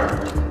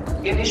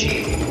confirmed.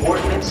 Initiating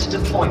ordnance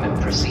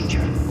deployment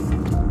procedure.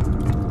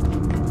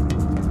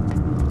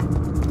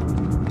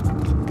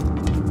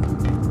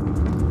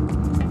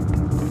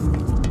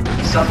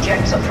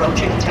 Subjects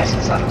approaching test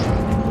site.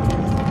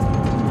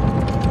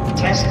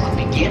 Test will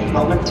begin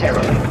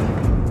momentarily.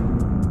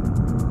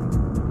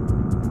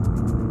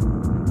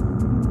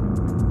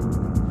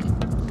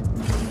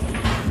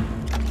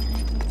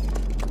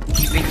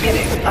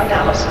 Beginning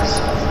analysis.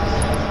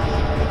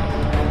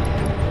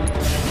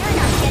 You're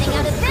not getting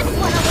out of this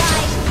one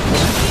alive!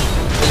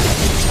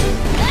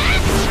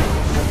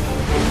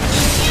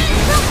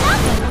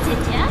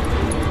 Did ya?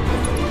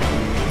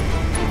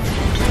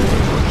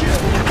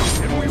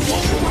 And we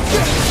won't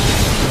forget.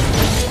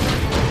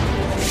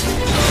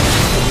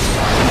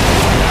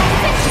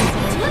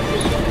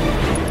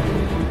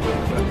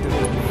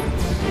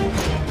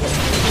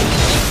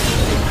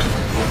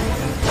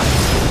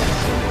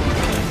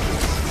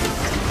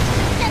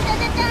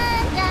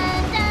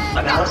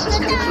 Analysis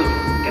concluded.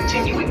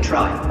 Continuing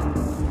trial.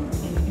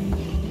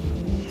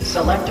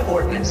 Select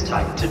ordnance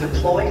type to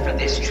deploy for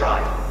this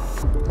trial.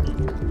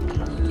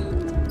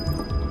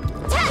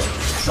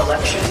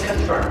 Selection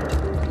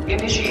confirmed.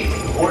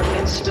 Initiating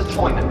ordnance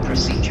deployment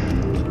procedure.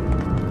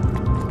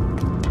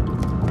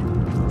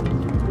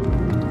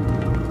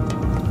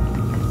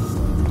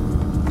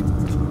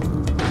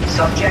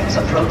 Subjects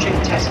approaching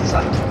test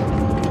site.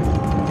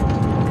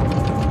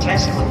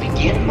 Test will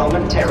begin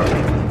momentarily.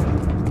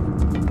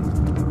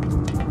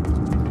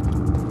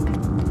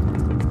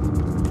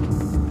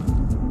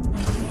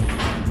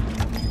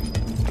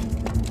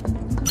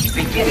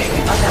 Beginning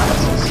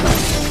analysis.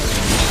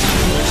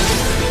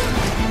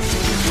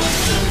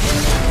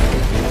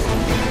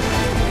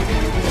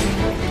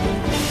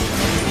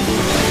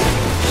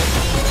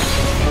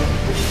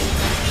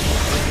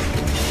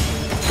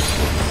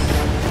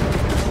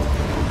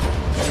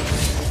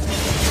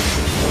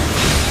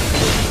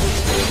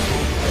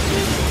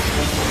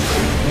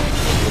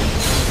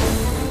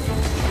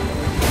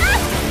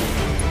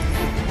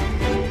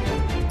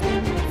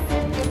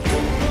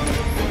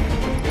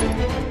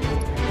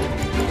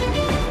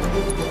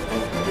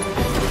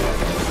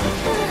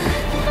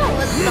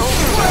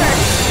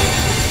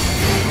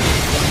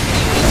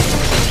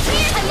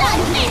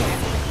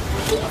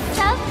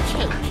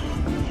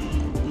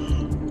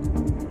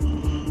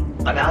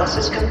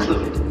 Analysis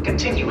concluded.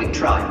 Continuing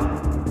trial.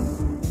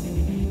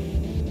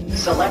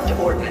 Select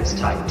ordnance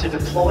type to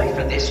deploy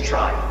for this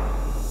trial.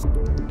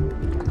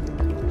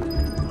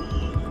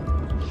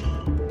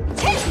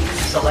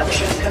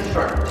 Selection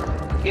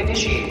confirmed.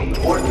 Initiating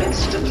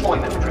ordnance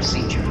deployment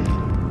procedure.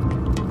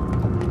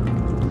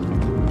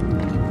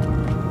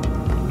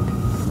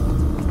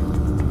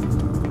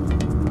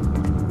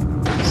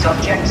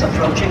 Subjects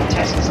approaching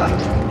test site.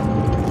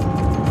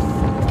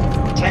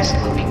 Test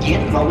will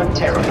begin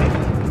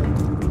momentarily.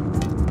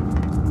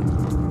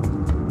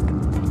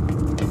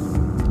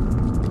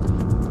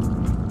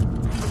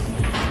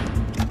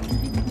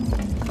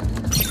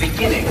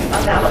 Beginning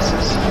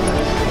analysis.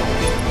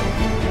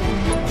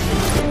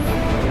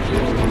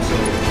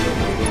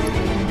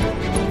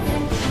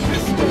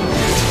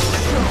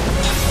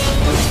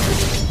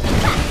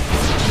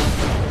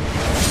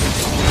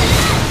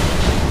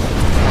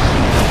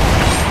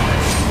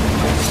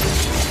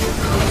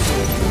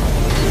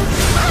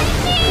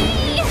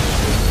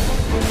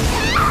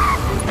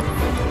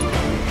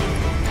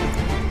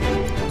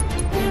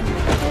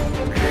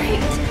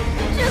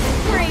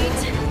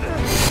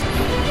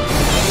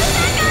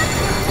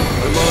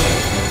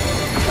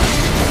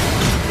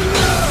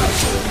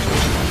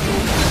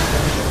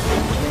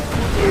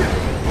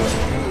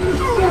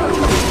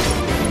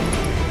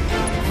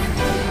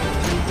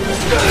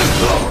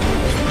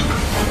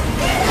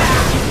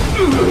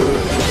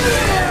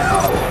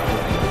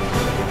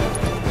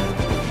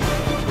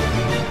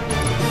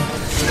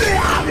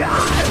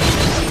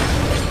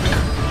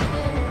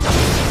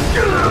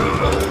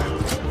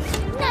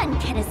 None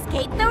can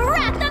escape the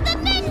wrath of the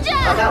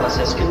ninja!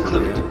 Analysis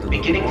concluded.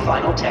 Beginning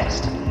final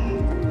test.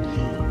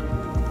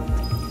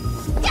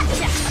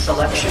 Gotcha!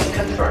 Selection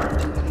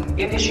confirmed.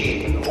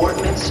 Initiating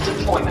ordnance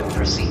deployment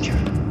procedure.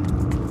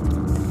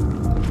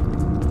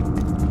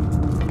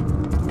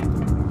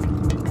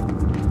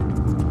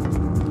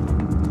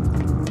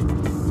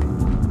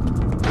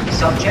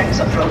 Subjects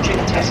approaching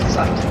test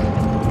site.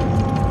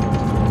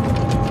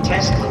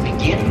 Test will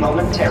begin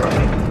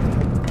momentarily.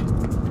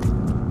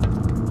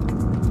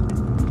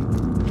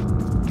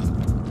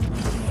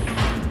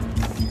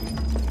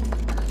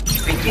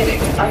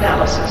 Beginning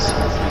analysis.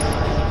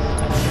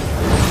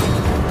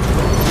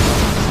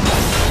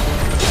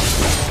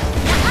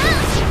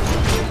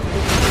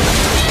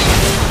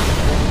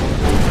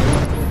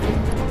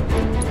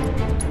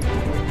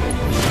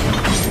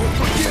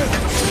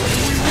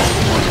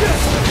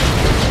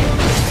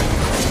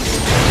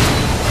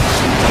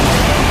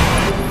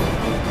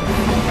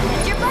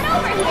 Get your butt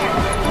over here!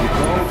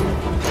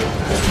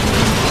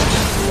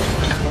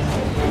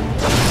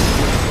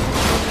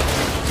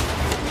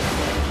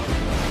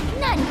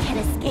 None can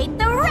escape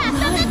the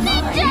wrath of the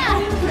ninja!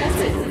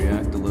 Impressive.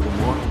 React a little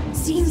more.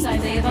 Seems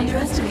like they have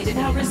underestimated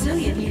how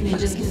resilient you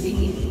ninjas can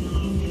be.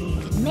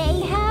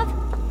 May have?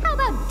 How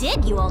about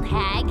did, you old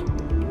hag?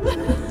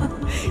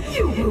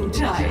 You Wu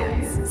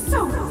Giants,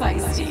 so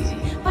feisty.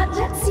 But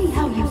let's see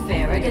how you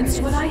fare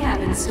against what I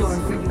have in store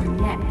for you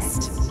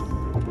next.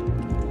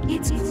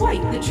 It's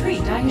quite the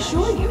treat, I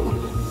assure you.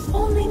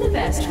 Only the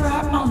best for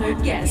our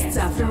honored guests,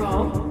 after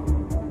all.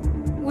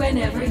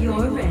 Whenever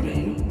you're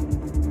ready.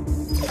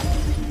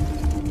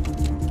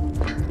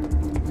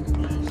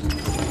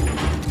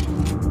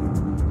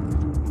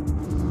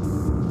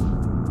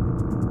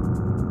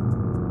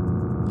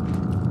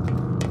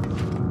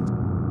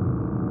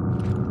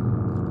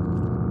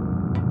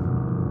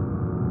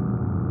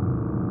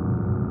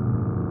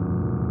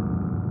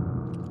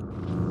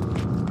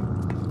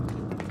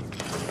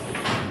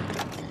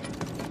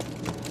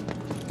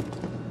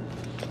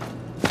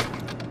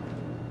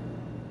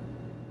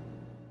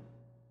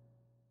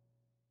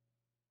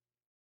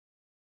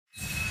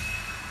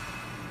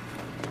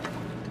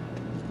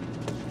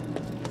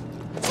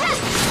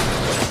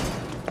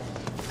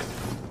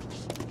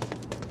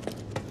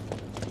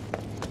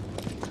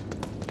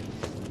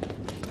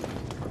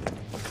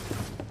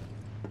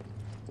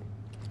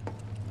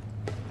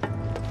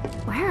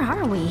 Where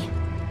are we?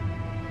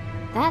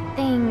 That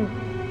thing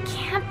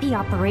can't be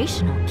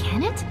operational,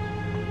 can it?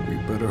 We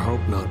better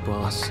hope not,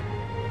 boss.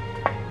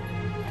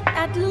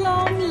 at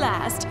long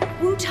last,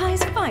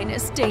 Wutai's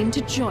finest deigned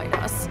to join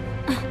us.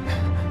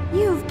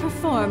 You've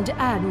performed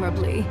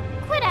admirably.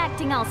 Quit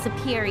acting all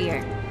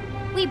superior.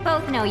 We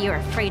both know you're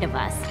afraid of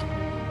us.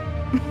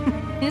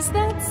 Is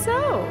that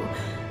so?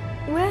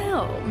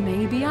 Well,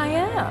 maybe I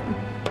am.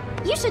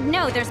 You should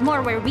know there's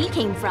more where we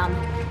came from.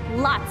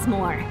 Lots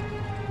more.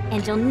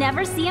 And you'll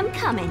never see them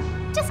coming.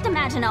 Just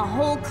imagine a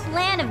whole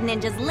clan of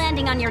ninjas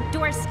landing on your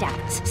doorstep.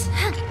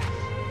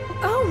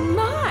 Oh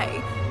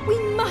my! We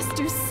must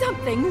do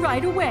something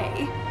right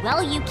away.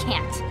 Well, you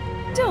can't.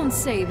 Don't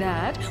say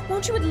that.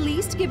 Won't you at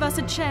least give us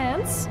a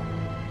chance?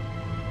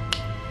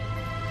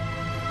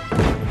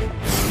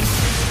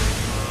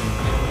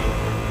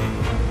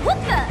 What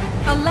the?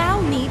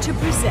 Allow me to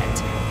present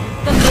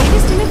the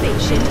latest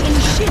innovation in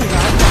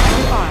Shinra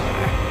battle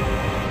armor.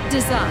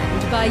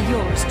 Designed by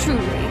yours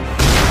truly.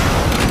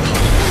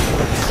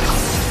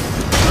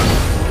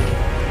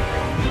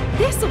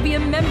 This'll be a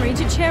memory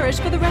to cherish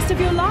for the rest of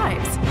your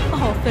lives.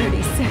 All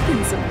 30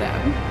 seconds of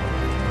them.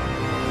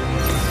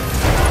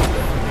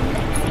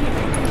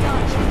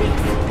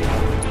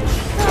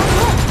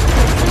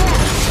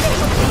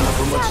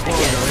 How much longer,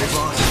 eh,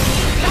 boss?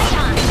 Right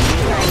on.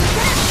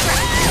 That's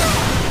right.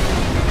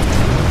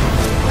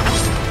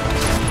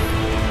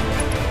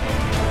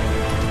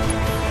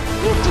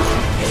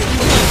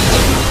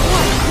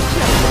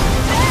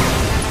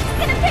 It's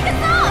gonna pick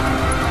us off!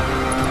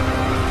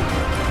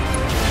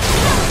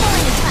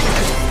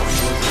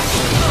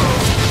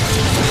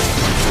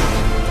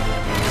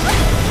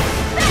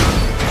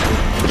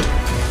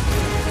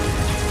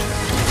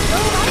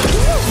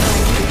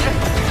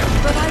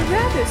 But I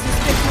rather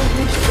suspect you'll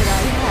wish that I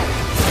had.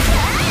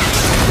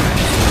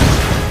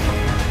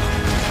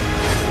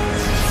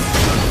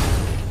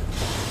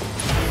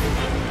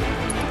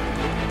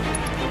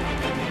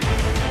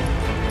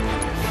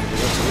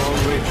 That's a long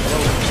way to go.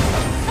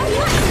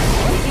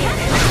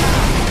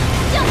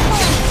 Don't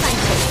pull any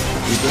punches.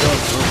 Keep it up,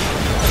 bro.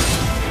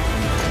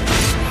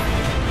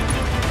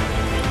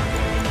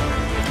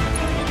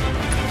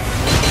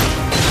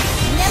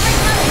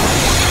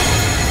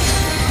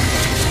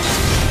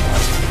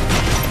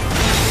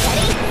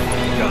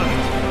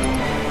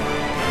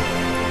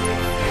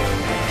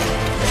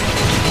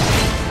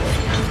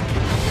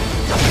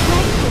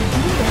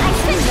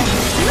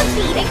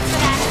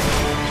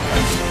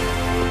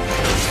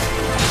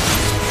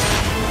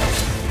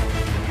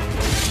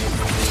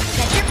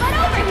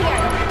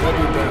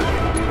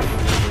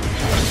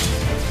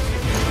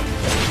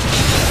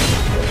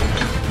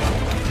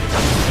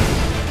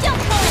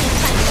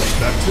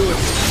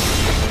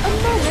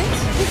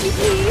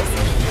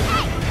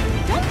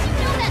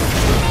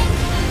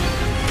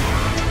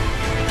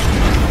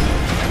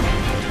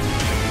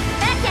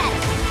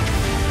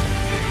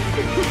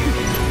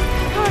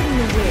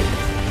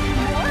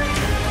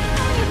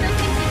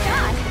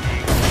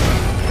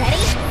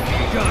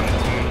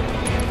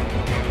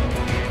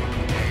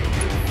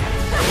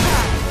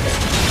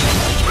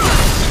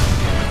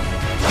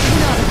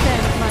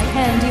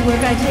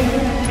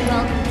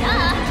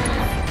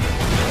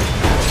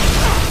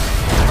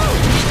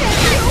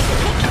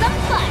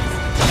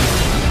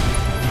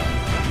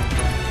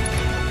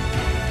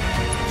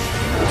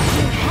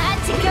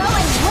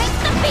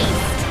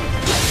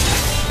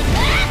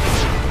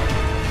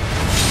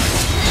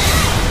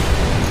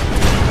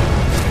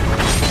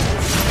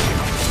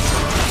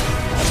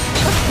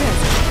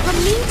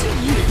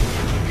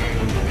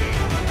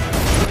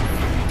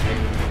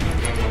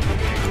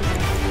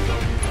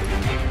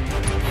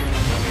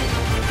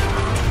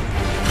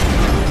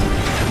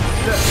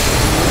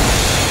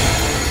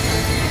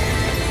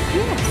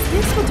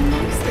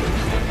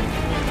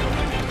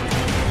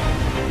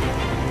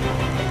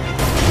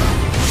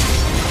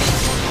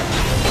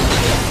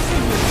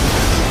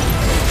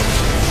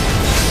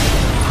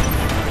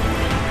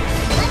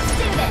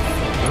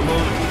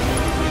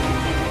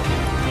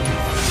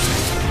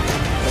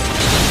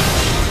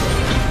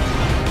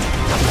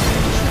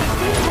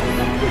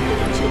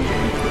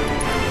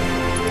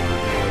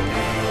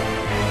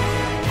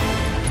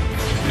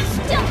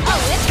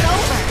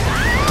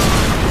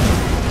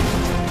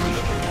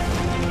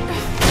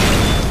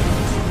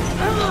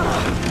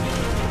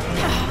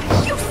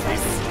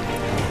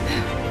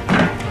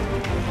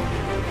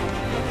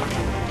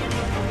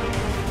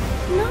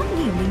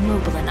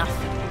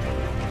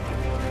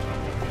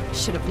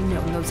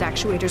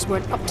 Actuators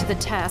weren't up to the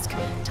task.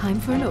 Time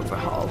for an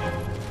overhaul.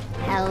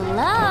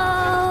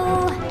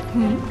 Hello?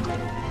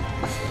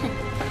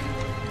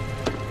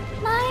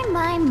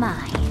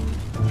 My.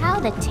 How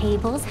the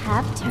tables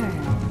have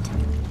turned.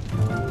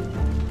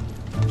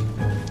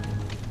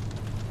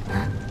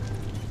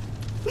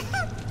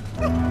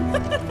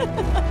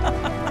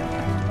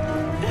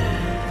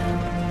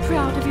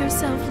 Proud of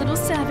yourself, little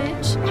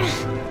savage?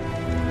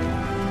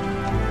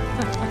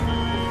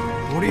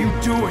 What are you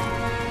doing?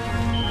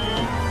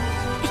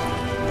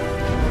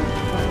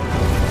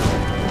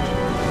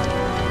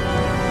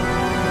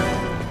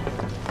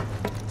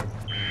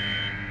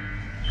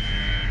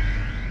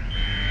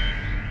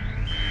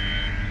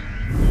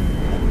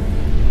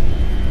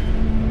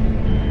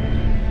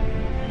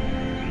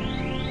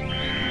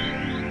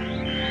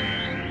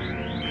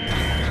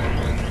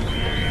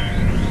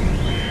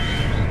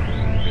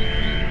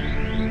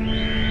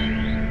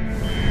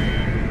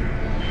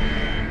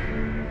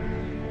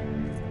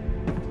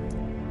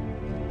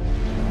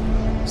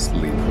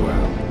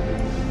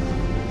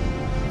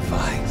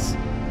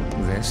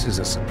 This is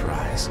a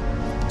surprise.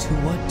 To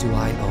what do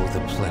I owe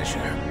the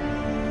pleasure?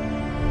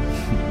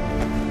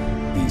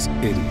 These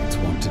idiots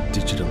want to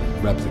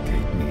digitally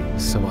replicate me,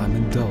 so I'm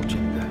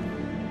indulging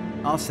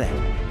them. All set.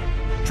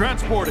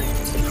 Transporting.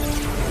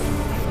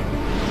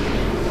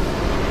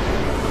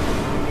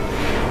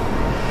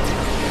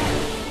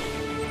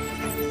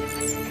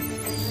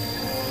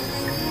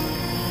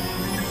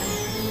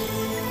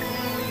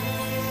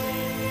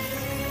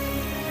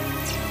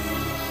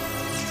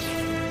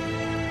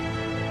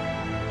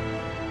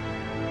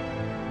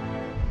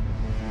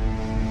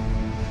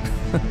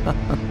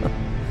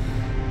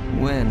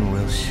 When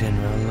will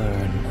Shinra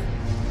learn?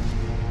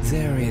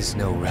 There is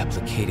no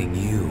replicating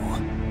you.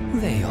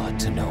 They ought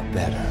to know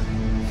better.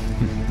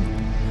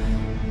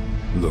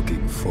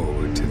 Looking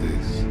forward to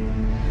this?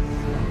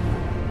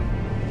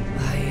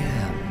 I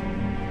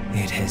am.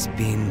 It has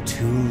been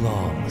too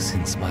long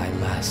since my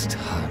last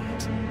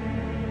hunt.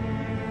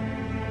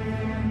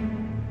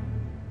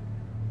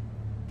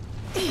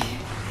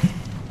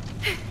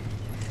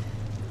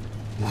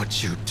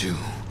 What'd you do?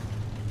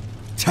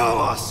 Tell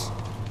us!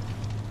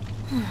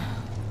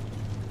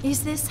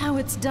 Is this how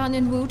it's done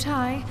in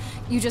Wutai?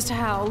 You just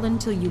howl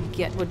until you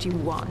get what you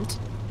want?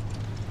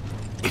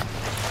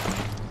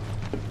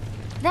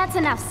 That's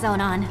enough,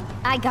 Sonon.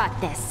 I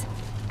got this.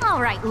 All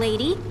right,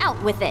 lady,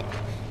 out with it.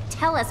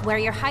 Tell us where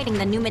you're hiding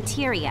the new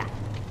materia.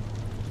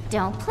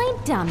 Don't play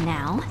dumb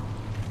now.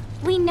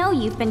 We know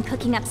you've been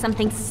cooking up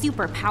something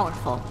super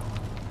powerful.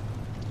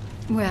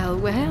 Well,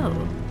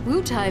 well.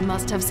 Wutai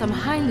must have some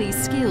highly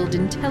skilled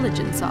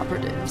intelligence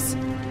operatives.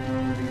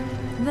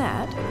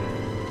 That,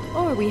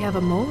 or we have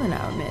a mole in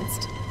our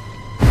midst.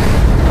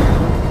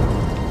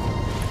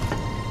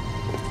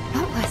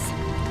 What was?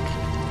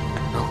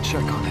 I'll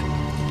check on it.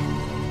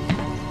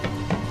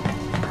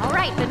 All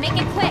right, but make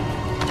it quick.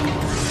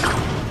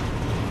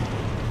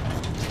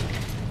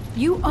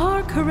 You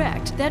are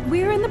correct that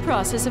we're in the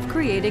process of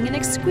creating an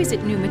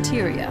exquisite new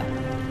materia.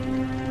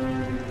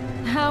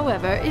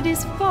 However, it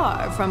is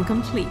far from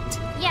complete.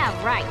 Yeah,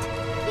 right.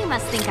 You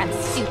must think I'm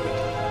stupid.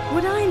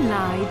 Would I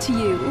lie to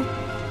you?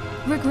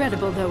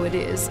 Regrettable though it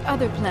is,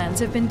 other plans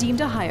have been deemed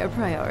a higher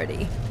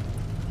priority.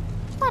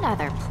 What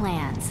other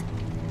plans?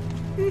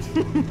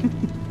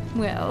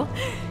 Well,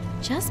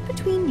 just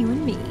between you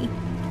and me,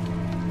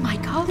 my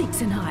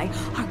colleagues and I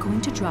are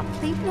going to drop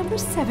plate number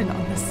 7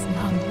 on the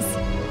slums.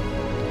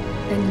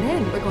 And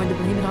then we're going to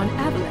blame it on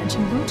Avalanche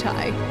and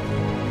Wutai.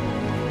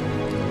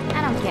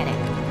 I don't get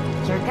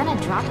it. You're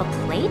gonna drop a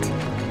plate?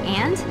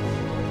 And?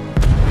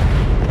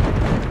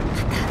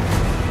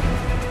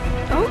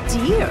 Oh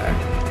dear!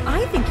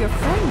 I think your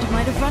friend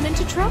might have run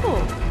into trouble.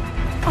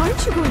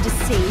 Aren't you going to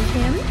save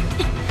him?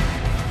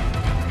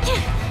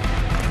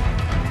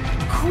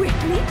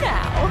 Quickly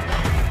now!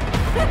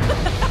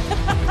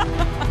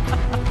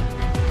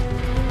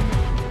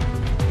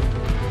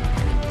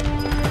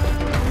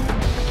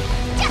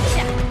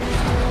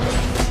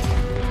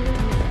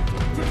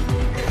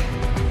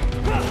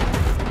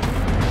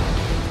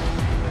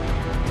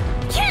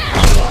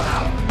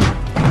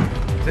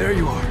 There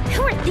you are.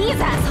 Who are these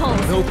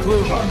assholes? No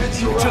clue.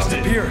 You just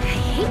appeared. I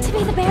hate to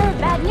be the bearer of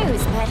bad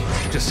news, but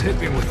Just hit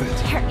me with it.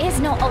 there is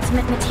no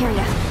ultimate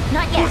materia.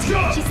 Not yet.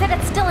 She said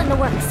it's still in the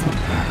works.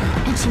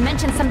 And she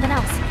mentioned something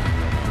else.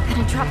 They're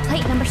gonna drop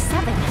plate number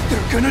 7.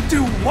 They're gonna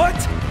do what?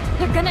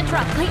 They're gonna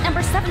drop plate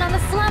number 7 on the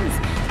slums.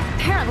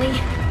 Apparently.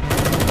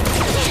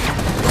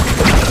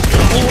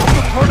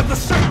 We're part of the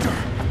sector.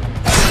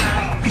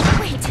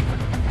 Wait.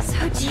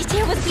 So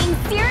GJ was being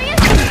serious?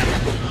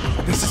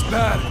 This is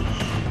bad.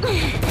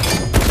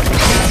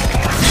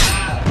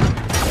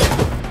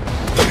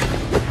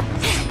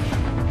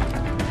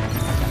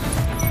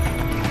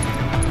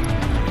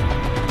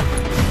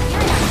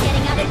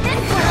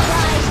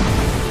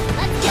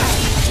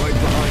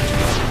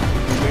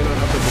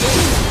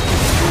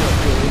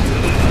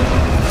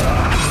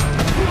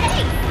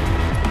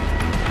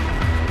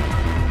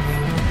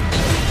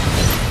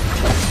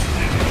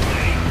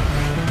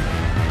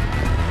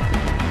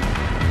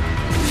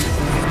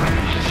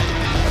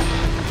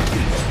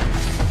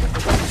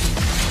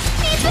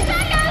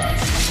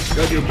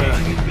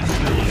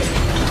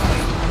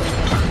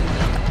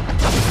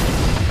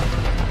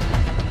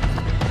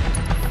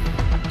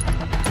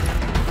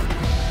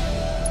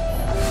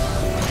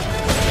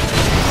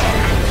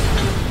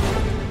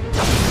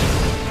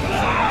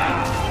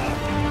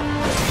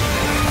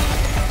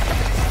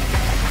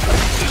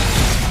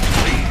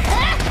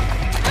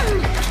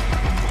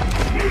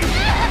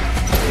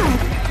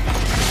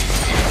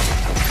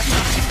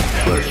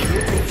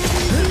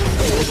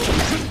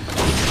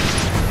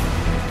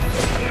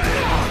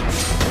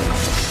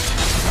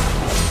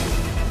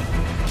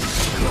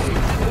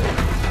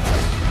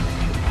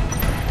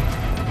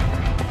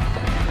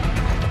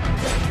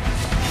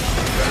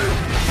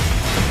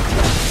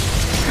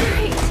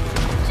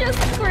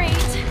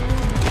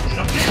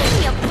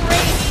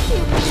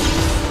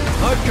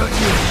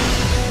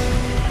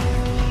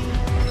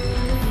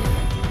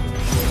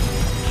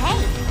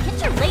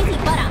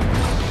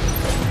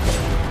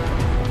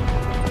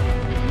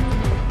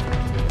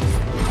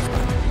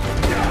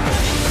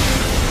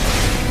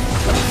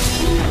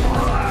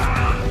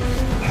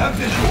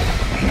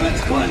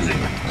 That's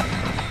cleansing.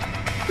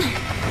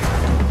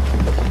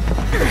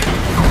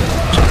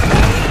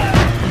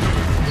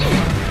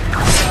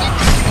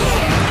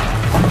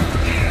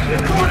 The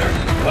corner!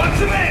 Box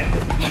him in!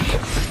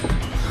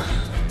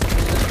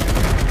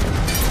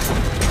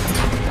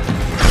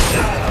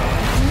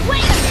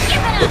 Wait!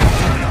 Give it up!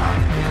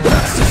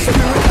 That's the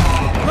spirit!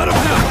 Let him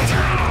have it!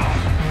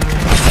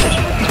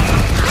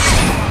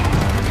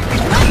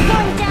 I'm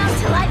going down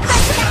till I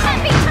fetch the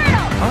happy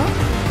turtle! Huh?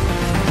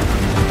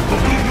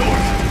 Open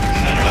doors!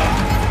 Set it up!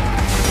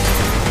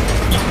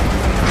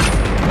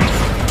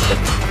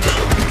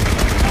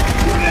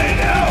 Hey,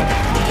 now!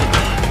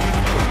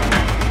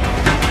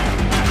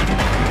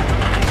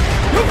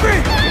 Yuffie!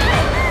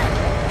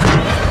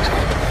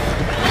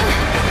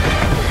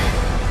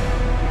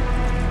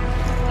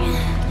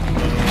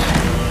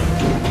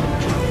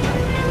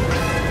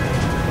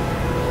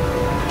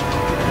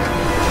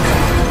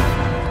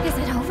 Is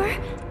it over?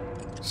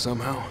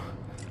 Somehow,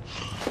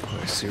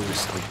 I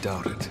seriously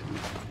doubt it.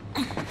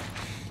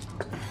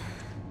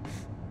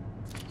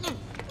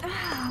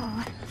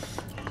 Oh,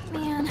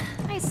 man,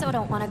 I so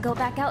don't want to go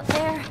back out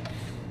there.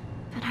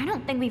 But I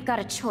don't think we've got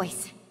a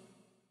choice.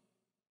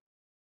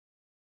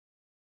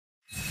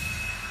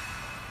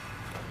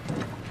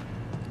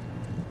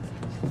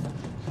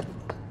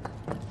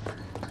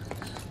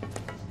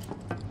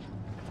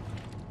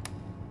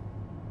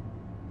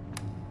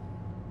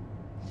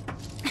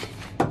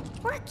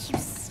 Work, you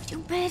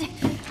stupid.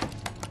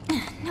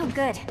 No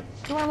good.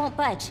 Door won't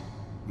budge.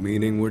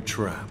 Meaning we're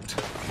trapped.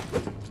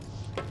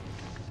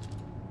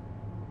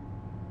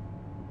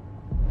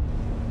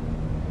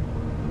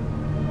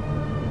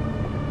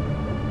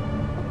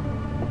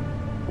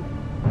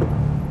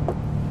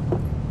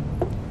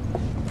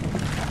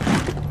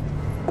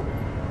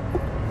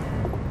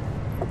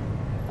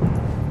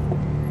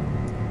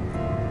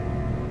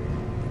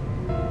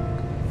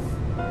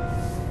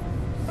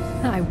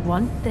 I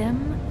want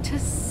them to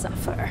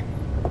suffer.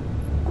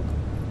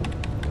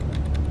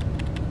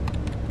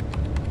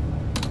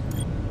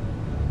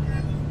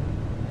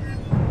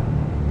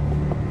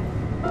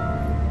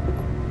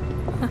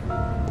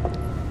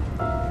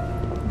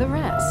 The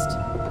rest,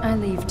 I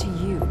leave to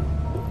you.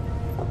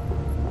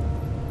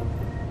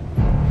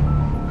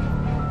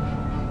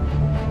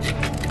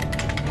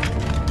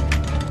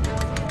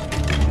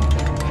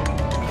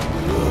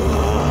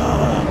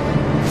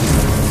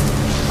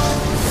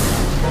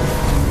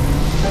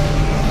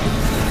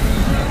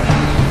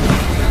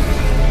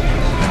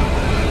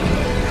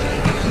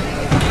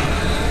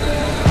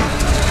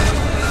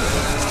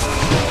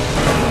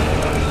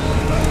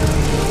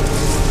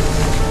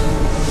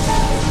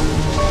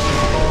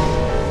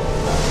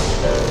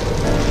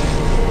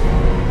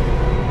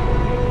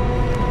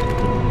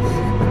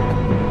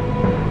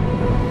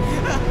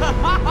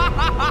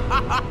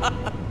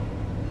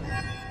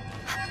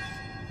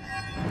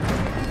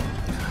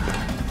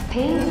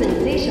 Pain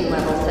sensation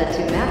level set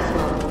to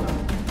maximum.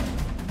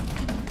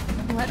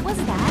 What was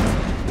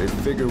that? They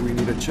figure we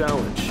need a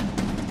challenge.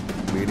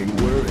 Meaning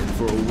we're in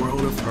for a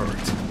world of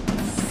hurt.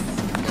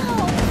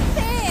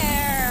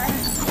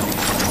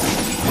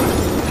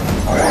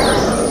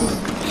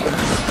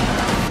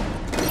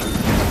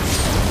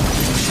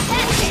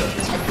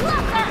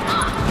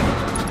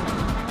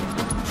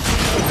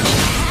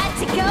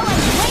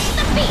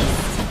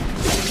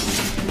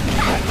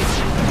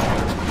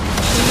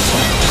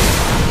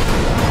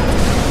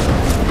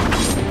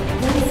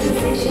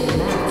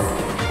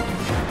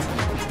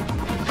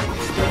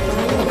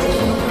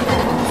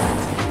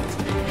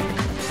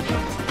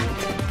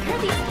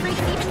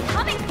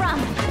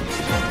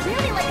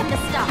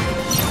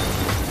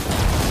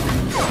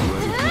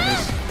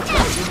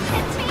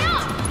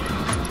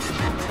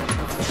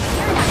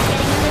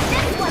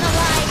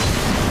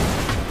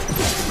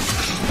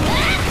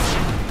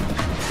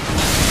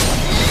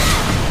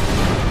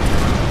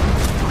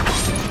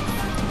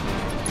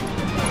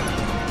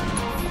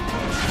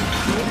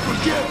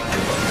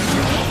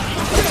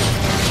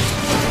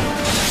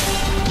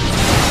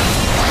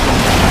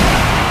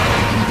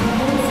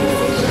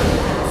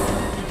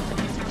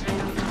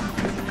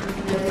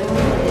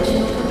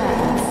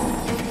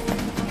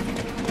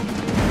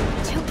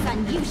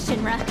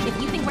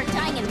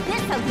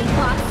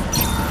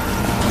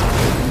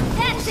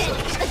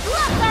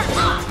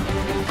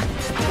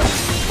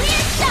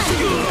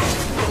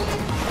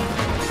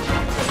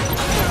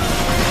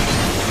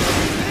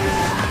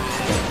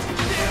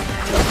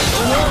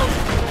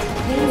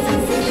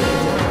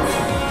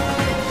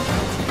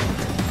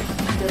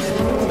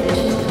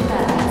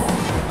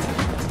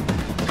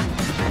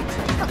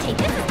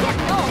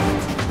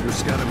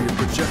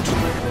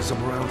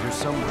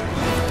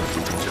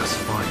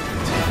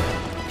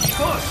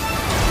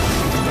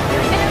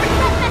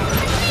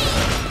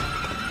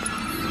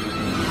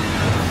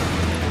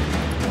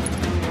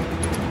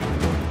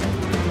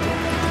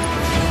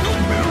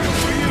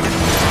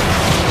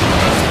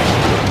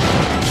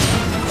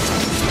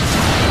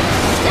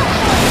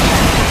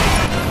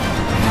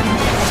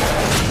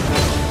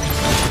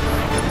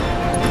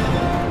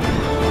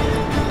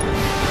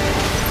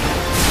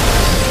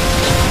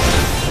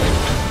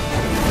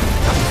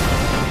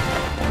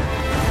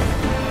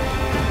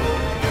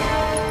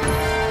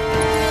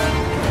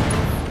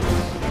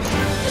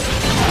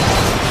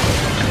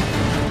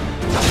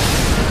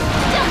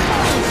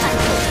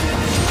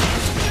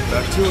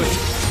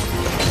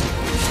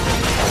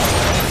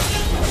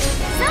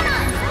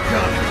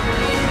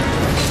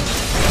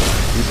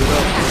 Keep it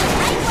up.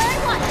 Right where I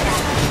want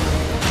that.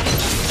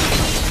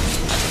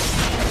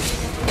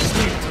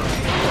 Sleep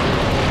time.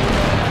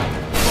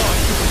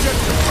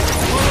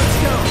 Let's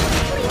go.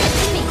 Leave it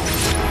to me.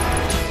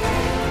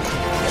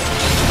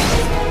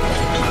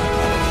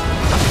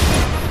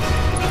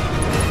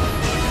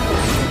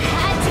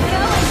 Had to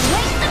go and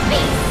wake the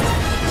beast.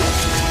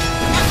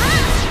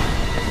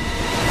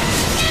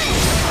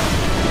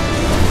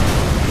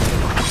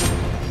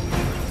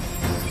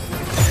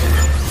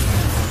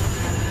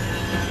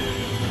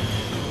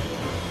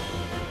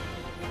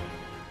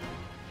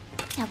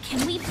 Now, can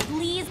we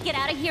please get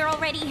out of here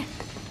already?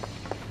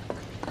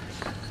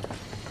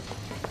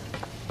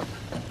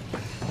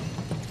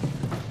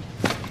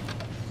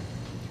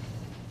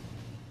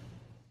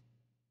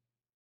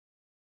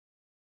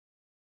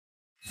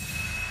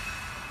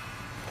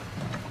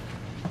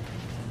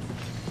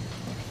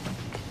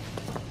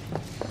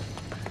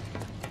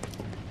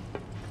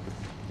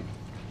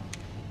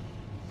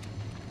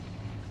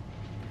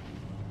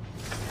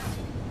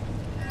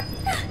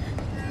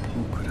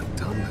 Who could have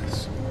done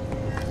this?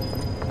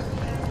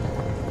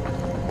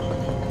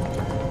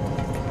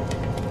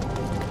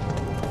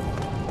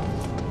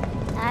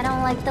 I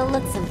don't like the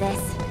looks of this.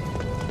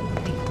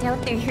 I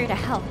doubt they're here to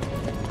help.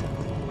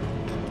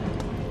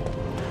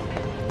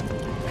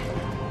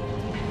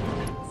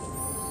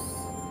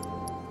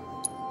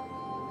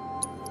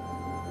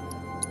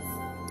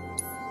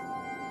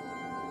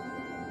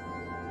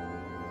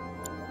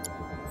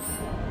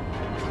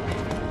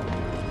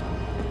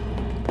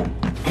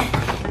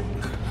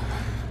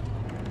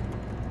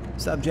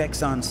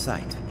 Subjects on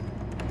site.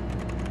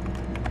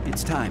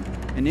 It's time.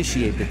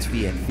 Initiate the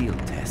VII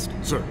field test.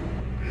 Sir.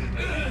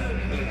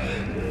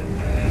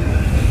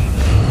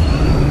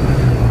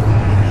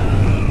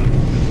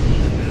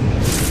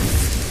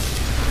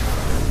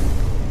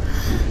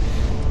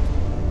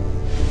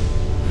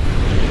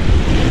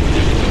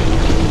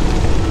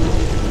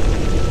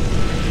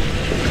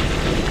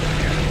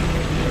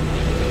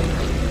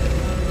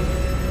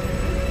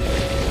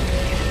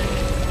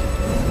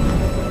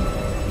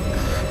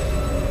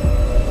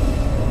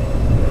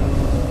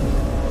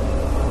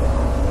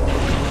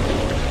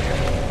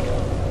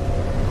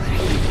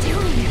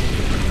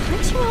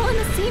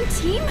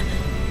 Team?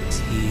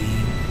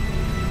 Team?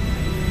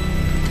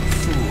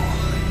 Fool,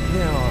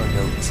 there are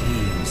no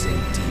teams in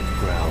deep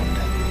ground.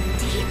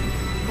 Deep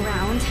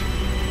ground?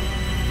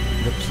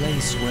 The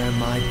place where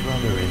my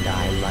brother and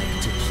I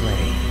like to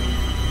play.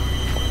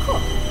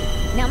 Cool.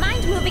 Now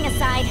mind moving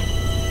aside.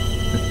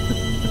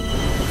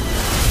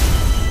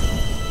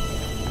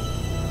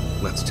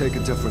 Let's take a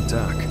different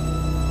tack.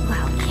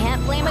 Well,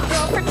 can't blame a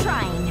girl for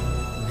trying.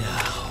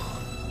 Now,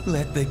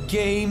 let the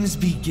games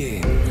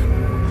begin.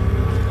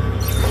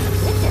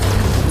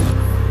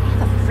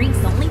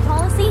 Freaks-only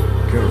policy?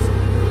 Careful.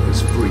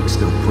 This freak's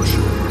still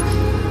pushing.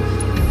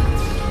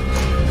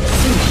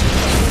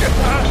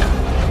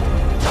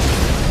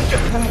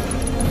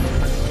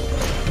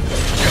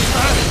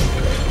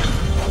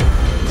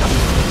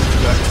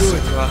 Back to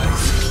it,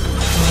 guys.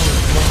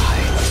 All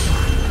right.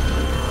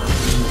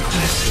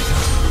 Impressive.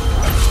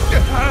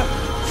 All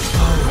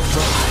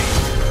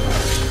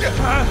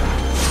right.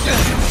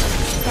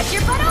 Get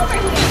your butt over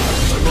here!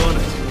 I'm on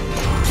it.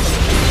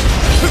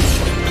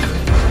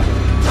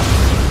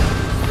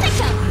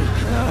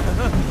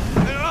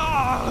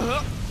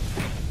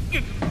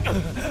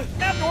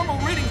 Abnormal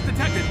readings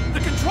detected. The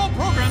control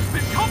program's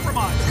been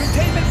compromised.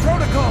 Containment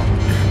protocol.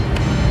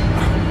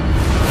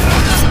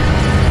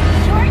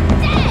 You're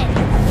dead!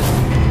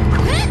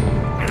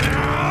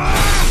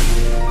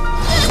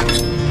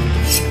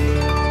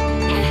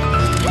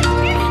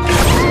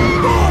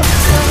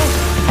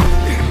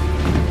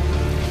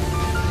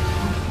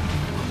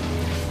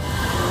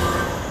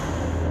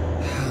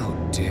 How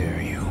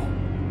dare you?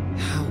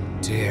 How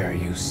dare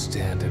you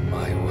stand in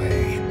my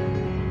way?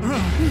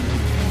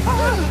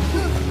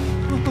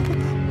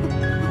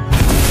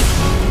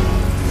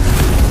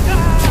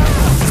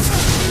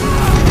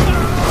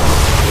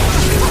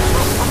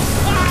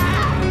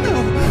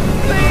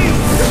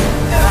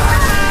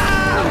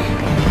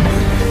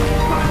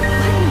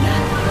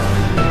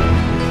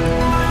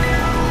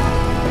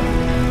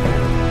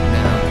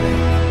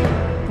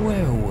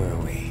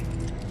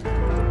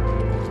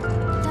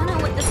 Don't know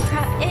what this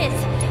crap is,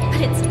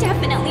 but it's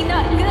definitely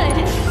not good.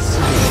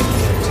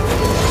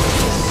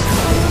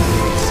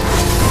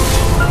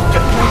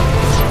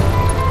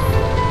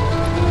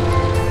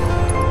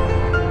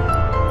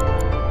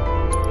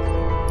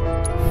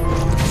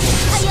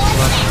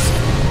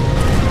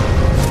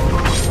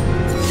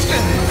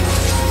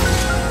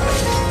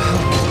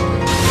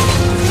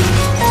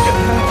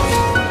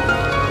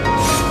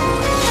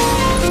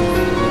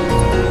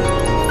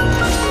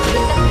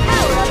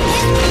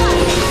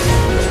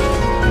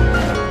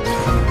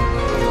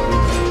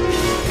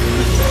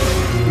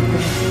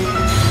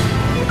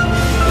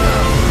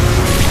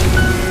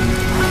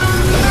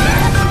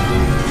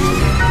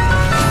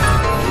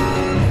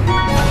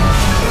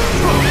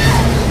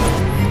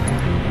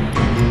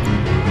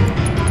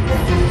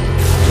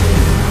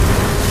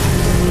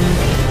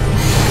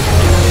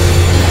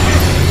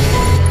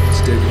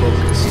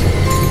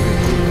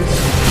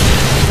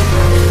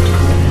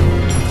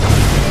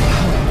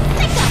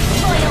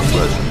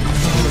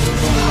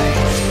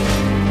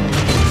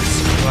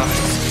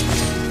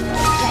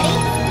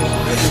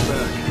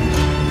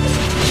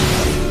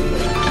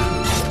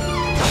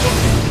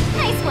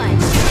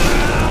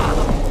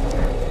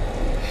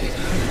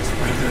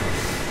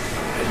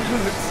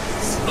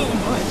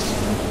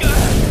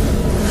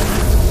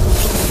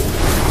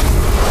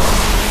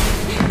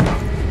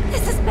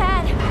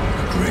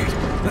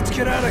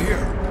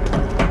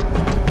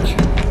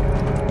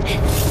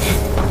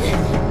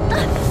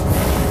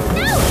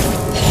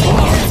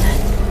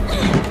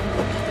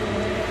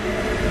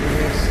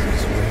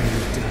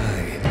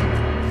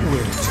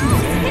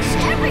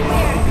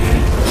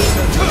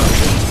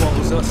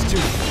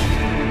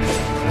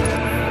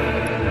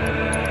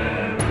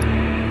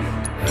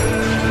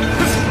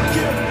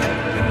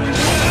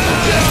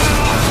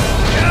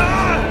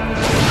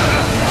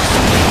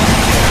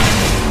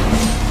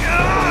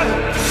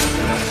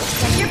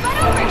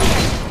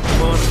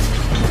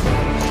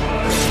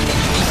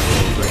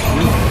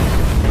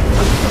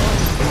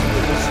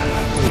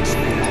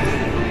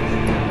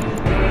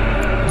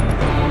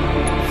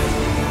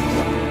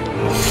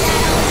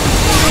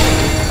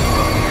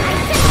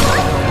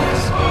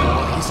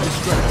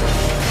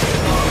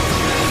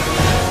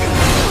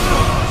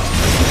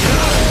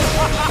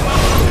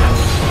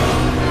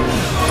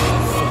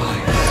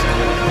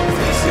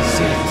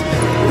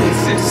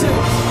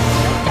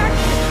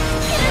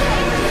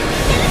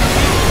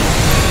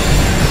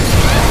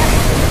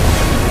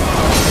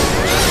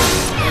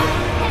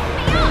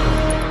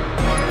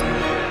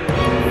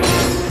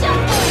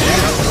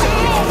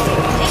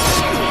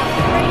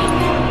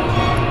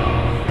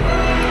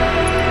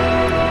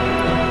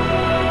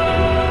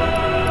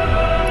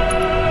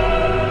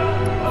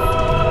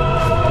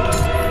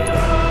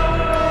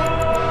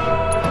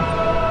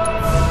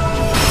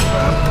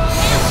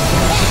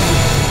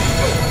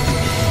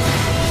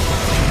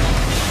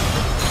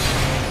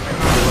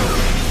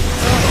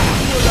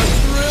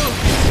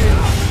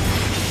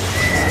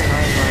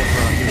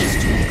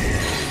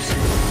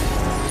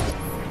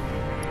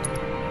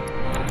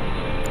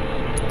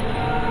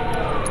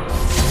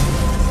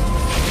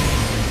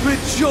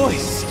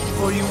 Rejoice,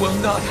 for you will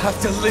not have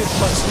to live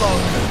much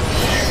longer.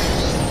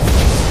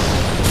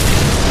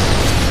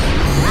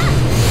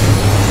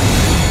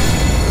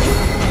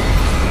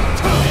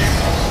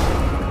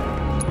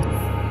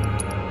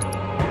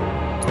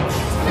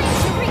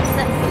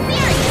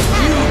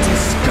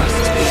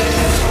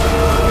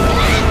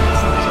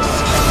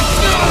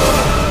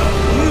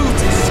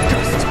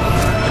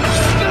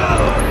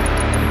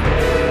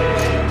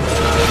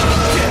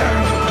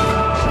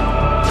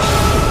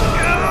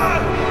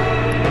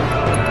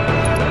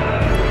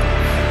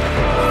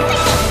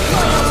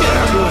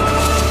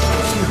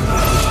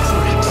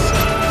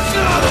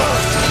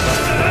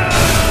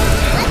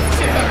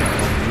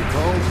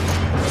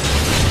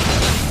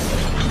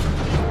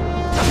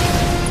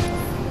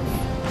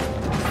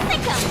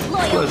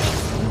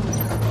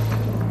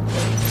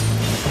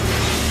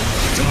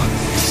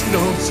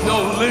 Knows no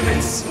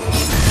limits.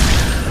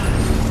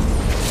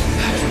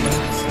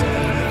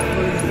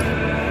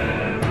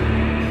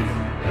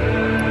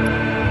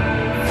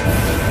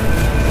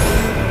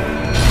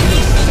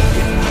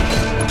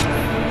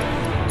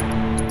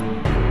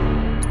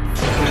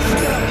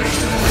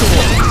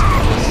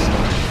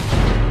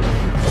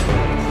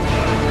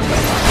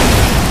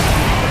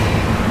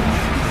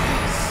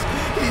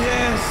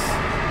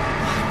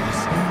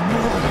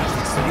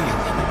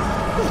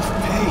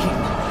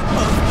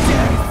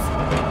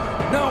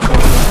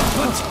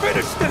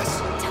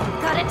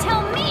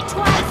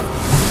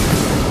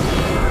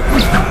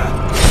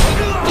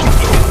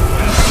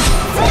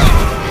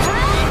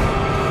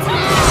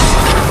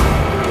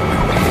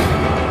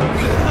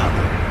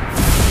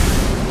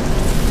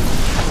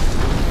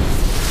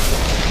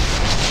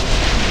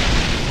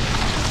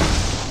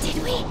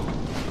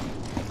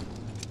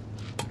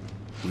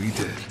 We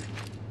did.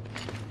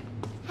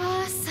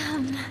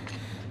 Awesome.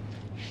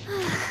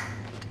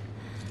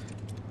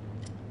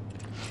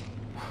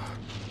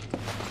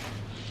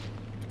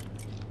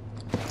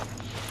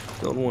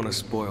 Don't want to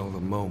spoil the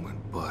moment,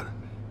 but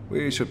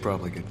we should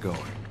probably get going.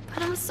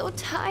 But I'm so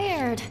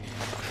tired.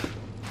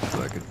 If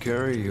I could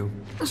carry you.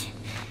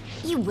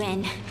 You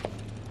win.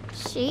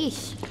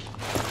 Sheesh.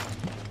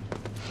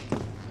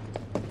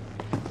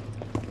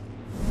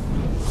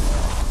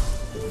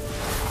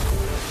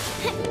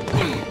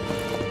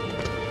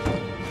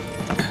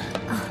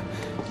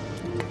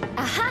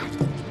 Aha!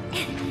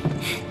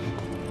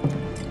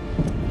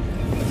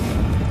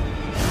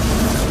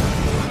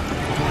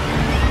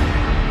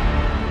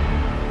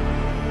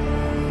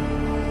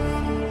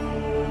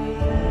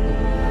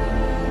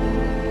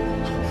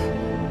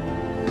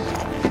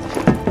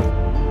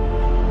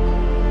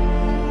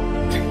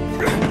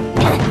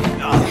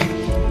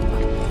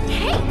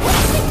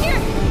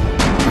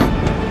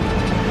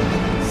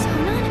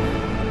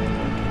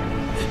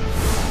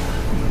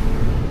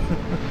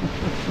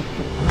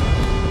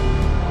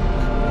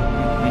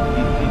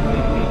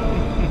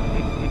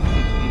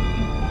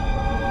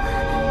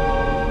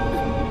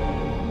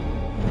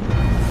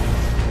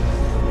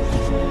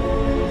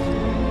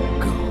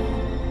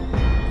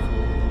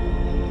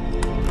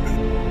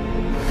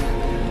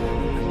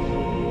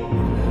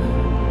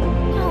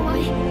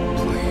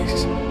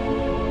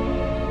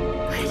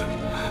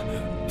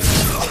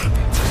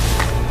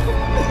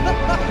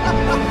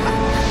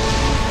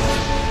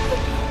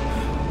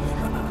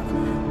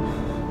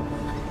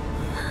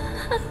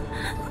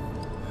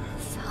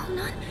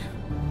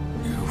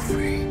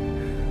 Yuffie,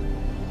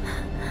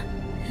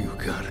 you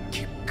gotta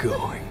keep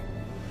going.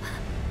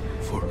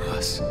 For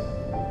us.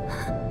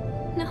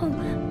 No.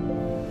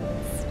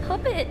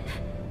 Stop it.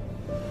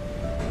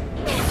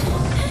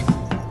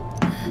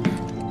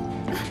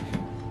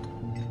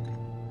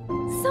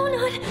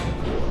 Sonon!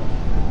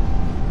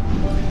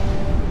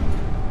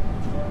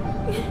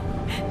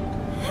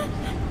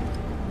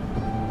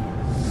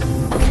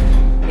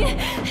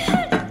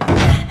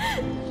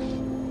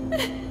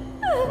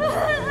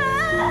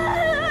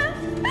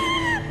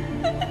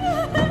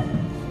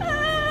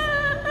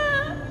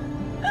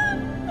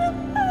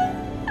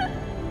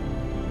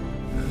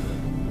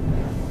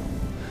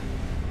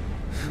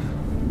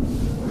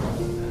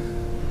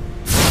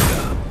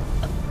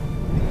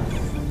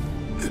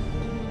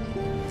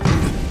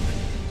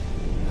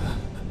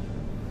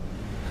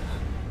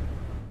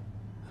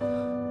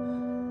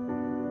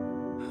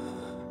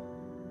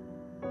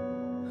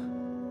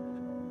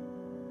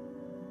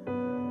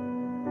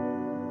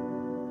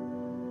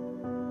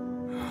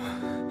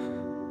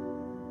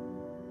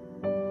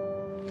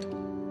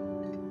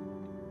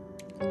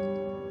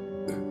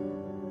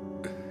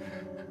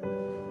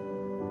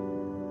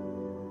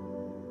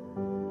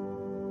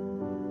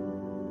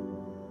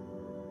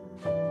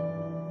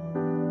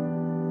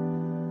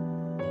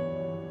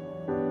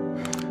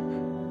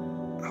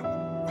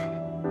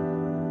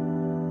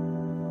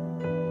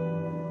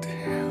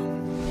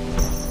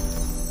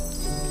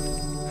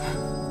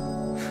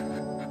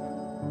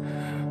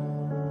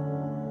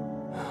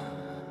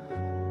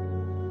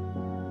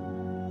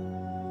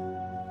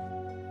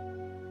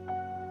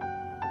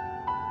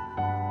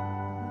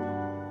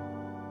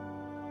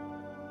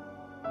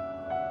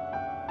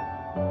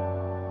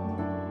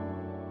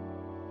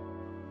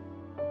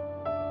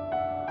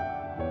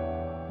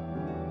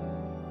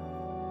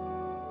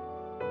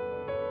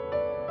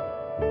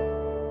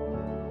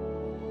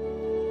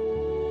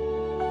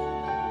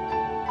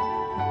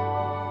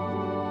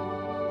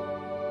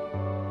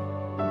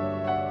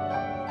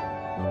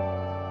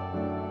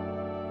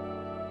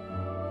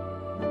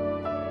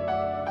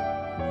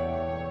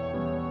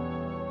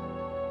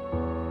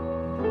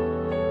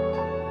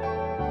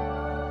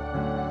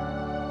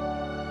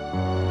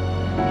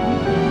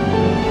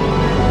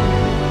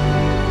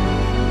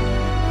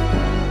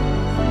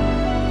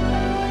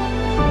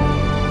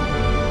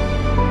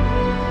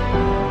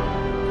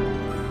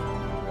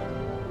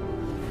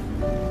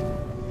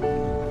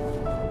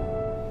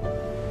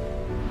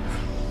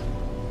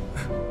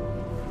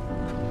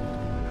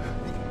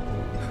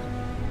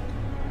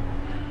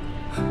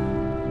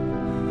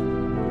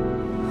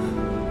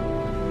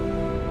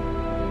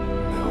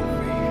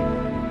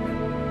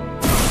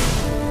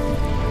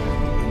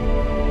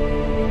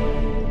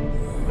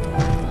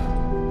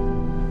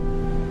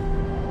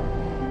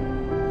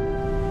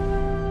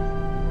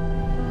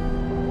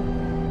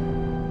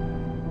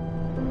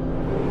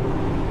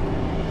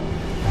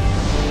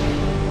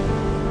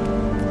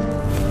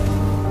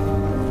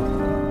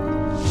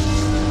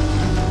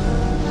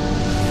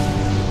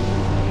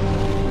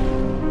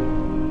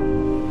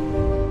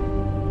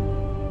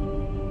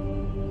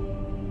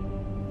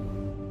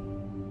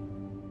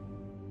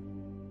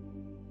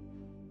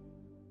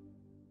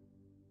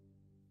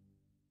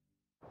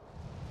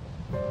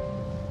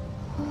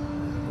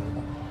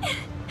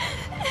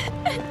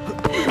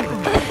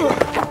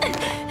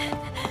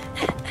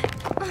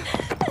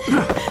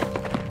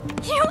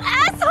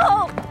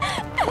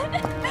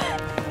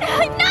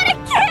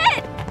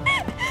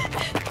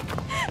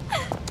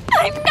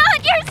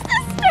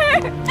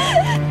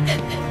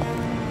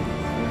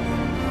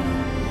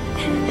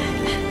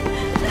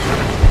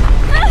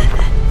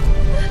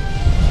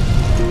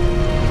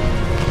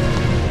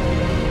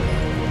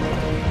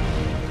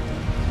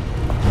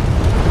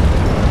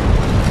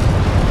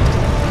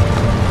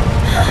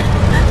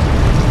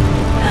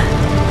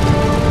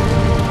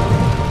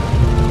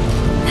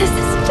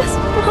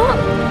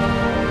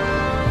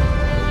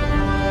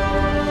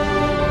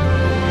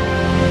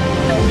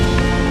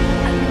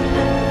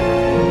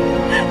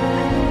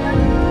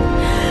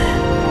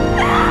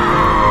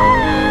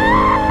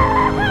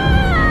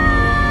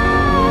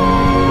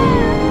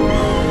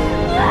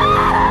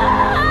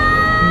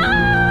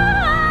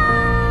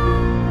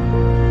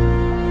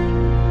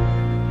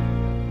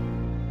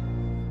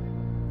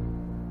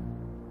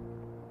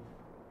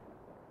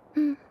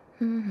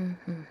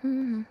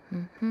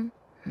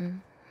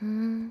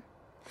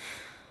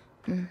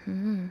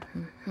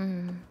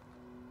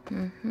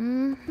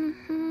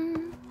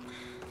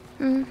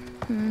 Don't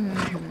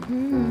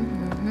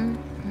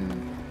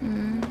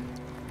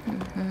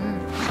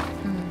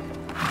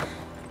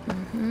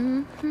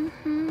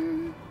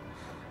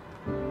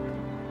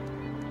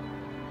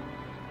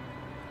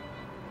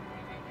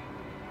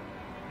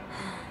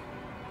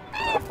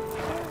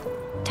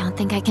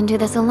think I can do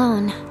this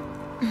alone.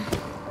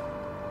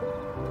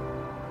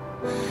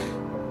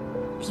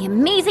 The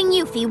amazing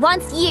Yuffie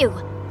wants you!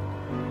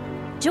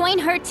 Join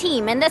her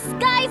team and the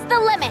sky's the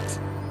limit!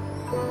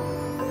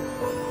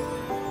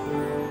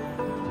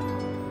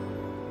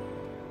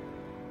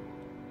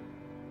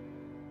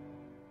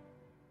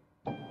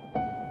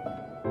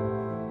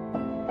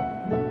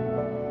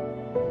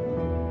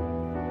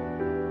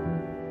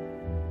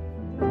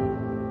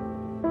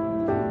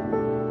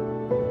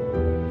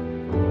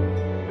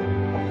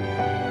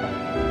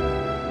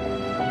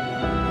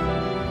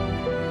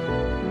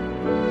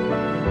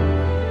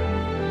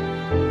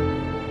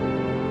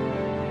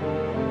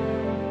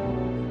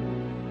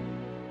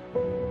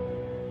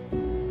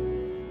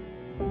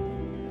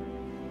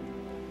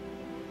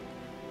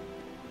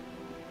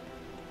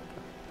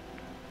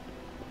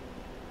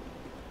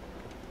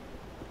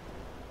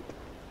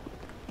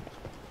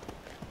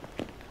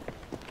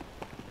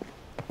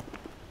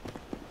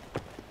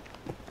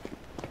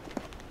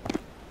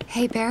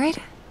 Hey, Barrett?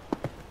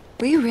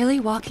 Were you really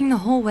walking the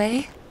whole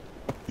way?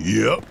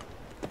 Yep.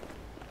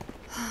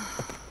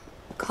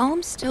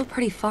 Calm's still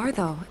pretty far,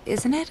 though,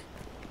 isn't it?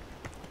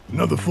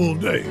 Another full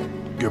day,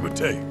 give or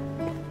take.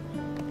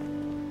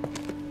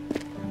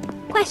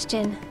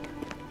 Question.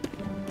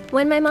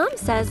 When my mom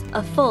says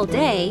a full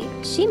day,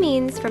 she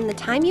means from the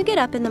time you get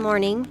up in the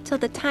morning till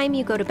the time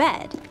you go to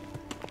bed.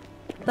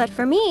 But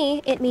for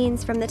me, it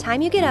means from the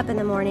time you get up in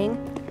the morning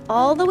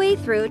all the way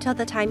through till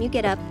the time you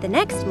get up the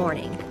next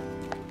morning.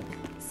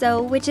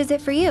 So, which is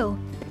it for you?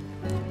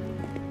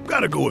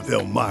 Gotta go with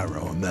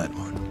Elmira on that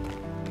one.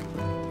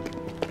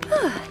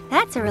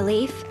 That's a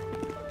relief.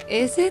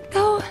 Is it,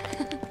 though?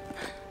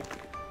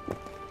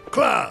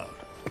 Cloud,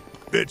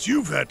 bet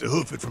you've had to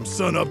hoof it from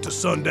sunup to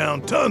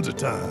sundown tons of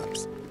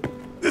times.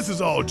 This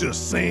is all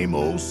just same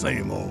old,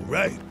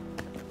 right?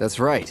 That's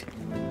right.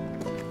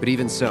 But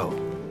even so,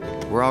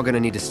 we're all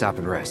gonna need to stop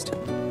and rest.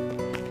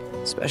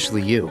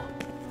 Especially you.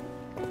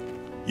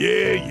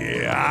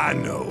 Yeah, I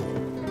know.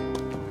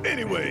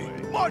 Anyway,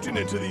 marching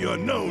into the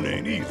unknown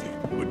ain't easy.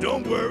 But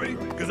don't worry,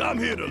 because I'm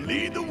here to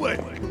lead the way.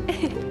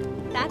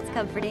 That's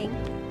comforting.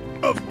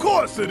 Of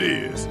course it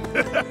is!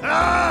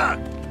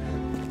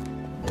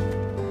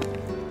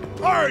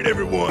 Alright,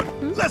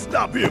 everyone, let's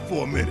stop here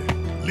for a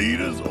minute.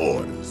 Leader's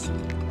orders.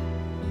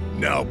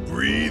 Now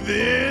breathe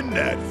in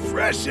that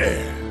fresh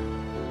air.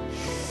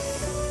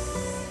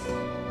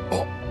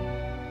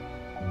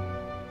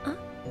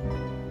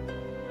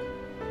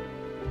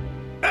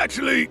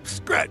 Actually,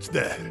 scratch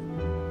that.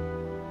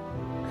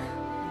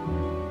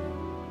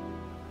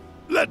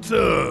 Let's,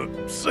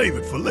 save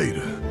it for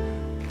later,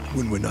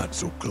 when we're not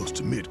so close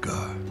to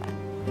Midgard.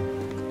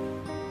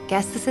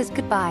 Guess this is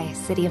goodbye,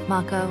 City of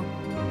Mako.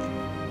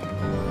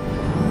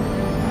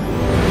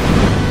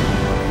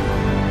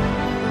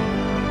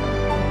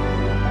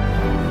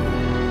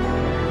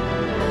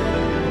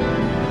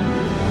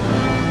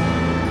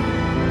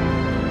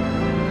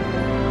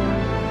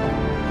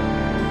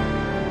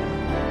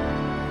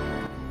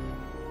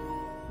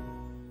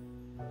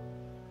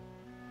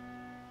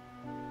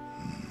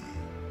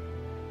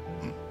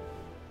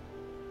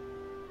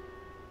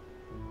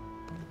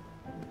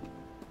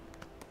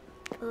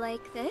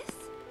 Like this?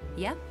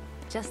 Yep,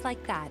 just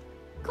like that.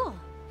 Cool.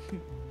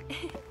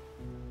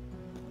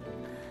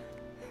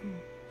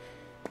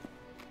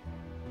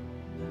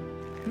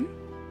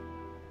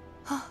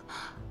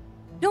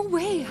 No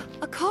way!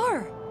 A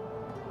car!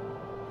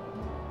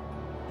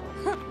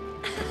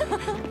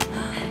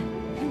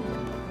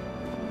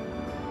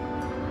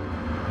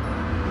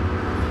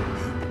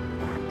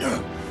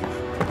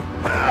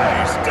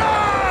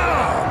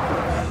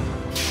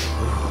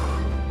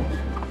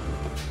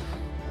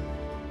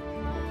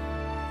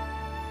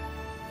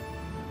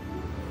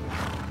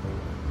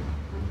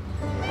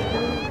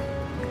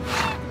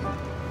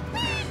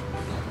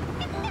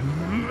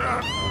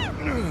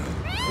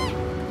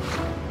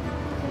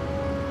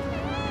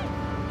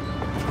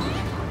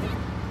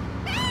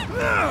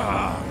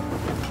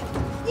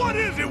 What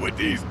is it with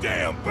these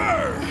damn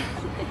birds?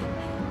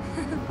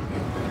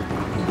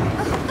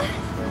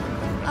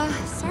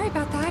 Sorry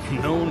about that.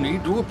 No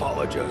need to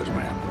apologize,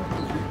 man.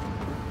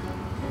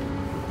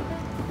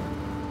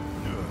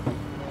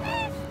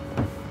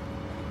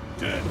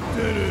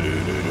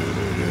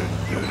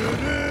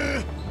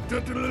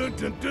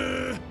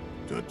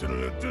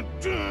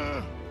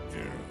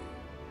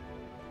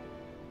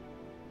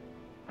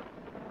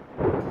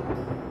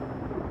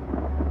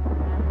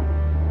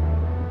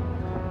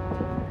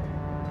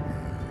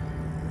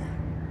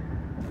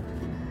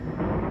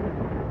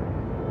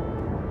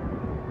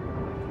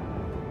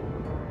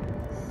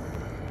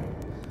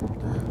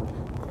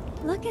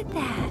 Look at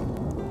that.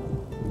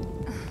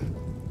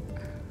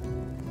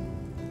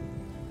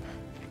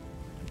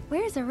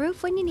 Where's a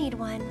roof when you need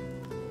one?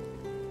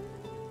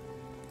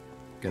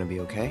 Gonna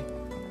be okay?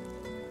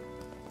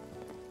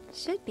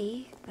 Should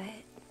be, but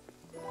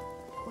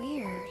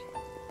weird.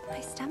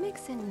 My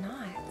stomach's in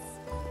knots.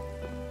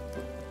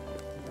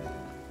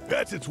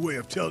 That's its way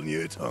of telling you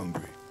it's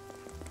hungry.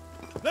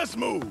 Let's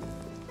move!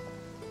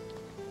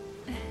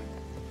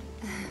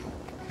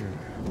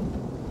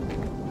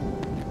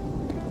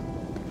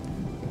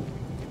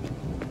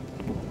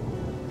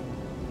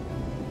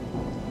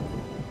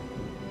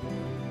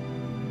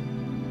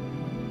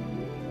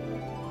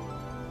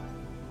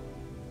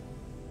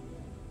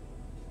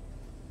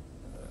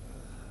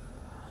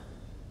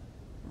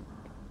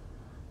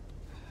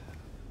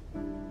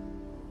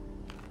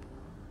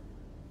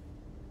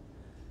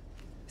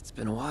 It's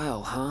been a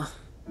while, huh?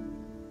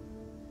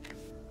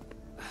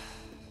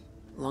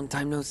 Long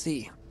time no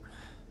see.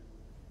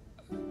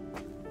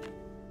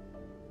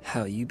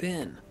 How you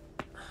been?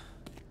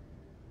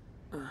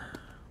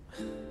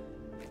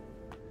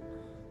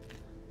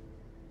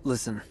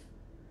 Listen.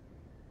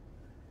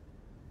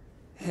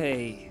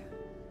 Hey.